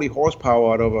 240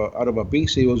 horsepower out of a B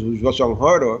series, which was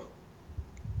unheard of.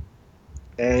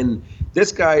 And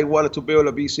this guy wanted to build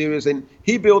a B series, and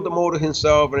he built the motor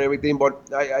himself and everything. But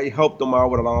I helped him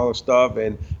out with a lot of stuff,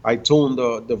 and I tuned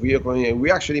the vehicle. And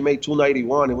we actually made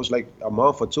 291. It was like a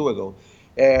month or two ago,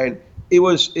 and it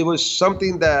was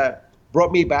something that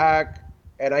brought me back.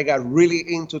 And I got really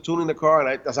into tuning the car.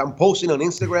 And as I'm posting on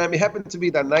Instagram, it happened to be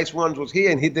that Nice Ones was here,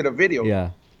 and he did a video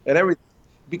Yeah. and everything,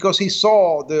 because he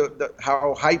saw the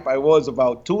how hype I was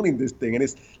about tuning this thing, and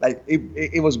it's like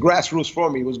it was grassroots for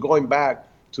me. It was going back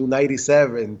to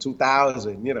 '97,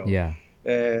 2000, Yeah.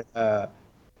 and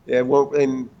yeah, well,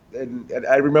 and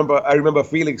I remember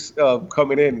Felix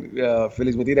coming in,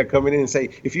 Felix Medina coming in and say,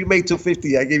 if you make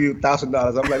 250, I give you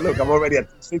 $1,000. I'm like, look, I'm already at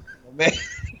 260, man.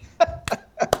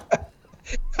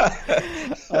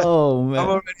 Oh I'm man,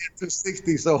 already at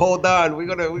 260, so hold on. We're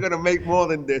gonna make more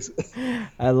than this.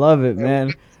 I love it, And we man.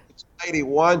 got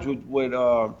 81,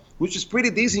 which is pretty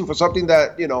decent for something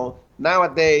that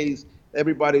nowadays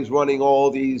everybody's running all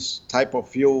these type of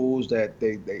fuels that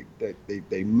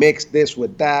they mix this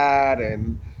with that,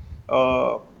 and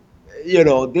uh,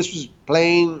 this was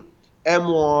plain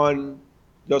M1,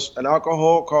 just an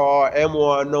alcohol car,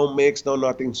 M1, no mix, no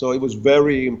nothing. So it was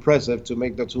very impressive to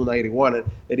make the 291, and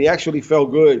it actually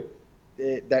felt good,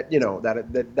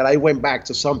 that I went back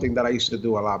to something that I used to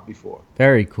do a lot before.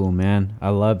 Very cool, man. I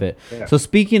love it. Yeah. So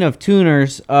speaking of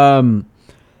tuners,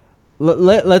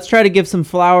 let's try to give some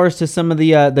flowers to some of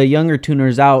the younger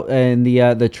tuners out in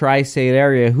the tri-state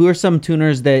area. Who are some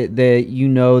tuners that you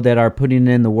know that are putting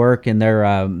in the work, and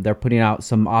they're putting out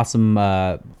some awesome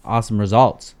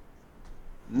results?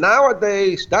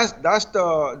 Nowadays, that's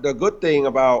the good thing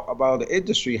about the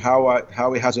industry, how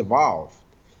it has evolved.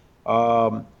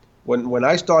 Um, when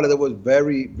I started, there was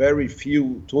very very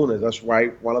few tuners. That's why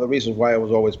one of the reasons why it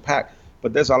was always packed.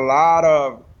 But there's a lot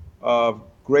of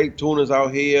great tuners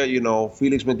out here.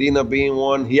 Felix Medina being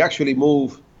one. He actually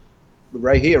moved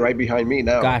right here, right behind me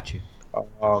now. Got you.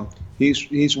 Um,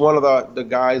 he's one of the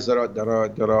guys that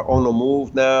are on the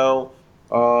move now.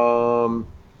 Um,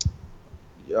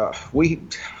 yeah, we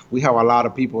have a lot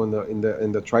of people in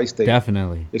the tri-state.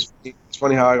 Definitely. It's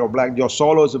funny how I go black. Joe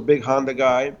Solo is a big Honda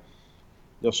guy.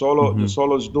 Joe Hmm.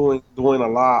 Solo is doing a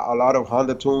lot of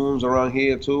Honda tunes around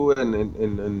here too,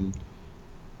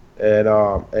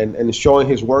 and showing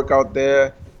his work out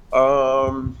there.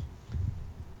 Um,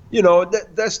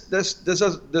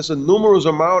 there's a numerous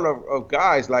amount of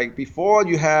guys. Like before,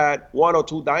 you had one or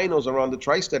two dinos around the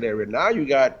tri-state area. Now you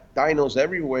got dinos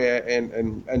everywhere,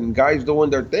 and guys doing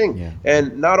their thing. Yeah.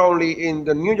 And not only in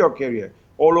the New York area,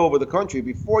 all over the country.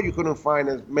 Before you couldn't find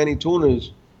as many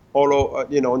tuners all over,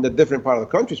 in the different part of the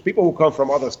countries. People who come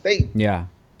from other states Yeah.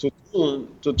 to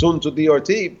tune to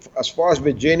DRT as far as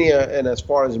Virginia and as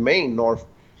far as Maine north.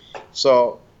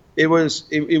 So it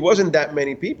wasn't that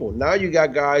many people. Now you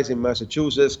got guys in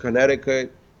Massachusetts,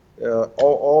 Connecticut,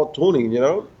 all tuning.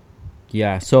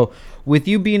 Yeah. So with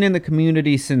you being in the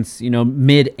community since,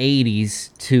 mid 80s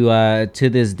to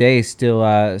this day,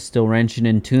 still wrenching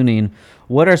and tuning,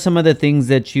 what are some of the things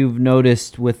that you've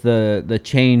noticed with the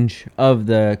change of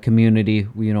the community,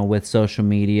 with social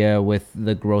media, with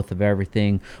the growth of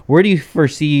everything? Where do you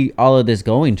foresee all of this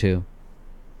going to?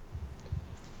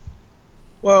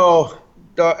 Well,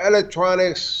 the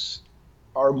electronics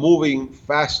are moving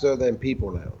faster than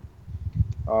people now.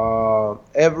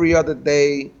 Every other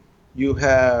day, you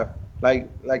have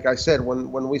like I said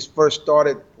when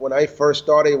I first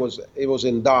started, it was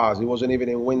in DOS. It wasn't even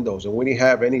in Windows, and we didn't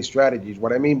have any strategies.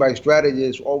 What I mean by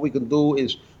strategies, all we could do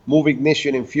is move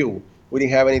ignition and fuel. We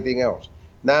didn't have anything else.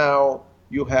 Now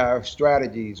you have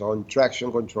strategies on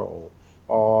traction control,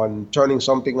 on turning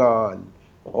something on,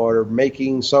 or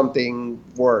making something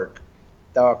work.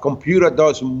 The computer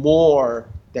does more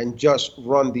than just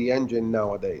run the engine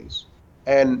nowadays.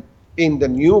 And in the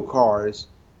new cars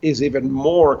is even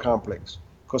more complex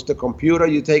because the computer,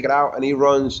 you take it out and it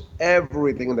runs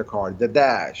everything in the car, the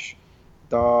dash,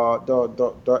 all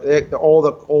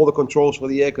the controls for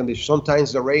the air conditioner,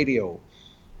 sometimes the radio.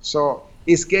 So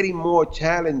it's getting more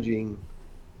challenging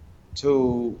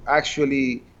to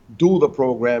actually do the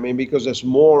programming because there's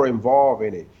more involved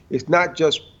in it. It's not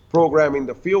just programming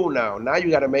the fuel now. Now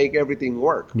you got to make everything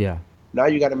work. Yeah. Now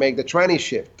you got to make the tranny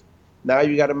shift. Now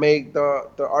you got to make the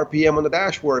RPM on the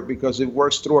dash work because it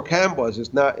works through a CAN bus.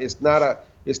 It's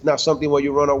not something where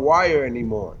you run a wire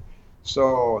anymore.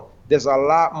 So there's a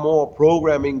lot more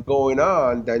programming going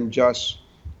on than just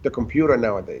the computer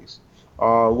nowadays.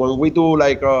 When we do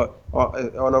like on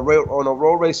a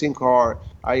road racing car,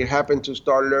 I happened to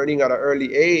start learning at an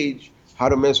early age how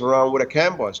to mess around with a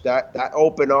CAN bus. That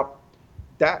opened up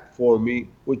that for me,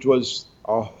 which was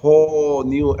a whole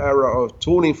new era of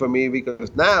tuning for me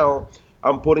because now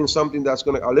I'm putting something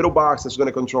a little box that's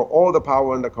gonna control all the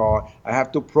power in the car. I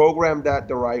have to program that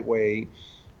the right way,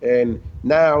 and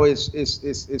now it's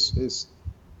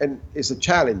a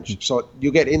challenge. So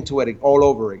you get into it all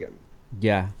over again.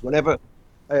 Yeah. Whenever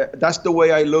that's the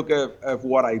way I look at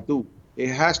what I do. It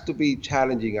has to be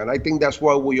challenging, and I think that's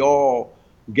why we all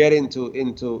get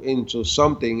into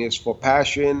something is for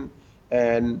passion,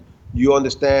 and you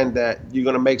understand that you're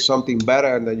gonna make something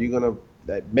better, and that you're gonna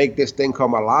make this thing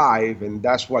come alive, and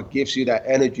that's what gives you that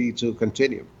energy to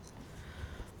continue.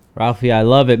 Ralphie, I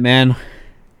love it, man.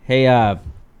 Hey, I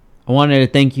wanted to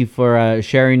thank you for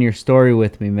sharing your story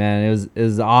with me, man. It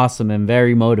was awesome and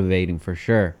very motivating for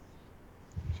sure.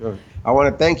 Sure. I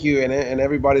want to thank you and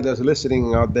everybody that's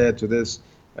listening out there to this.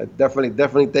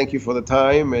 Definitely thank you for the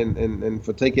time and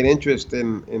for taking interest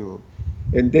in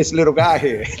this little guy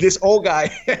here, this old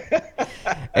guy.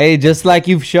 Hey, just like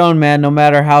you've shown, man, no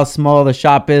matter how small the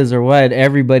shop is or what,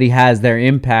 everybody has their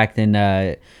impact,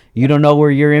 and you don't know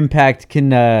where your impact can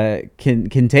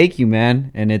take you, man.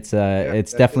 And it's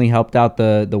definitely helped out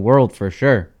the world for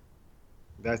sure.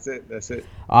 That's it.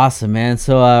 Awesome, man.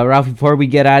 So, Ralph, before we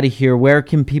get out of here, where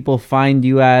can people find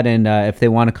you at, and if they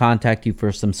want to contact you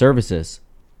for some services?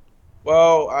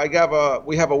 Well,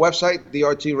 we have a website,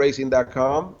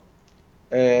 drtracing.com,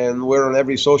 and we're on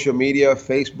every social media,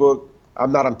 Facebook.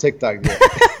 I'm not on TikTok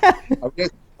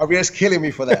yet. I'm just killing me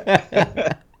for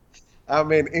that.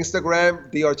 I'm in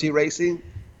Instagram, DRT Racing,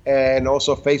 and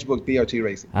also Facebook, DRT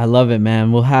Racing. I love it,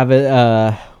 man. We'll have it.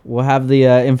 We'll have the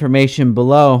information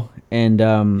below. And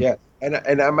yeah,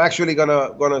 and I'm actually gonna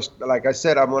like I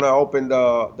said, I'm gonna open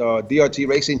the DRT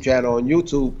Racing channel on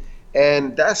YouTube,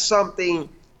 and that's something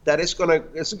that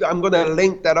I'm gonna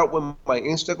link that up with my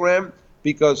Instagram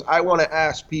because I want to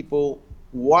ask people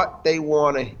what they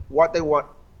want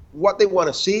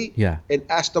to see, yeah, and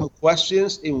ask them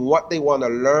questions in what they want to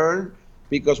learn.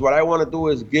 Because what I want to do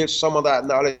is give some of that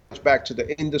knowledge back to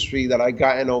the industry that I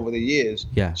gotten over the years.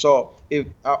 Yeah. So if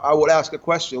I would ask a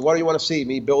question, what do you want to see?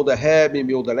 Me build a head, me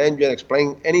build an engine,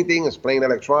 explain anything, explain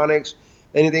electronics,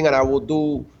 anything, and I will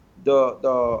do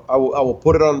I will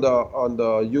put it on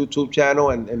the YouTube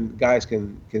channel, and guys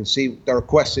can see their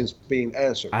questions being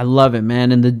answered. I love it,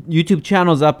 man. And the YouTube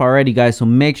channel's up already, guys. So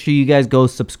make sure you guys go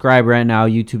subscribe right now.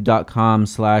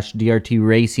 YouTube.com/DRT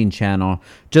Racing Channel.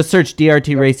 Just search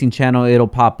DRT Racing Channel. It'll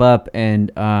pop up,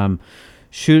 and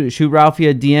shoot Ralphie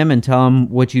a DM and tell him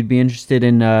what you'd be interested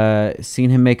in seeing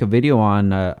him make a video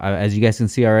on. As you guys can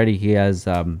see already, he has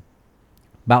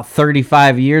about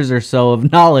 35 years or so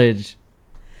of knowledge.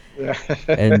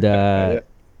 And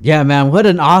yeah, man, what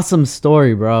an awesome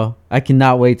story, bro. I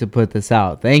cannot wait to put this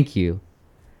out. Thank you.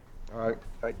 All right.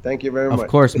 Thank you very much. Of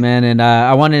course, man. And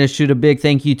I wanted to shoot a big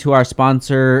thank you to our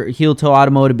sponsor, Heel Toe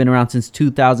Automotive. Been around since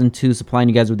 2002, supplying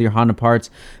you guys with your Honda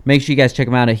parts. Make sure you guys check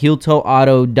them out at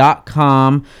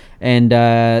HeelToeAuto.com. And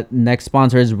next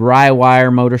sponsor is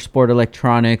Rywire Motorsport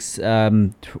Electronics.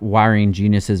 Wiring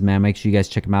geniuses, man. Make sure you guys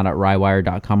check them out at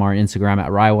Rywire.com or Instagram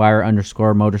at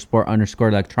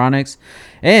Rywire_motorsport_electronics.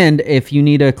 And if you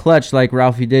need a clutch like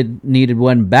Ralphie needed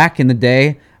one back in the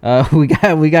day, we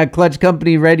got Clutch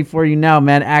Company ready for you now,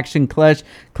 man. Action Clutch.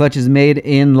 Clutch is made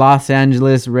in Los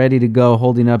Angeles, ready to go,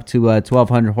 holding up to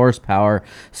 1,200 horsepower.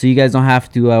 So you guys don't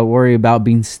have to worry about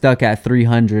being stuck at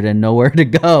 300 and nowhere to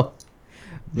go.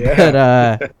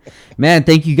 Yeah. But, man,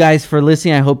 thank you guys for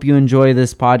listening. I hope you enjoy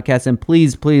this podcast. And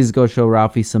please go show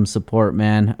Ralphie some support,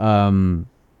 man.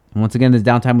 Once again, this is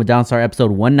Downtime with Downstar, episode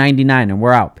 199, and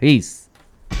we're out. Peace.